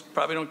Minnesotans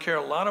probably don't care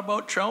a lot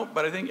about trout,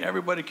 but I think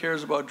everybody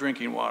cares about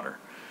drinking water.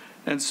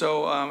 And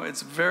so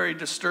it's a very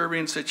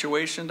disturbing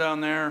situation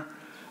down there.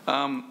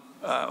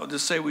 I'll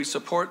just say we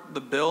support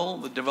the bill.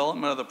 The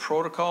development of the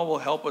protocol will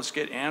help us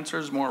get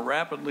answers more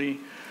rapidly.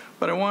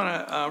 But I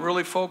want to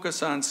really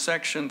focus on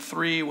Section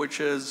 3,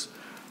 which is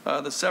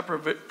the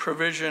separate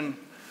provision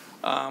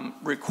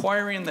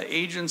requiring the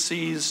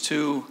agencies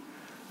to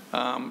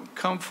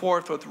come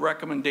forth with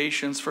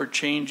recommendations for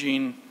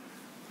changing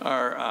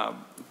our,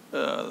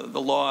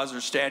 the laws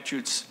or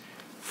statutes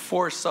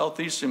for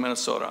southeastern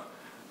Minnesota.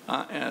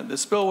 And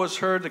this bill was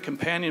heard, the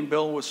companion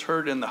bill was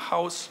heard in the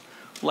House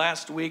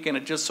last week, and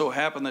it just so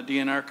happened the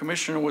DNR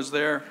commissioner was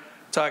there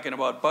talking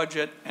about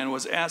budget and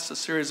was asked a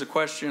series of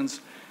questions.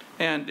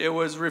 And it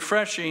was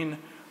refreshing.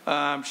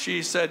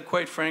 She said,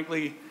 quite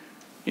frankly,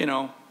 you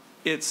know,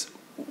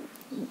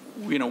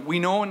 we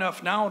know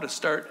enough now to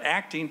start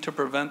acting to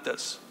prevent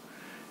this.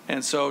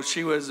 And so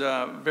she was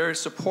very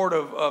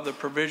supportive of the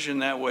provision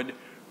that would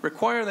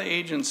require the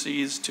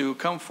agencies to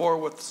come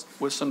forward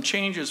with some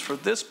changes for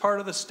this part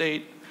of the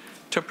state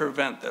to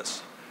prevent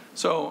this.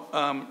 So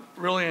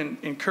really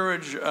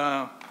encourage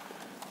the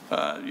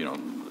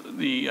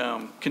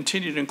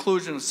continued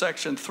inclusion of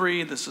Section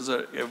 3. This is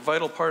a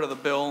vital part of the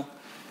bill.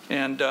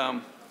 And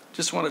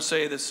just want to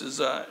say this is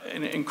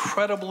an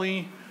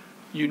incredibly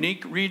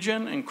unique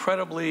region,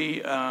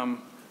 incredibly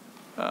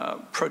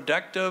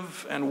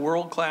productive and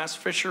world-class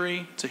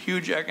fishery. It's a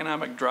huge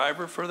economic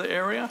driver for the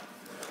area.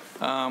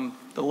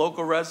 The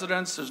local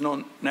residents, there's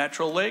no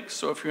natural lakes,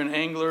 so if you're an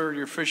angler,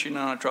 you're fishing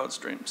on a trout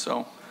stream.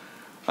 So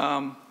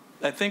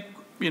I think,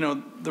 you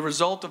know, the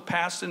result of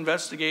past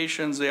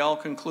investigations, they all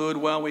conclude,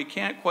 well, we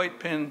can't quite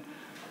pin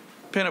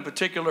a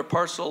particular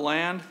parcel of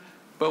land,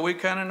 but we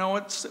kind of know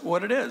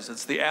what it is.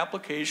 It's the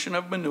application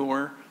of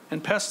manure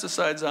and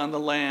pesticides on the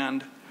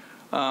land,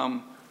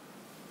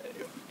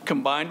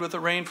 combined with a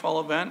rainfall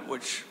event,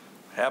 which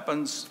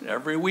happens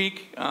every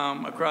week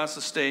across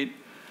the state,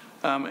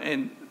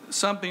 and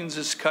something's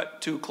just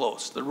cut too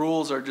close. The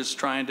rules are just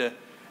trying to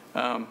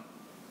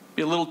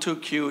be a little too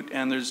cute,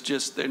 and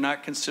they're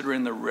not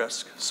considering the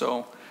risk.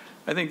 So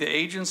I think the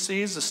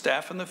agencies, the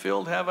staff in the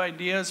field have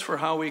ideas for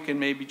how we can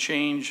maybe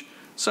change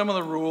some of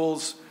the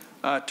rules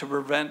to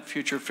prevent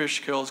future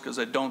fish kills, because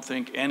I don't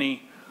think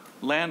any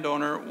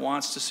landowner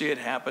wants to see it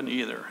happen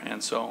either.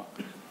 And so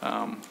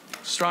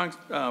strong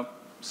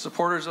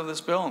supporters of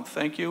this bill, and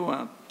thank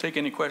you. Take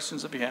any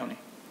questions if you have any.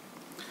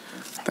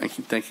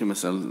 Thank you,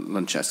 Mr.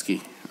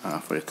 Lencheski,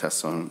 for your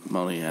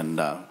testimony.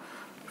 And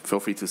feel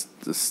free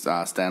to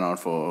stand on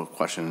for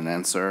question and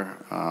answer.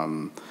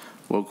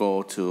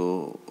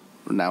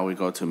 Now we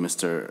go to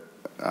Mr.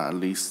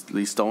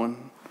 Lee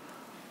Stone,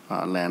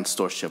 Land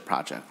Stewardship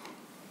Project.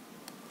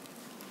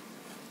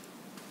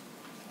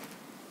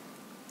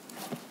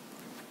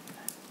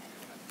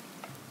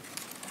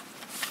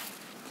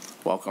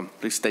 Welcome.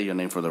 Please state your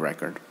name for the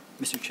record.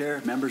 Mr.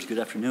 Chair, members, good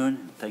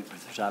afternoon. Thank you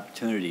for this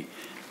opportunity.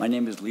 My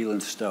name is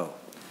Leland Stowe.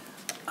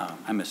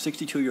 I'm a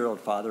 62-year-old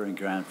father and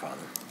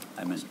grandfather.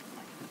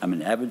 I'm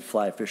an avid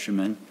fly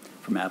fisherman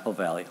from Apple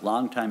Valley,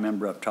 longtime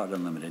member of Trout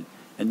Unlimited,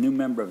 and new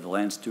member of the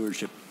Land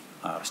Stewardship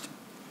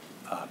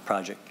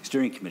Project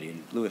Steering Committee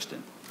in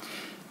Lewiston.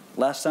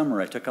 Last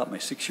summer, I took out my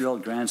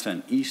 6-year-old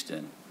grandson,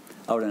 Easton,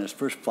 out on his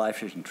first fly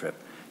fishing trip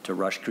to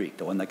Rush Creek,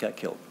 the one that got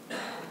killed.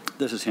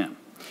 This is him.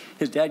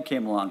 His dad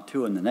came along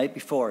too, and the night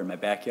before in my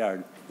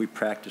backyard, we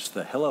practiced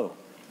the "hello,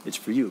 it's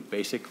for you"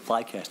 basic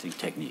fly casting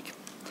technique.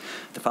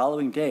 The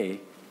following day,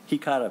 he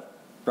caught a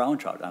brown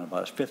trout on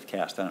about his 5th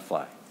cast on a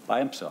fly by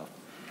himself,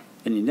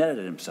 and he netted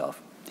it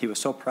himself. He was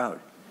so proud.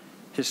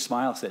 His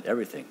smile said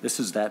everything. This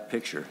is that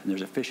picture, and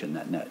there's a fish in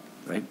that net,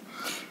 right?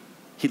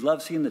 He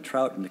loved seeing the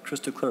trout in the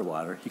crystal clear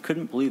water. He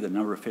couldn't believe the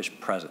number of fish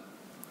present.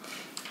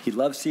 He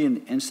loved seeing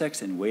the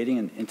insects and wading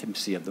in the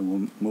intimacy of the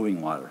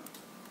moving water.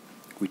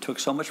 We took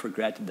so much for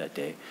granted that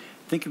day,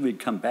 thinking we'd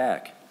come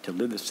back to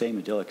live the same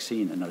idyllic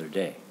scene another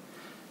day.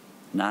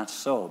 Not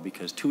so,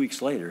 because 2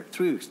 weeks later,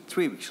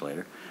 3 weeks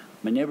later,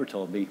 my neighbor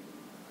told me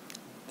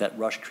that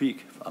Rush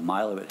Creek, a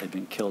mile of it, had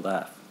been killed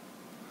off.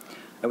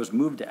 I was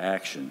moved to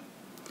action,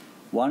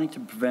 wanting to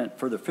prevent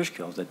further fish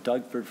kills. I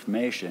dug for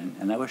information,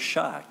 and I was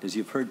shocked. As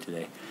you've heard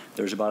today,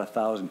 there's about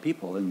 1,000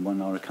 people in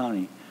Winona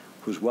County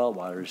whose well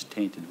water is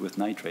tainted with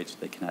nitrates.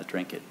 They cannot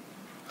drink it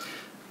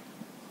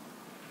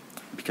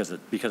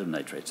because of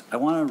nitrates. I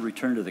want to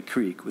return to the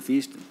creek with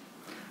Easton.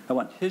 I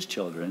want his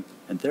children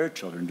and their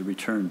children to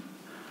return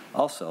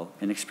also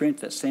and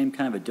experience that same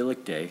kind of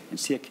idyllic day and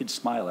see a kid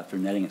smile after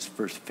netting his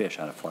first fish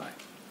on a fly.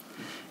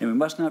 And we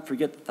must not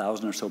forget the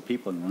 1,000 or so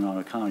people in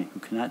Winona County who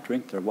cannot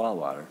drink their well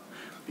water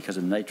because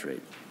of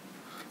nitrate.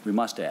 We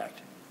must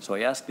act. So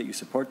I ask that you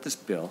support this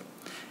bill.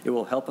 It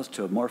will help us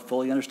to more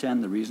fully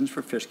understand the reasons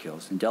for fish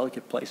kills in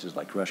delicate places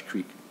like Rush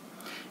Creek.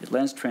 It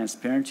lends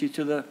transparency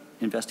to the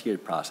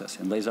investigative process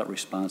and lays out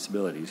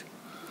responsibilities.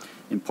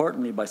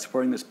 Importantly, by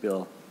supporting this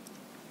bill,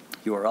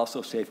 you are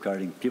also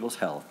safeguarding people's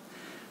health,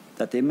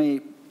 that they may,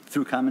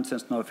 through common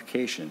sense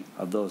notification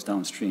of those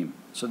downstream,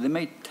 so they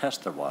may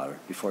test their water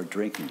before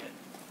drinking it.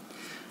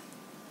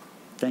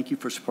 Thank you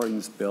for supporting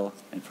this bill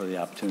and for the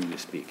opportunity to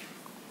speak.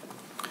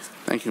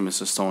 Thank you,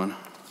 Mr. Stone.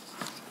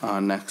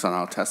 Next on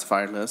our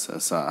testifier list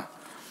is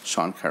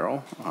Sean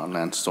Carroll,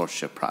 Land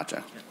Stewardship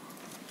Project.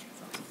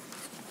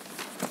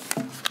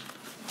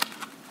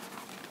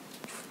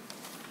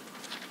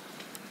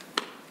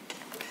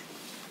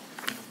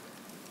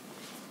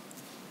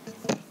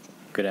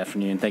 Good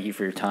afternoon. Thank you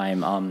for your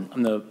time. I'm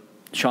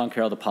Sean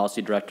Carroll, the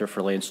Policy Director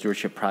for Land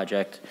Stewardship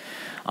Project.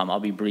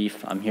 I'll be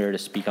brief. I'm here to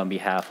speak on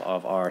behalf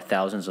of our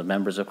thousands of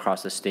members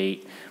across the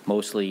state,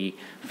 mostly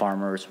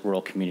farmers,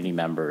 rural community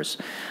members.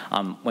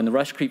 When the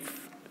Rush Creek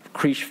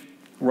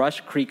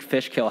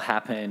fish kill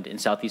happened in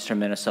southeastern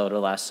Minnesota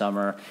last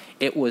summer,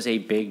 it was a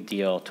big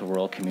deal to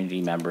rural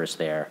community members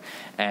there.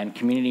 And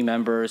community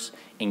members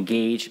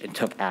engaged and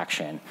took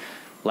action.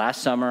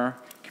 Last summer,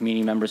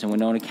 community members in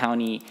Winona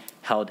County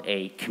held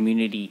a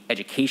community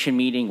education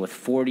meeting with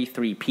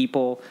 43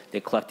 people. They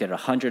collected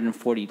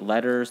 140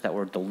 letters that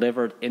were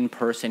delivered in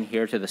person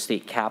here to the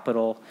state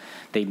capitol.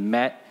 They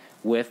met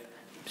with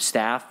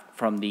staff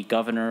from the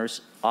governor's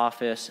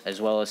office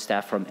as well as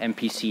staff from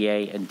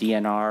MPCA and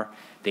DNR.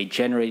 They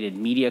generated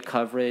media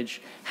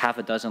coverage, half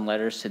a dozen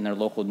letters in their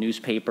local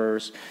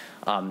newspapers,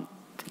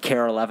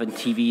 KARE 11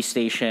 TV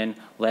station,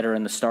 letter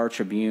in the Star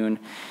Tribune,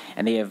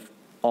 and they have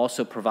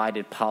also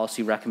provided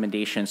policy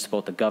recommendations to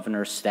both the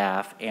governor's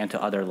staff and to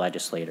other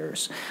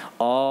legislators,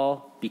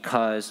 all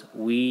because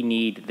they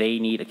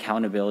need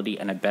accountability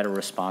and a better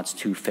response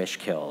to fish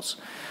kills.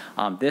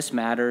 This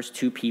matters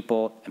to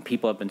people, and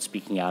people have been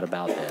speaking out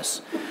about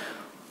this.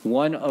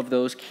 One of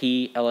those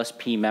key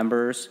LSP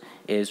members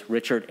is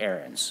Richard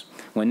Ahrens.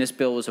 When this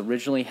bill was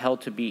originally held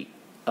to be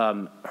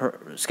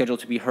scheduled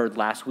to be heard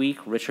last week,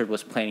 Richard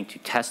was planning to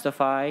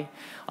testify.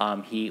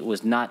 He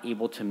was not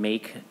able to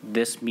make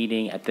this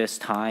meeting at this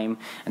time,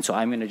 and so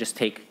I'm going to just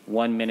take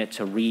 1 minute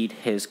to read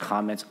his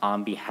comments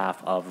on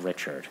behalf of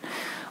Richard.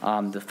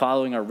 The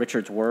following are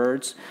Richard's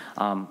words.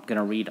 I'm going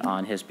to read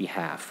on his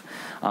behalf.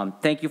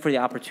 Thank you for the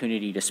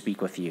opportunity to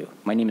speak with you.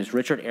 My name is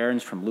Richard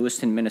Ahrens from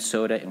Lewiston,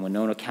 Minnesota in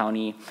Winona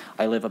County.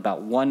 I live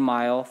about 1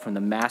 mile from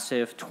the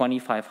massive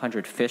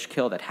 2,500 fish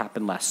kill that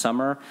happened last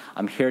summer.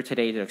 I'm here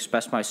today to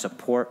express my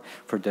support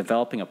for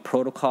developing a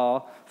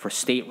protocol for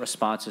state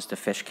responses to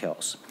fish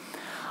kills.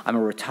 I'm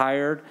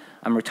retired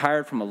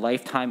from a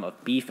lifetime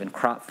of beef and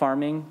crop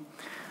farming.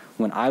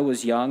 When I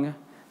was young,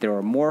 there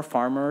were more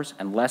farmers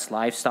and less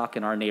livestock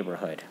in our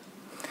neighborhood.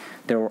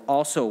 There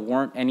also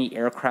weren't any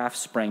aircraft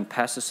spraying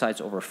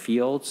pesticides over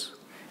fields,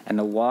 and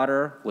the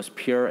water was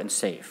pure and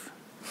safe.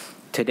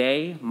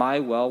 Today, my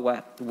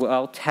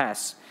well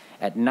tests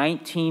at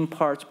 19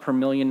 parts per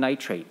million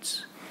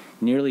nitrates,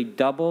 nearly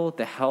double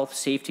the health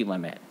safety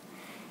limit,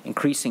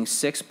 increasing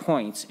 6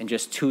 points in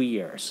just 2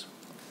 years.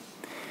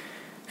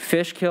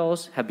 Fish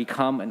kills have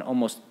become an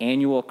almost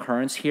annual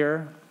occurrence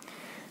here.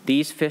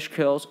 These fish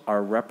kills are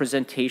a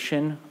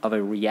representation of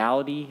a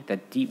reality that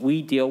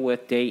we deal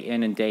with day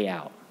in and day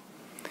out.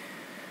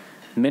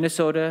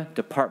 Minnesota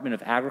Department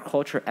of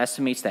Agriculture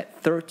estimates that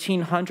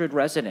 1,300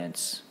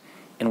 residents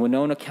in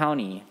Winona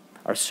County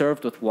are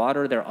served with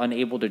water they're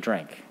unable to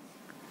drink.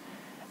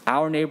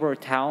 Our neighbor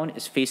town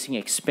is facing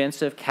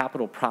expensive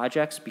capital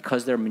projects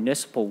because their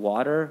municipal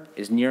water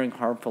is nearing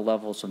harmful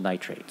levels of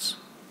nitrates.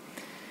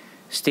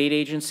 State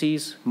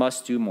agencies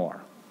must do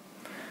more.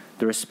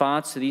 The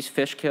response to these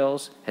fish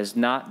kills has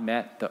not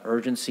met the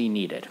urgency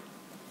needed.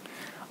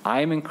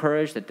 I am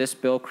encouraged that this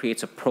bill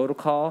creates a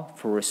protocol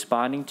for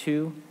responding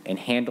to and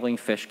handling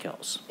fish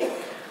kills.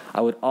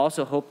 I would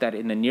also hope that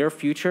in the near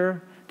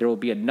future, there will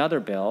be another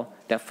bill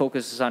that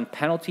focuses on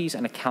penalties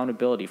and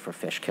accountability for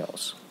fish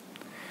kills.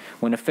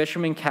 When a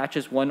fisherman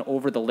catches one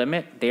over the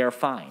limit, they are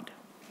fined.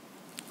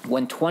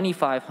 When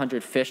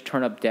 2,500 fish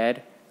turn up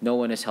dead, no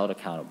one is held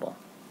accountable.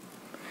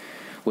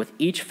 With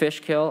each fish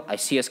kill, I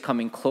see us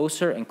coming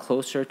closer and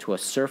closer to a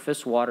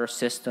surface water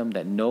system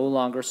that no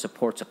longer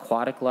supports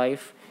aquatic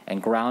life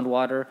and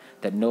groundwater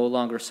that no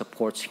longer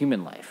supports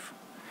human life.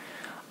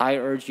 I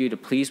urge you to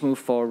please move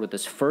forward with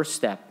this first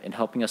step in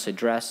helping us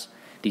address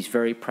these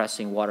very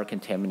pressing water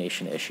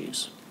contamination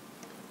issues.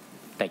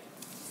 Thank you.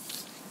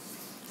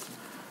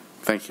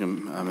 Thank you,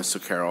 Mr.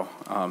 Carroll.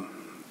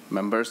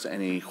 Members,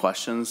 any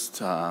questions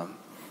to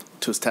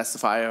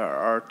testify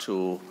or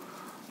to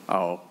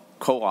our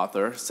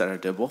co-author, Senator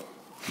Dibble?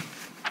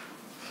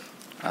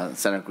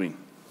 Senator Green.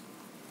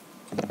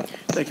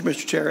 Thank you,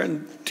 Mr. Chair,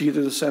 and to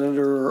either the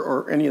senator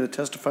or any of the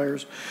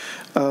testifiers.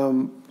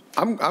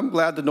 I'm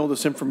glad to know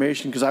this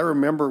information because I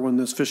remember when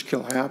this fish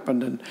kill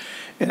happened,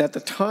 and at the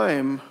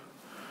time,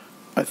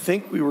 I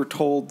think we were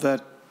told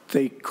that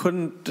they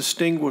couldn't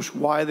distinguish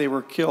why they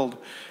were killed,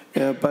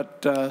 but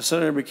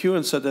Senator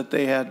McEwen said that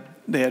they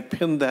had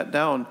pinned that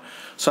down.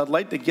 So I'd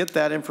like to get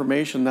that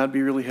information. That'd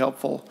be really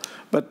helpful.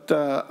 But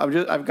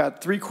I've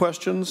got 3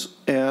 questions,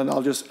 and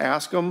I'll just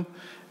ask them.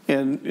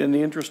 And in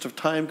the interest of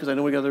time, because I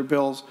know we got other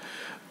bills,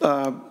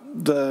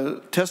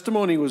 the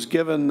testimony was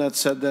given that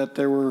said that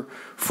there were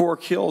 4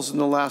 kills in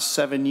the last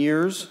 7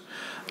 years.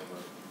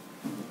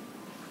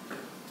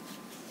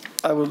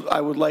 I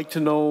would like to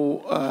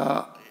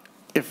know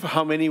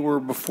how many were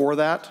before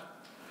that,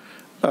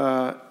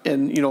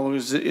 and you know,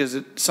 is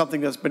it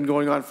something that's been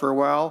going on for a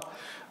while?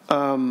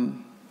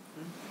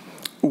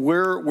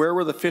 Where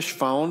were the fish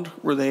found?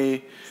 Were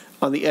they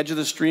on the edge of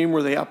the stream?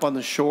 Were they up on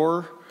the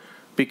shore?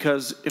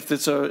 Because if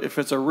it's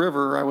a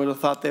river, I would have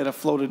thought they'd have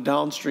floated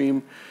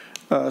downstream.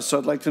 So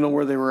I'd like to know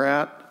where they were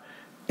at.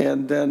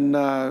 And then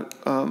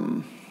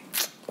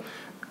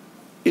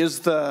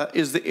is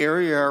the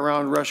area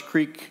around Rush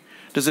Creek,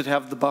 does it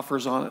have the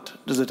buffers on it?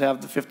 Does it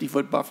have the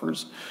 50-foot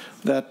buffers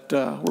that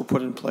were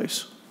put in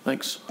place?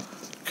 Thanks.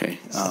 Okay.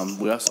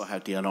 We also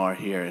have DNR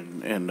here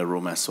in the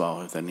room as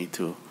well if they need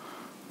to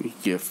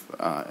give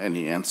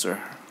any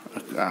answer.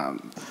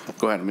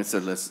 Go ahead, Mr.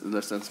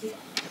 Listenski.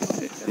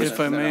 If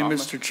I may,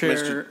 Mr.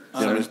 Chair.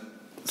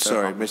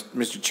 Sorry,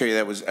 Mr. Chair,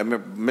 that was, I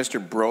remember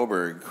Mr.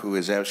 Broberg, who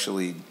is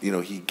actually, you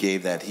know, he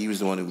was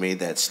the one who made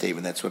that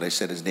statement. That's what I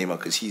said his name out,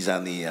 because he's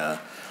on the,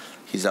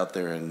 he's out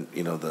there in,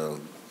 you know, the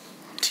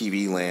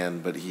TV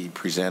land, but he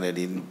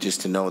presented,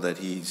 just to know that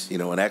he's, you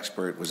know, an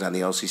expert, was on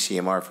the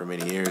LCCMR for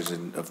many years,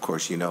 and of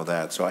course you know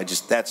that. So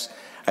that's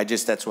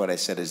what I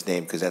said his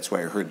name, because that's why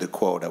I heard the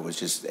quote. I was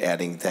just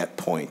adding that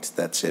point.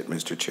 That's it,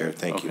 Mr. Chair.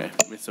 Thank you.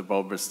 Mr.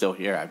 Broberg's still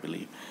here, I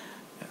believe.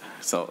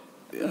 So,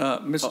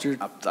 up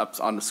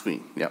on the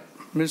screen. Yep.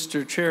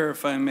 Mr. Chair,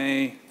 if I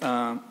may,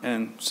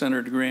 and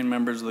Senator Green,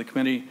 members of the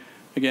committee,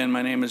 again,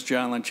 my name is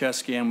John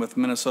Lancheski. I'm with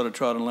Minnesota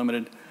Trout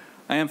Unlimited.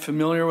 I am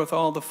familiar with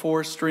all the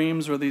 4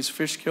 streams where these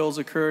fish kills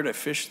occurred. I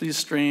fished these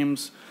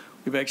streams.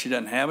 We've actually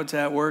done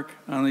habitat work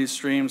on these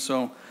streams.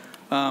 So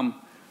the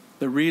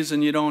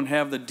reason you don't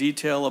have the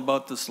detail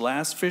about this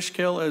last fish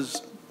kill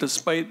is,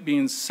 despite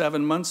being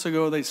 7 months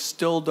ago, they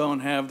still don't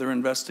have their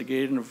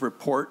investigative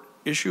report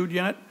issued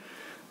yet.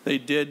 They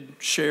did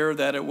share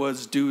that it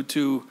was due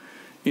to,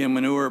 you know,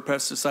 manure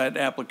pesticide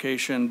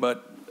application,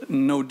 but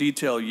no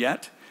detail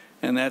yet.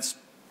 And that's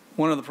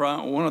one of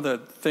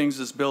the things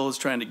this bill is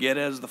trying to get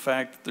at, is the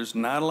fact that there's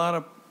not a lot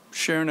of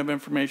sharing of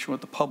information with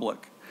the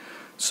public.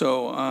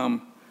 So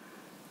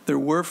there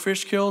were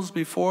fish kills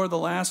before the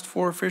last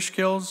 4 fish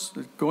kills,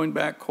 going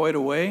back quite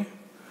a way.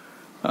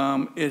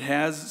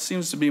 It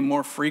seems to be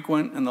more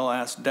frequent in the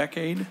last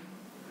decade.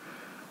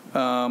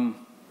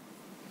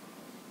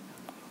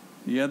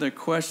 The other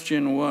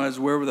question was,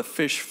 where were the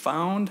fish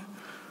found?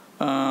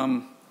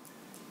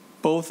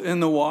 Both in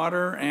the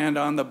water and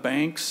on the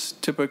banks.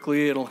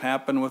 Typically, it'll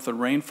happen with a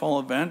rainfall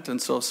event, and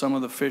so some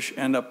of the fish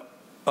end up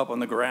on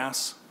the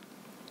grass.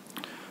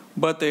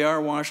 But they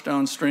are washed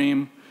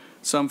downstream.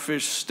 some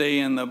fish stay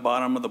in the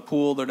bottom of the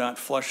pool, they're not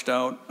flushed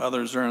out,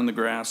 others are in the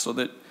grass, so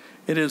that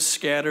it is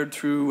scattered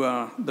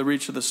through the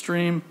reach of the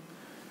stream.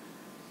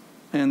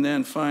 And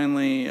then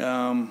finally,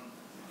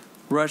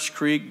 Rush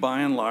Creek,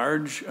 by and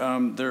large,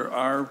 there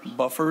are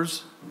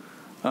buffers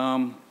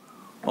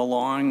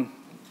along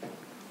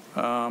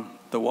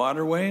the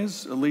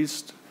waterways, at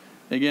least.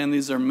 Again,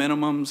 these are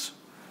minimums.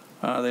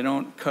 They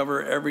don't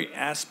cover every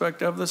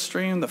aspect of the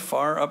stream. The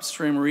far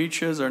upstream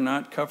reaches are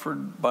not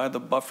covered by the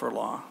buffer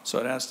law. So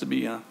it has to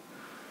be a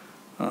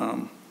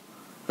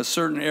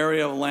certain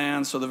area of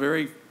land. So the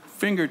very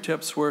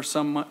fingertips where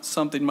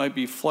something might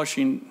be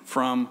flushing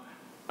from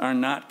are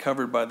not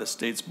covered by the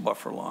state's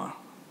buffer law.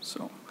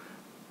 So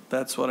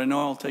that's what I know.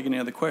 I'll take any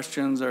other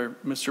questions. Or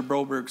Mr.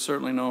 Broberg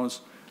certainly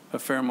knows a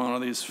fair amount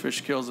of these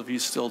fish kills if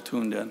he's still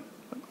tuned in.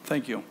 But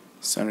thank you.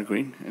 Senator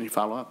Green, any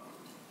follow-up?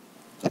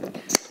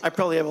 I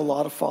probably have a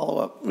lot of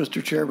follow-up,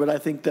 Mr. Chair, but I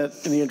think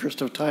that in the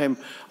interest of time,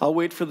 I'll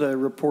wait for the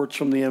reports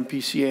from the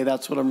MPCA.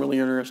 That's what I'm really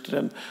interested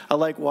in. I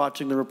like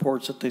watching the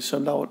reports that they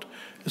send out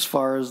as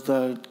far as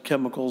the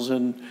chemicals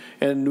and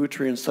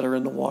nutrients that are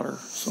in the water.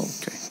 So.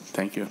 Okay,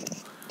 thank you.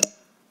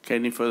 Okay,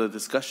 any further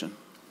discussion?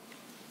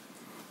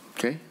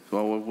 Okay,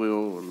 well,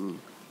 we'll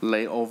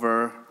lay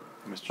over.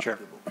 Mr. Chair.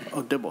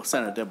 Oh, Dibble,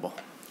 Senator Dibble.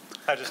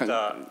 I was just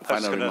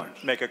going to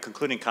make a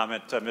concluding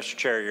comment. Mr.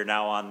 Chair, you're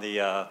now on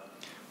the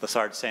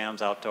Sard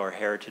Sam's Outdoor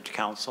Heritage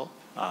Council.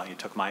 You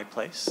took my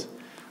place.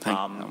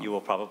 You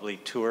will probably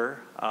tour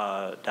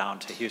down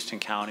to Houston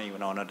County,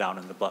 Winona, down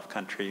in the Bluff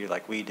Country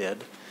like we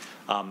did,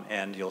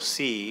 and you'll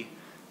see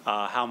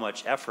how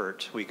much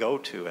effort we go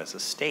to as a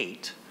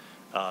state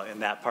in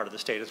that part of the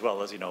state, as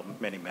well as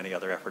many, many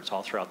other efforts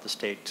all throughout the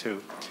state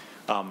to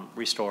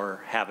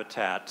restore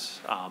habitat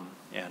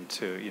and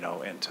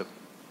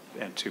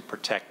to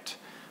protect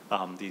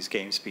these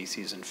game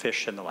species and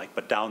fish and the like.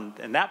 But down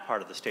in that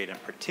part of the state in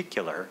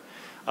particular,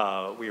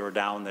 we were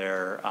down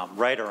there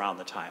right around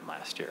the time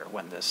last year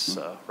when this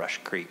Rush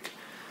Creek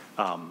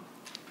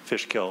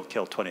fish kill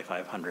killed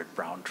 2,500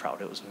 brown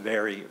trout. It was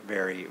very,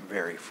 very,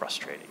 very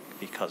frustrating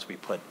because we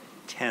put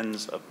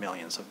tens of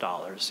millions of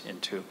dollars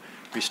into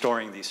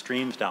restoring these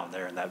streams down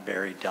there in that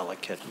very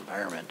delicate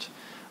environment.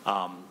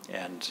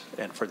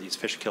 And for these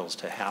fish kills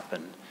to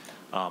happen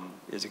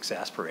is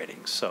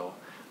exasperating. So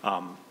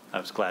I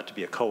was glad to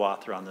be a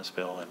co-author on this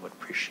bill and would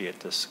appreciate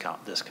this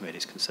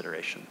committee's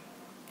consideration.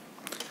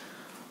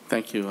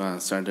 Thank you,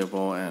 Senator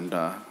Dibble, and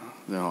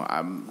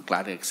I'm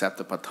glad to accept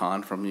the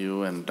baton from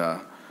you, and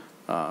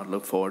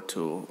look forward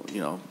to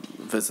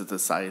visit the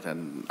site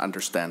and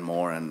understand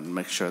more and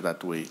make sure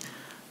that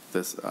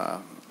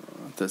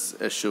this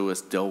issue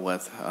is dealt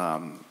with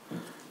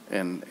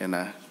in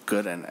a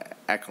good and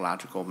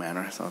ecological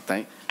manner. So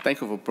thank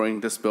you for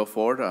bringing this bill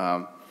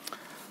forward.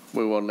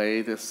 We will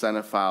lay the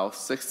Senate File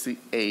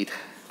 68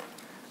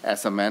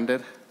 as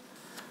amended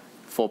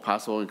for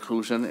possible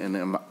inclusion in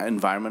an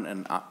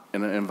environment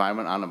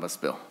omnibus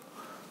bill.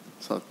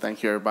 So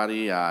thank you,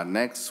 everybody.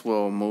 Next,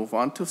 we'll move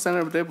on to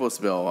Senator Dibble's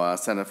bill,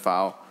 Senate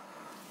File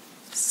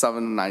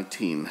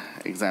 719,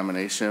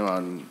 examination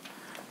on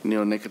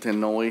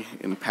neonicotinoid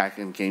impact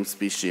in game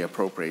species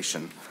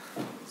appropriation.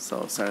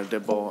 So Senator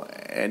Dibble,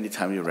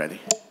 anytime you're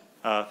ready.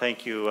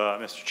 Thank you,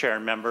 Mr. Chair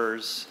and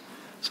members.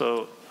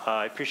 So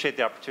I appreciate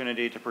the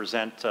opportunity to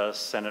present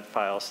Senate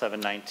File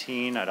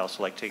 719. I'd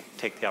also like to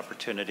take the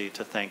opportunity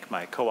to thank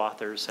my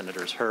co-authors,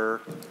 Senators Herr,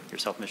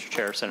 yourself, Mr.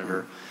 Chair,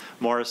 Senator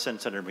Morrison,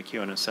 Senator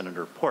McEwen, and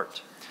Senator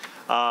Port.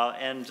 We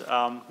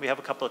have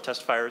a couple of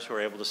testifiers who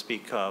are able to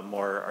speak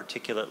more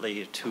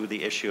articulately to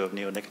the issue of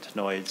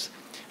neonicotinoids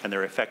and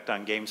their effect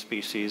on game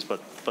species, but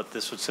what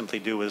this would simply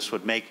do is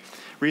would make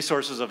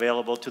resources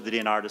available to the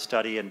DNR to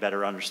study and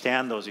better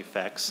understand those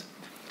effects,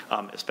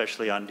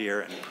 especially on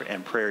deer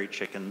and prairie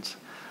chickens.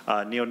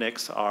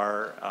 Neonics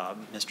are,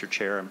 Mr.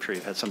 Chair, I'm sure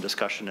you've had some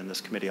discussion in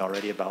this committee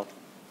already about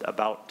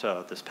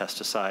this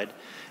pesticide.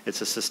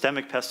 It's a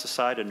systemic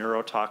pesticide, a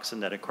neurotoxin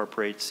that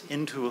incorporates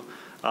into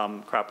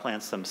crop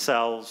plants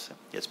themselves.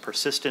 It's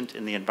persistent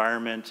in the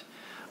environment,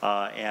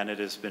 and it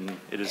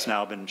has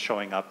now been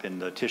showing up in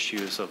the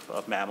tissues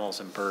of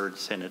mammals and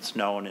birds, and it's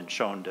known and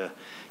shown to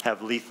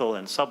have lethal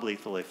and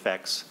sublethal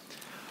effects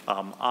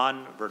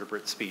on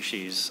vertebrate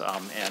species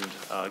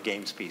and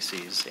game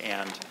species,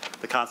 and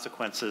the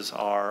consequences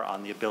are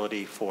on the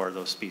ability for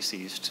those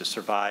species to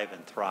survive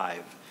and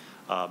thrive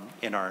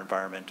in our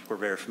environment. We're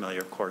very familiar,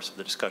 of course, with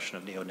the discussion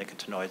of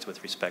neonicotinoids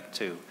with respect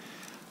to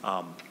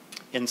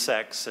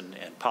insects and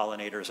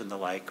pollinators and the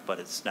like, but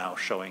it's now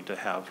showing to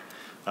have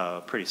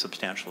pretty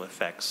substantial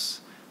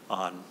effects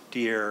on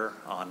deer,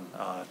 on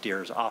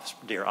deer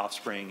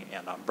offspring,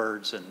 and on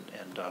birds, and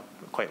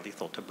quite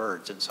lethal to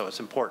birds. And so it's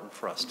important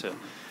for us to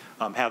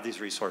have these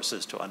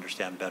resources to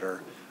understand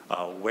better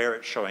where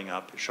it's showing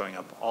up. It's showing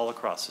up all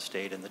across the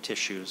state in the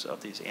tissues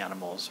of these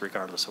animals,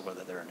 regardless of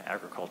whether they're in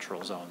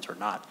agricultural zones or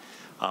not.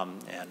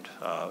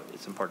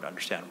 It's important to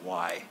understand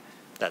why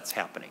that's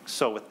happening.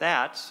 So with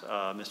that,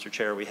 Mr.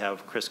 Chair, we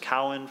have Chris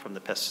Cowan from the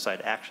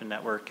Pesticide Action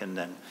Network, and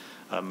then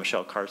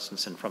Michelle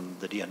Carstensen from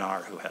the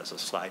DNR, who has a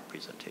slide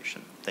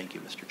presentation. Thank you,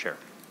 Mr. Chair.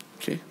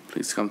 Okay,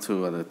 please come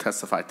to the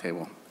testify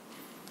table.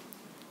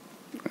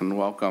 And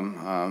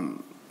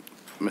welcome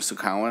Mr.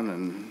 Cowan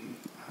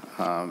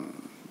and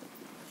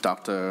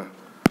Dr.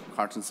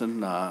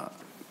 Carstensen.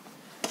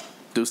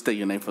 Do state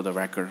your name for the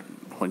record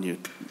when you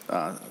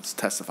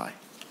testify.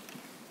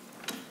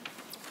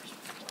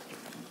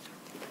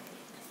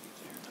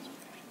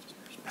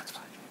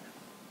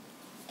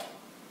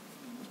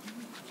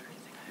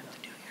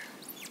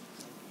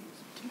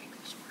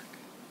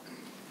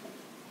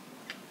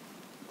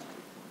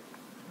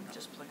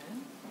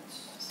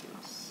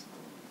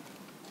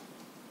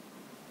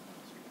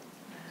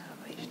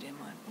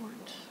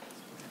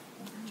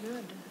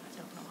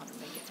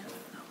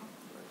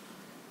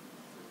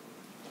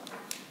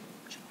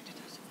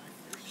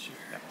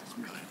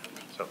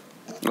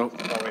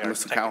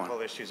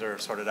 Technical issues are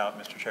sorted out,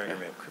 Mr. Chair. Yeah.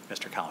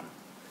 Mr. Cowan.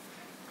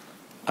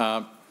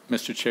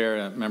 Mr.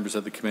 Chair, members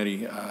of the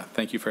committee,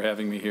 thank you for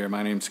having me here.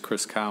 My name is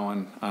Chris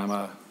Cowan. I'm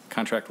a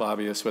contract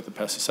lobbyist with the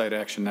Pesticide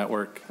Action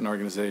Network, an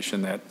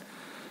organization that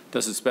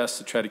does its best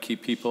to try to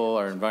keep people,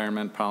 our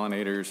environment,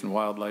 pollinators, and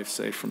wildlife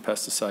safe from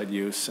pesticide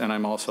use. And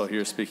I'm also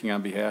here speaking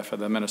on behalf of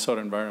the Minnesota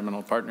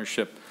Environmental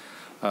Partnership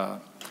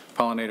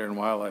Pollinator and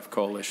Wildlife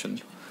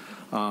Coalition.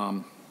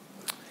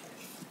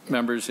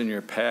 Members, in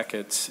your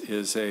packets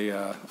is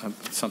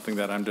something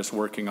that I'm just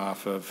working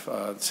off of.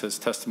 It says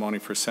testimony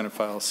for Senate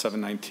File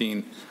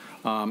 719.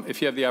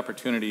 If you have the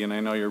opportunity, and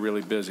I know you're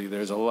really busy,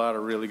 there's a lot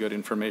of really good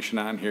information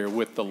on here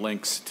with the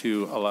links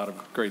to a lot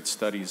of great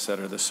studies that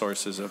are the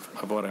sources of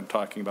what I'm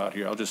talking about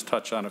here. I'll just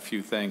touch on a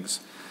few things.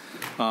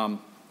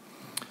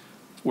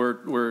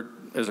 We're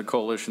as a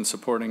coalition,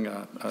 supporting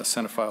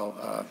Senate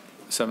File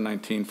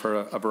 719 for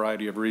a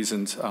variety of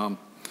reasons.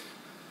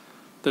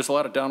 There's a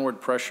lot of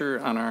downward pressure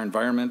on our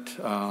environment.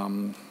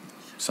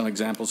 Some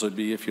examples would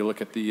be if you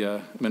look at the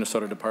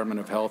Minnesota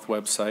Department of Health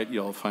website,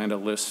 you'll find a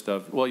list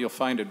of, well, you'll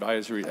find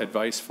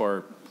advice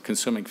for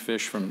consuming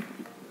fish from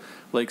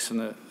lakes in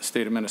the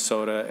state of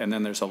Minnesota, and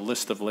then there's a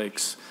list of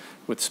lakes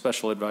with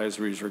special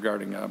advisories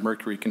regarding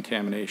mercury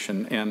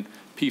contamination, and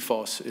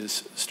PFOS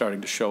is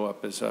starting to show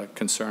up as a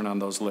concern on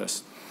those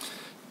lists.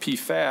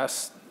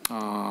 PFAS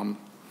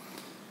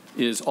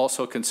is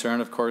also a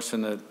concern, of course,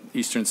 in the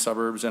eastern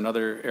suburbs and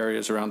other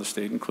areas around the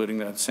state, including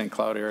the St.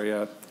 Cloud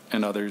area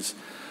and others.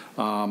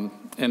 And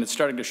it's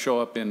starting to show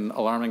up in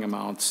alarming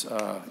amounts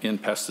in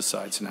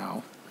pesticides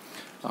now.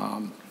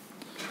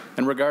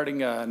 And regarding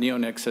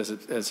neonics,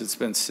 as it's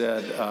been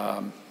said,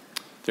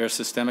 they're a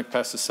systemic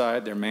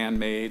pesticide, they're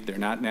man-made, they're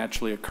not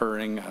naturally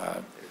occurring.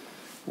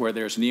 Where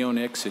there's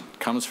neonics, it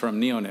comes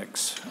from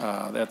neonics.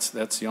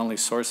 That's the only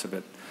source of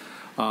it.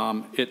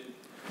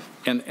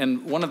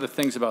 And one of the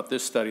things about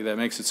this study that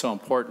makes it so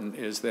important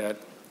is that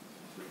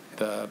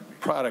the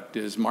product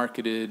is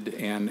marketed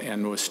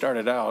and was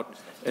started out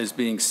as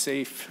being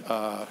safe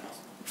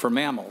for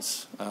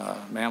mammals,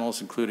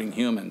 mammals including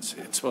humans.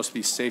 It's supposed to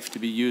be safe to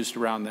be used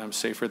around them,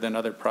 safer than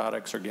other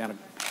products, organic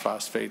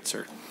phosphates,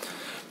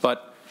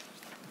 but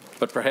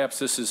perhaps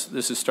this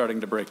is starting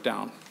to break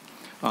down.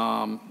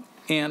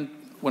 And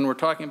when we're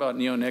talking about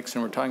neonics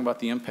and we're talking about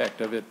the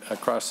impact of it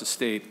across the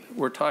state,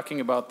 we're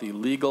talking about the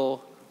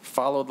legal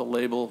follow the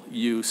label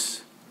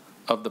use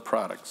of the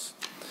products.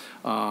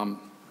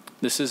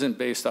 This isn't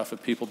based off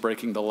of people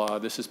breaking the law.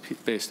 This is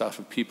based off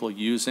of people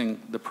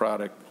using the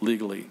product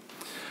legally.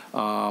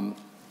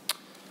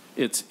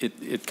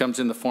 It comes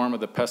in the form of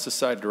the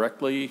pesticide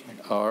directly,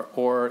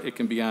 or it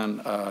can be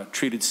on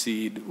treated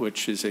seed,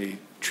 which is a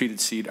treated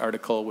seed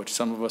article, which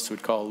some of us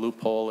would call a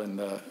loophole in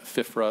the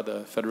FIFRA, the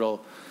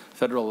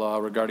federal law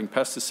regarding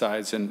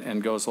pesticides,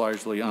 and goes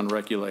largely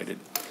unregulated.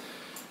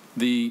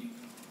 The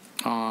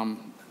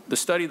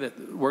study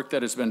work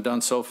that has been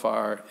done so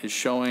far is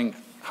showing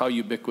how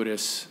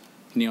ubiquitous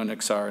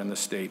neonics are in the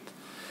state.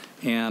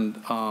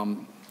 And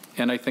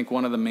I think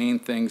one of the main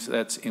things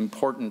that's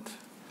important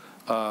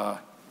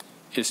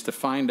is to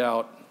find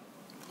out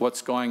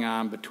what's going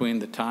on between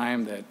the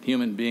time that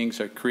human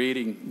beings are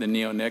creating the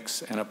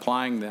neonics and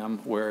applying them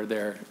where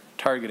they're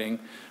targeting,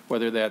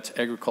 whether that's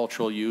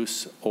agricultural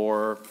use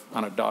or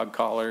on a dog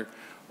collar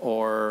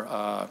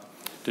or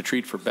to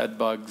treat for bed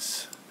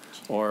bugs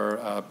or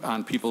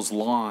on people's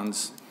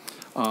lawns.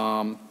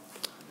 How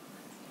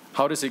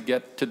does it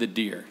get to the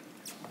deer?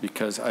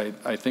 Because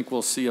I think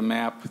we'll see a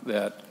map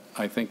that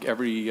I think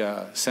every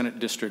Senate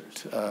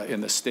district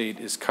in the state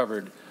is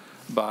covered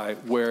by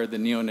where the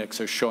neonics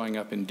are showing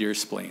up in deer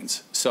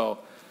spleens. So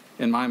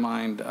in my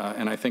mind,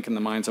 and I think in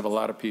the minds of a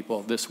lot of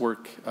people, this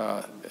work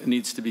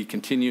needs to be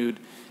continued,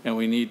 and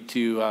we need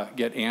to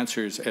get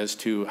answers as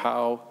to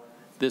how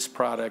this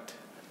product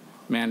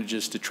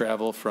manages to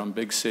travel from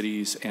big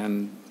cities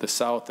and the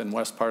south and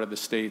west part of the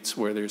states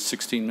where there's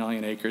 16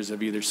 million acres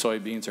of either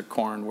soybeans or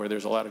corn where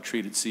there's a lot of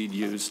treated seed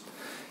used,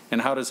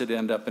 and how does it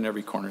end up in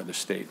every corner of the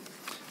state?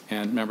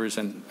 And members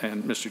and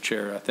Mr.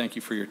 Chair, thank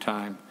you for your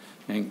time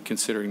and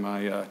considering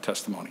my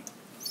testimony.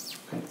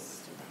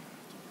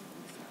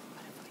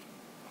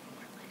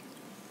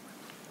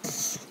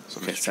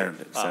 Okay,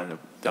 Senator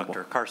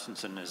Dr.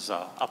 Carstensen is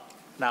up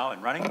now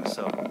and running,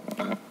 so.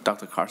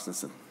 Dr.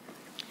 Carstensen.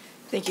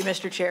 Thank you,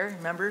 Mr. Chair,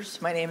 members.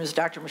 My name is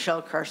Dr.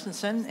 Michelle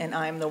Carstensen, and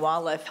I'm the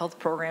Wildlife Health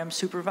Program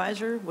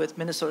Supervisor with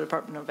Minnesota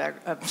Department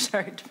of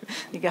sorry,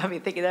 you got me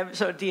thinking that,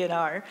 so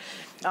DNR.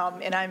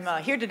 And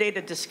I'm here today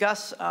to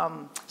discuss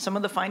some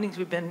of the findings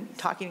we've been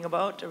talking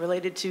about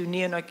related to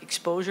neonic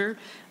exposure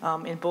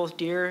in both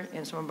deer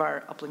and some of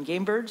our upland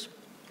game birds.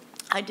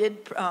 I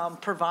did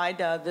provide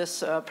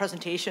this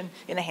presentation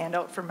in a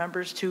handout for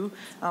members too,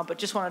 but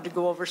just wanted to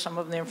go over some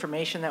of the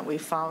information that we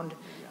found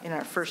in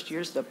our first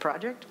years of the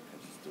project.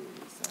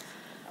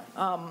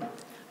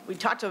 We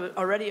talked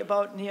already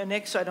about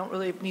neonics, so I don't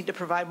really need to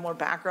provide more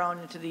background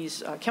into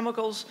these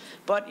chemicals,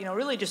 but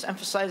really just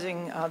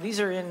emphasizing these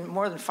are in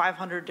more than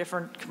 500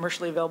 different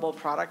commercially available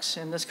products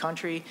in this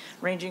country,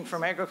 ranging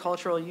from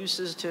agricultural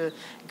uses to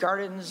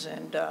gardens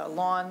and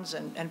lawns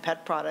and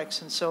pet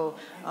products. And so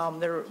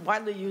they're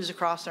widely used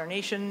across our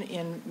nation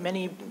in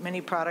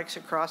many products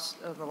across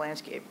the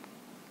landscape.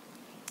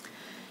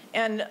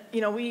 And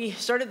we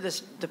started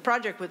the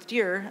project with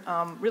deer,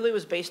 really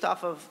was based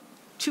off of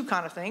two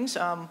kind of things.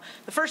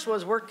 The first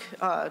was work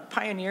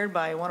pioneered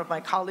by one of my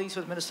colleagues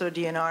with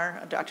Minnesota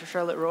DNR, Dr.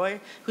 Charlotte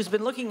Roy, who's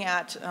been looking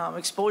at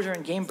exposure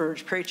in game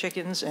birds, prairie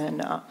chickens,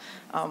 and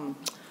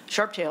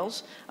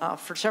sharptails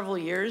for several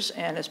years,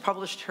 and has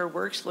published her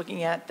works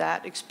looking at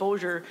that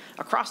exposure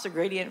across the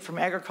gradient from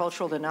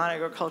agricultural to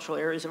non-agricultural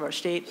areas of our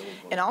state,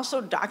 and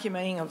also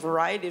documenting a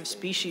variety of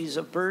species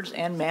of birds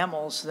and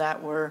mammals that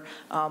were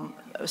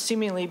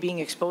seemingly being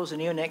exposed to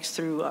neonics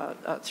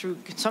through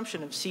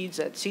consumption of seeds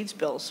at seed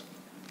spills.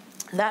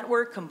 That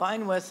work,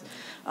 combined with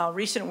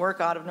recent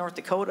work out of North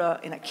Dakota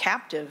in a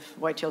captive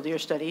white-tailed deer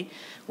study,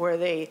 where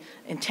they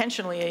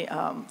intentionally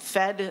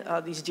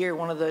fed these deer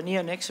one of the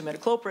neonics,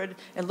 imidacloprid,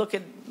 and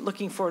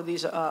looking for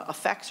these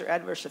effects or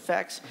adverse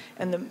effects.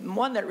 And the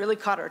one that really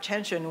caught our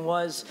attention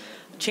was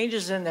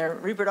changes in their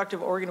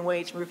reproductive organ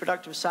weights,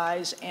 reproductive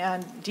size,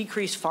 and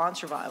decreased fawn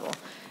survival.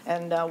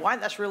 And why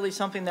that's really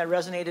something that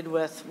resonated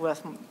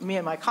with me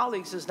and my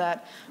colleagues is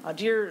that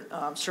deer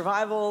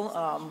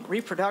survival,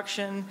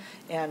 reproduction,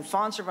 and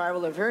fawn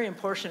survival are very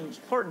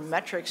important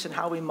metrics in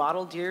how we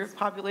model deer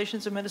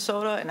populations in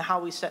Minnesota and how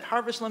we set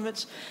harvest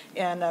limits.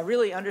 And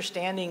really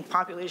understanding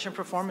population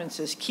performance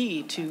is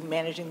key to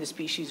managing the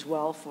species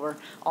well for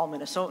all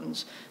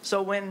Minnesotans.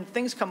 So when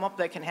things come up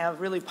that can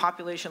have really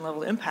population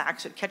level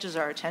impacts, it catches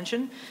our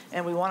attention.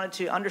 And we wanted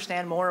to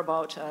understand more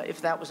about if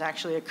that was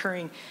actually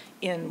occurring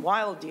in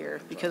wild deer,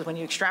 because when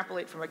you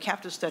extrapolate from a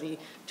captive study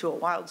to a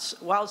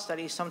wild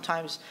study,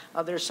 sometimes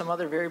there's some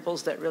other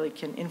variables that really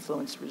can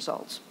influence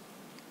results.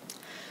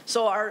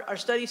 So our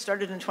study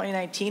started in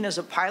 2019 as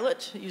a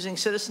pilot using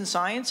citizen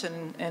science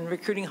and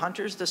recruiting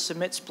hunters to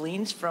submit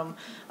spleens from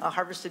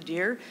harvested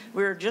deer.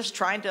 We were just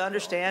trying to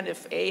understand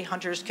if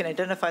hunters can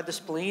identify the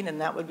spleen, and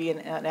that would be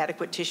an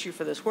adequate tissue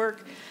for this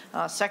work.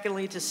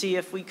 Secondly, to see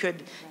if we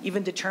could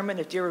even determine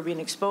if deer were being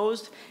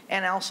exposed,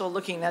 and also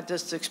looking at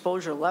this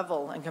exposure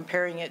level and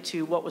comparing it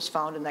to what was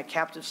found in that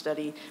captive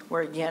study,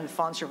 where again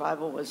fawn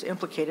survival was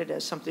implicated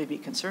as something to be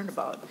concerned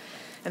about.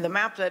 And the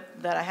map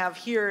that I have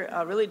here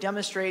really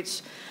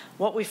demonstrates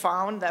what we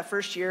found that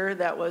first year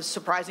that was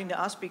surprising to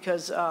us,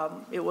 because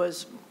it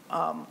was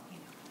a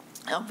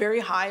very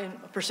high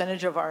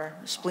percentage of our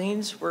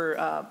spleens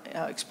were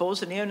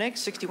exposed to neonics,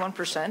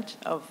 61%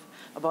 of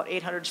about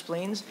 800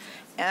 spleens.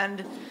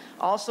 And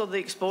also the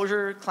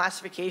exposure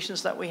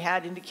classifications that we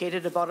had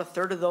indicated about a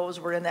third of those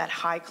were in that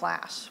high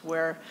class,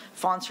 where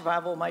fawn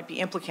survival might be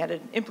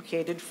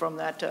implicated from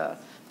that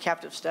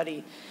captive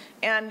study.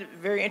 And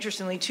very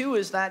interestingly, too,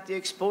 is that the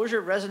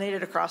exposure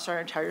resonated across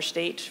our entire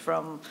state,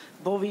 from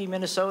Bovey,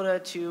 Minnesota,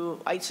 to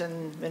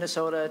Eitzen,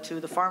 Minnesota, to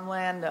the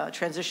farmland,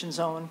 transition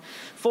zone,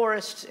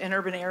 forest, and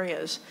urban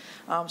areas.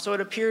 So it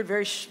appeared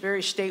very,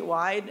 very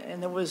statewide,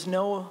 and there was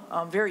no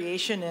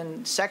variation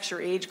in sex or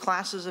age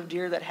classes of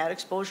deer that had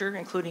exposure,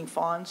 including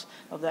fawns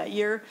of that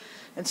year.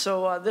 And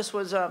so this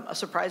was a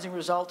surprising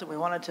result, and we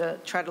wanted to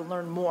try to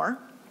learn more.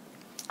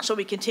 So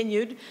we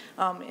continued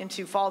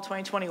into fall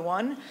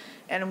 2021,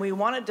 and we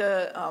wanted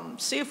to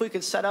see if we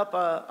could set up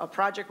a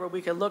project where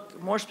we could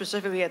look more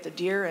specifically at the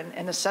deer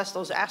and assess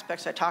those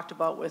aspects I talked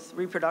about with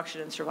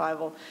reproduction and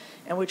survival.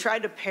 And we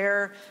tried to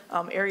pair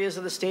areas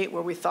of the state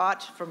where we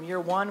thought from year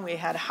one we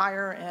had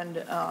higher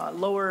and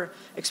lower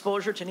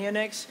exposure to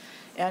neonics,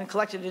 and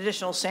collected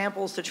additional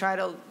samples to try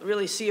to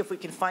really see if we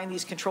can find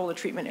these control the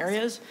treatment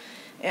areas.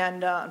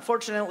 And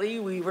unfortunately,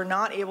 we were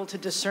not able to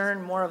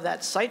discern more of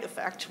that site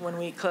effect. When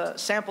we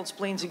sampled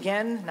spleens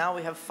again, now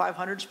we have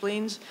 500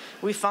 spleens,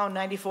 we found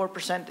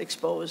 94%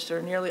 exposed,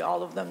 or nearly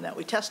all of them that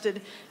we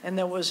tested, and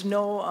there was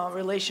no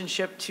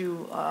relationship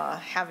to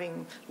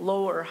having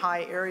low or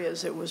high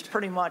areas. It was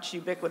pretty much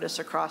ubiquitous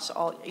across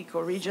all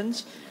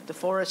ecoregions, the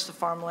forest, the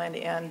farmland,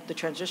 and the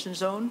transition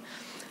zone.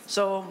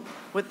 So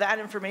with that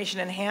information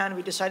in hand,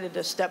 we decided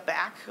to step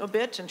back a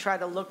bit and try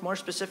to look more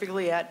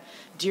specifically at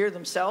deer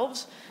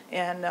themselves,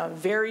 and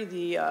vary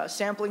the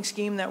sampling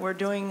scheme that we're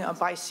doing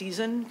by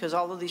season, because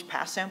all of these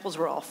past samples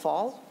were all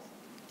fall.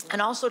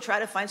 and also try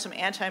to find some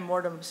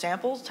anti-mortem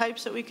sample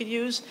types that we could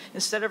use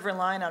instead of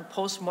relying on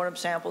post-mortem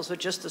samples with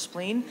just the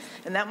spleen.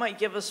 And that might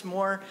give us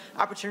more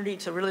opportunity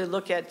to really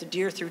look at the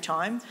deer through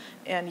time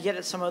and get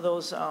at some of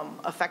those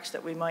effects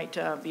that we might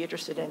be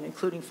interested in,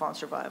 including fawn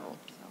survival.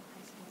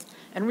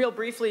 And real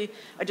briefly,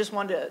 I just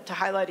wanted to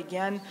highlight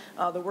again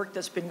the work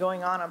that's been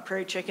going on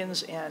prairie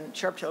chickens and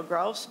sharp-tailed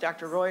grouse.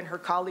 Dr. Roy and her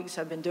colleagues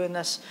have been doing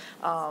this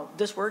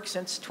work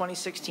since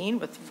 2016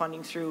 with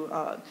funding through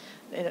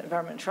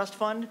Environment Trust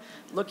Fund,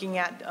 looking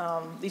at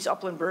these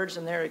upland birds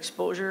and their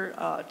exposure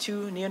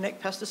to neonic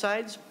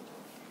pesticides.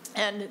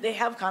 And they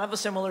have kind of a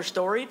similar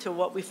story to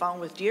what we found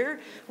with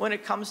deer when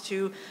it comes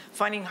to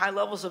finding high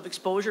levels of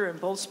exposure in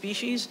both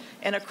species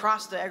and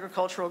across the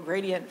agricultural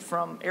gradient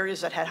from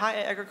areas that had high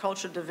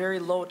agriculture to very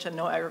low to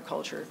no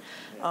agriculture.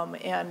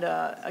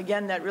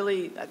 Again, that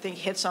really, I think,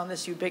 hits on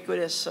this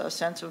ubiquitous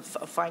sense of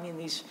finding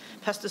these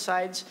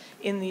pesticides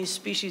in these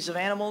species of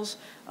animals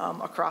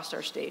across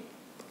our state.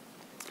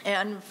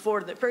 And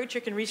for the prairie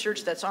chicken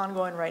research that's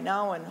ongoing right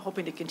now and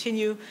hoping to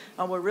continue,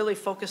 we're really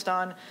focused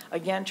on,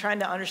 again, trying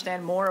to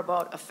understand more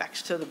about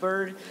effects to the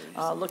bird,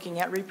 looking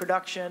at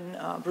reproduction,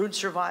 brood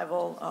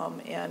survival,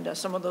 and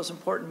some of those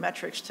important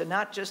metrics to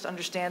not just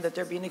understand that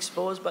they're being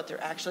exposed, but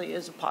there actually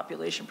is a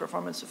population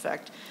performance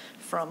effect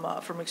from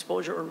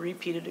exposure or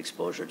repeated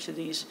exposure to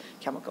these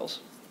chemicals.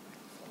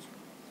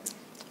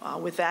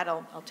 With that,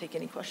 I'll take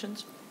any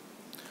questions.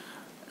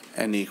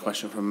 Any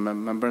question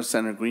from members?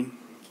 Senator Green.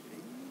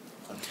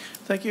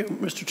 Thank you,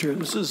 Mr. Chair.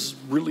 This is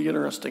really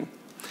interesting.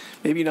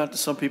 Maybe not to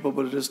some people,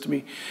 but it is to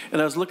me. And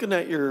I was looking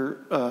at your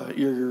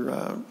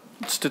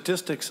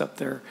statistics up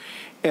there,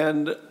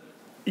 and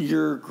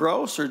your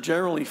grouse are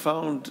generally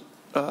found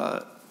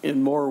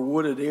in more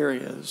wooded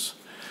areas.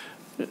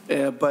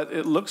 But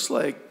it looks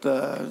like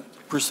the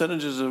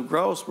percentages of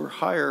grouse were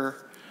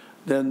higher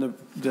than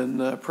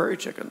the prairie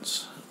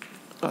chickens.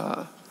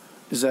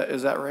 Is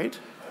that right?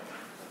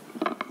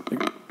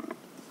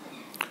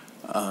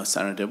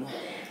 Senator Dibble.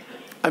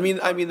 I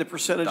mean the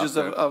percentages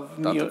of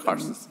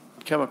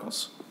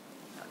chemicals.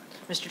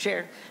 Mr.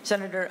 Chair,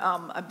 Senator,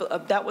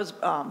 that was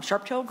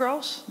sharp-tailed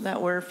grouse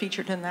that were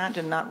featured in that,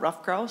 and not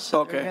rough grouse.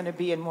 So okay. They're going to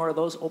be in more of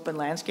those open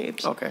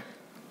landscapes. Okay.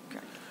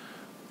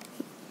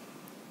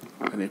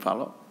 Any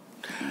follow-up?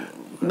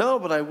 No,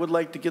 but I would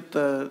like to get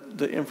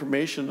the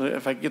information.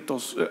 If I get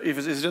those,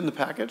 is it in the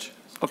package?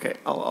 Okay,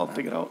 I'll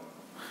dig it out.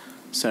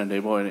 Senator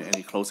Dibble,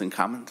 any closing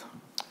comment?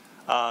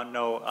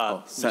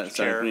 No, Mr. Chair.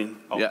 Senator Green.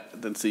 Oh. Yeah,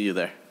 didn't see you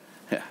there.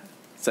 Yeah,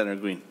 Senator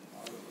Green.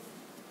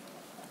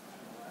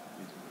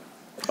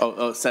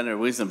 Oh, Senator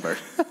Wiesenberg.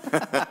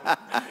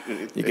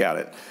 You got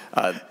it.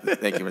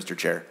 Thank you, Mr.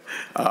 Chair.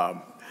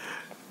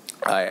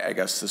 I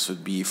guess this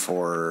would be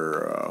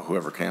for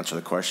whoever can answer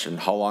the question.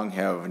 How long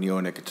have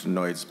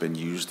neonicotinoids been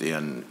used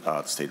in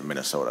the state of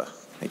Minnesota?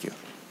 Thank you.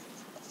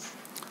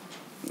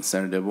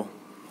 Senator Dibble,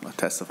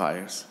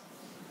 testifiers.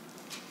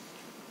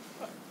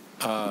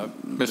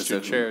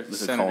 Mr. Chair,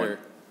 Senator,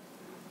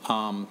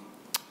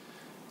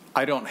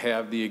 I don't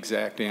have the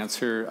exact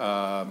answer,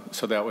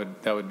 so that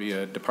would be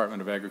a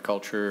Department of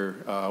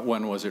Agriculture.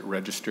 When was it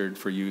registered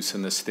for use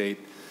in the state?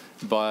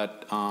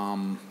 But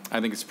I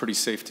think it's pretty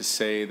safe to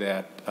say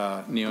that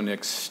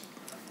neonics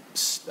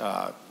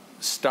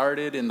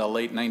started in the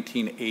late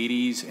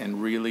 1980s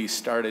and really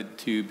started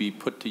to be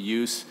put to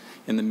use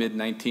in the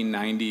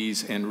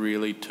mid-1990s and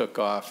really took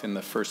off in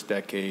the first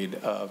decade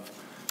of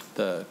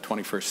the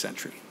 21st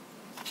century.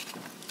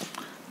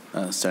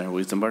 Senator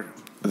Wiesenberg.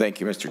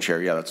 Thank you, Mr.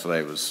 Chair. Yeah, that's what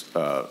I was,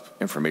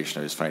 information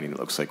I was finding. It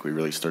looks like we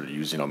really started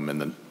using them in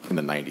the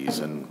 90s,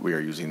 and we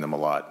are using them a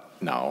lot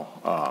now.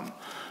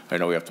 I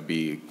know we have to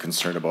be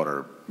concerned about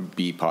our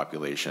bee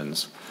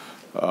populations.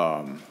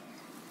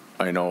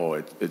 I know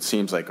it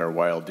seems like our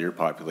wild deer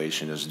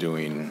population is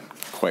doing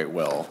quite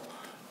well.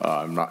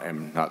 I'm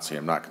not saying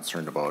I'm not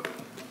concerned about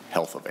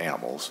health of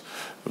animals,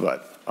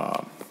 but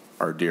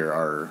our deer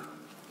are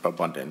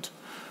abundant.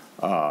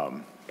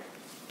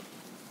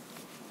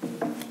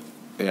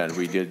 And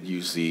we did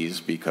use these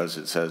because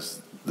it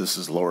says this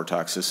is lower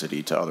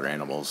toxicity to other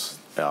animals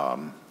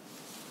than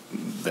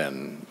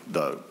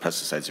the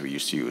pesticides that we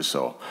used to use.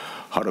 So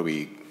how do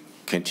we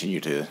continue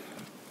to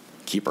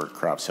keep our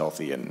crops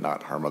healthy and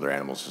not harm other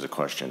animals is a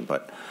question,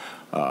 but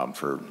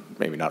for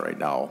maybe not right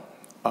now.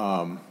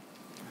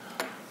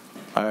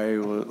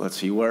 Let's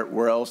see,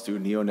 where else do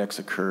neonics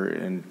occur?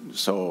 And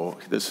so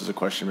this is a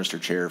question,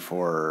 Mr. Chair,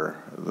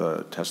 for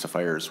the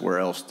testifiers. Where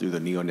else do the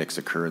neonics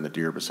occur in the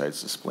deer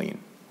besides the spleen?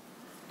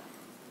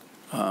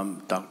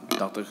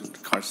 Dr.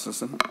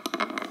 Carstensen.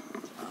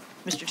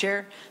 Mr.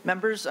 Chair,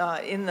 members,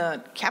 in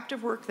the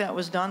captive work that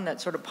was done that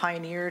sort of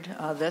pioneered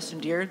this in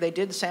deer, they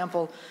did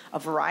sample a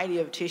variety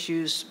of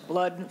tissues,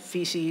 blood,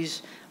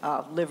 feces,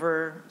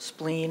 liver,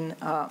 spleen,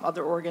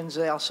 other organs.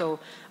 They also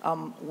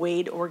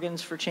weighed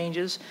organs for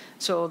changes.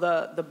 So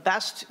the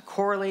best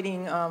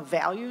correlating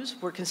values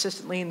were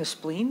consistently in the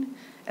spleen.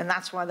 and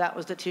that's why that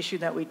was the tissue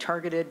that we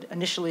targeted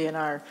initially in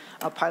our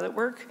pilot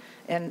work.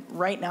 And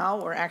right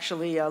now, we're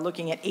actually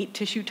looking at 8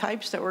 tissue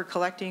types that we're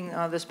collecting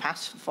this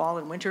past fall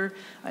and winter,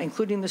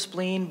 including the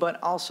spleen,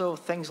 but also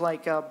things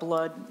like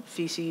blood,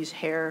 feces,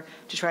 hair,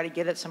 to try to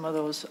get at some of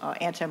those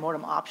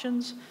antemortem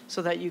options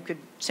so that you could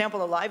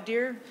sample a live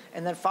deer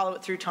and then follow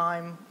it through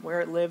time,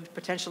 where it lived,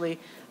 potentially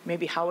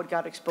maybe how it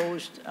got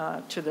exposed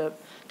to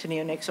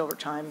neonics over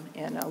time,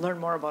 and learn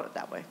more about it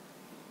that way.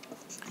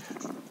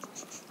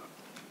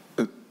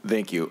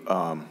 Thank you.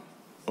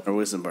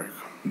 Wisenberg.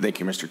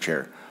 Thank you, Mr.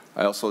 Chair.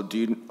 I also, do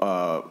you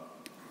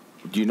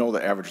know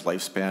the average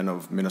lifespan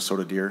of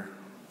Minnesota deer?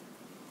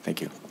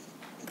 Thank you.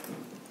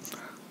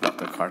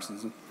 Dr.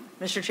 Carstensen.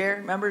 Mr.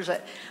 Chair, members, I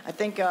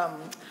think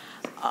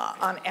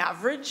on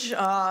average,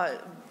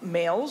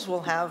 males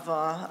will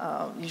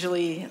have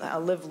usually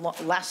live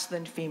less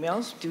than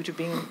females due to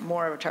being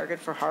more of a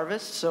target for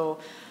harvest. So,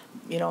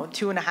 you know,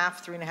 2.5,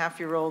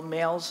 3.5-year-old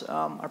males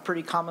are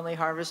pretty commonly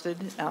harvested.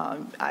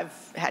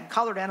 I've had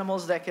collared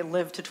animals that can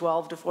live to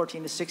 12 to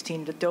 14 to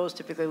 16. Those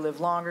typically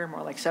live longer,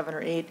 more like 7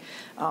 or 8.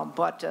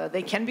 But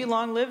they can be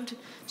long-lived.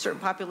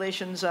 Certain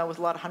populations with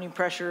a lot of hunting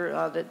pressure,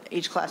 the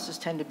age classes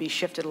tend to be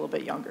shifted a little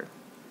bit younger.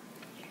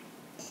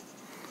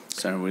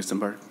 Senator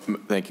Wisenberg.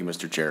 Thank you,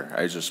 Mr. Chair.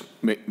 I was just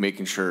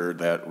making sure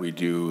that we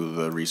do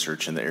the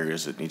research in the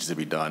areas that needs to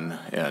be done,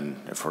 and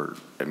if we're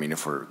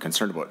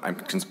concerned about, I'm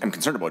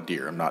concerned about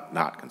deer. I'm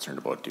not concerned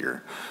about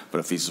deer, but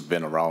if these have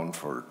been around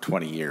for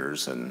 20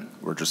 years and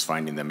we're just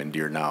finding them in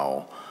deer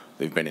now,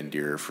 they've been in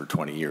deer for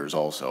 20 years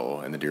also,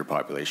 and the deer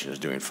population is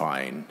doing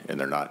fine and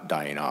they're not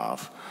dying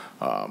off.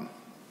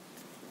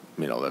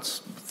 You know, that's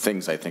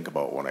things I think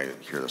about when I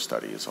hear the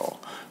study is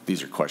all.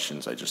 These are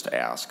questions I just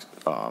ask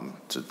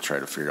to try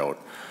to figure out,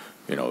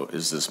 you know,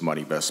 is this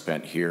money best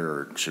spent here,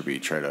 or should we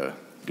try to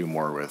do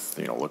more with,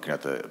 you know, looking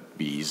at the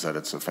bees that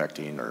it's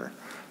affecting, or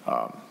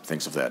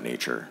things of that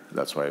nature.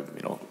 That's why,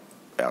 you know,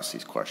 ask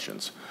these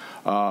questions.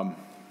 I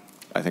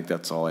think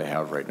that's all I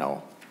have right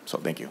now, so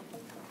thank you.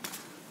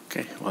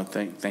 Okay, well,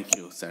 thank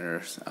you,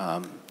 Senators.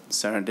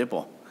 Senator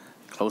Dibble,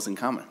 closing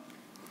comment.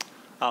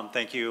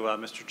 Thank you,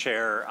 Mr.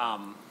 Chair.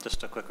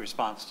 Just a quick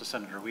response to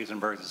Senator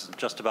Wisenberg. This isn't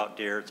just about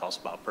deer, it's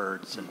also about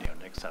birds, and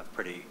neonics have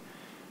pretty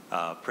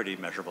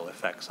measurable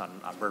effects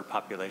on bird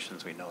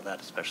populations. We know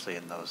that, especially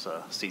in those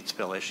seed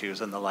spill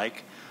issues and the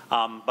like.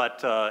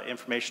 But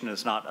information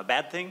is not a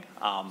bad thing,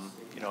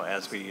 you know,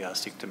 as we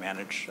seek to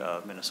manage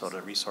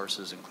Minnesota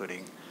resources,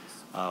 including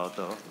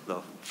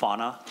the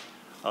fauna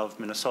of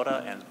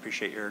Minnesota, and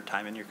appreciate your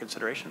time and your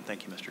consideration.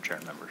 Thank you, Mr. Chair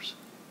and members.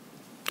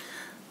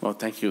 Well,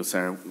 thank you,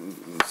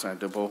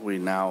 Senator Dibble. We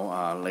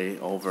now lay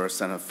over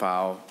Senate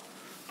File,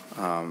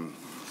 let's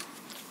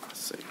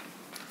see,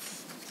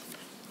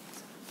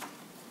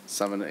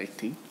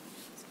 718,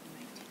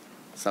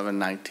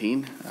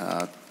 719,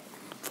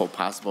 for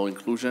possible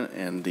inclusion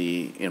in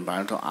the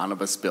environmental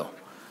omnibus bill.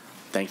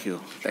 Thank you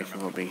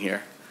for being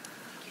here.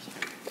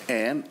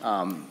 And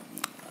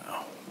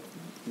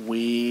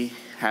we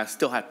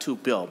still have 2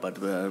 bills, but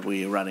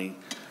we're running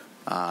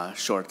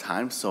short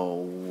time, so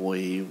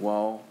we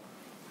will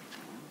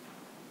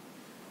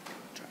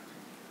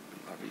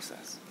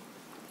recess.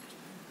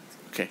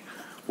 Okay,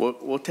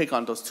 we'll take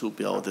on those 2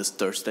 bills this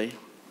Thursday.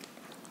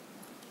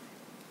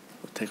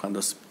 We'll take on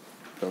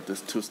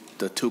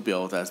the 2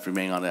 bills that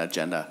remain on the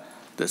agenda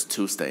this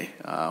Tuesday,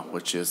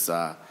 which is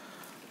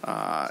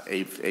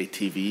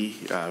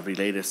ATV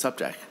related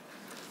subject.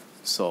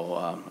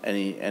 So,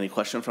 any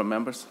question from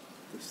members?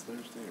 This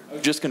Thursday.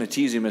 I'm just going to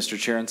tease you, Mr.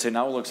 Chair, and say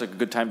now it looks like a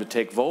good time to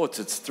take votes.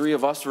 It's 3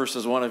 of us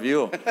versus 1 of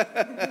you.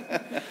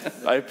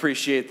 I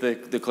appreciate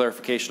the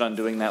clarification on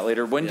doing that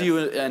later. When do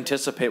you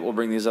anticipate we'll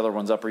bring these other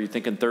ones up? Are you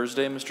thinking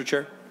Thursday, Mr.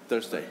 Chair?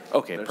 Thursday.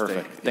 Okay, Thursday.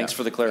 perfect. Thanks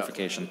for the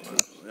clarification.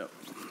 Yep.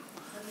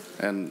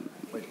 And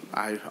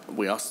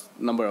we also,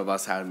 a number of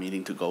us have a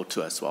meeting to go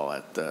to as well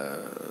at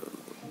the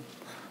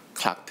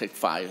clock tick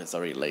 5. It's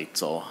already late,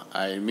 so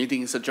our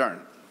meeting is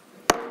adjourned.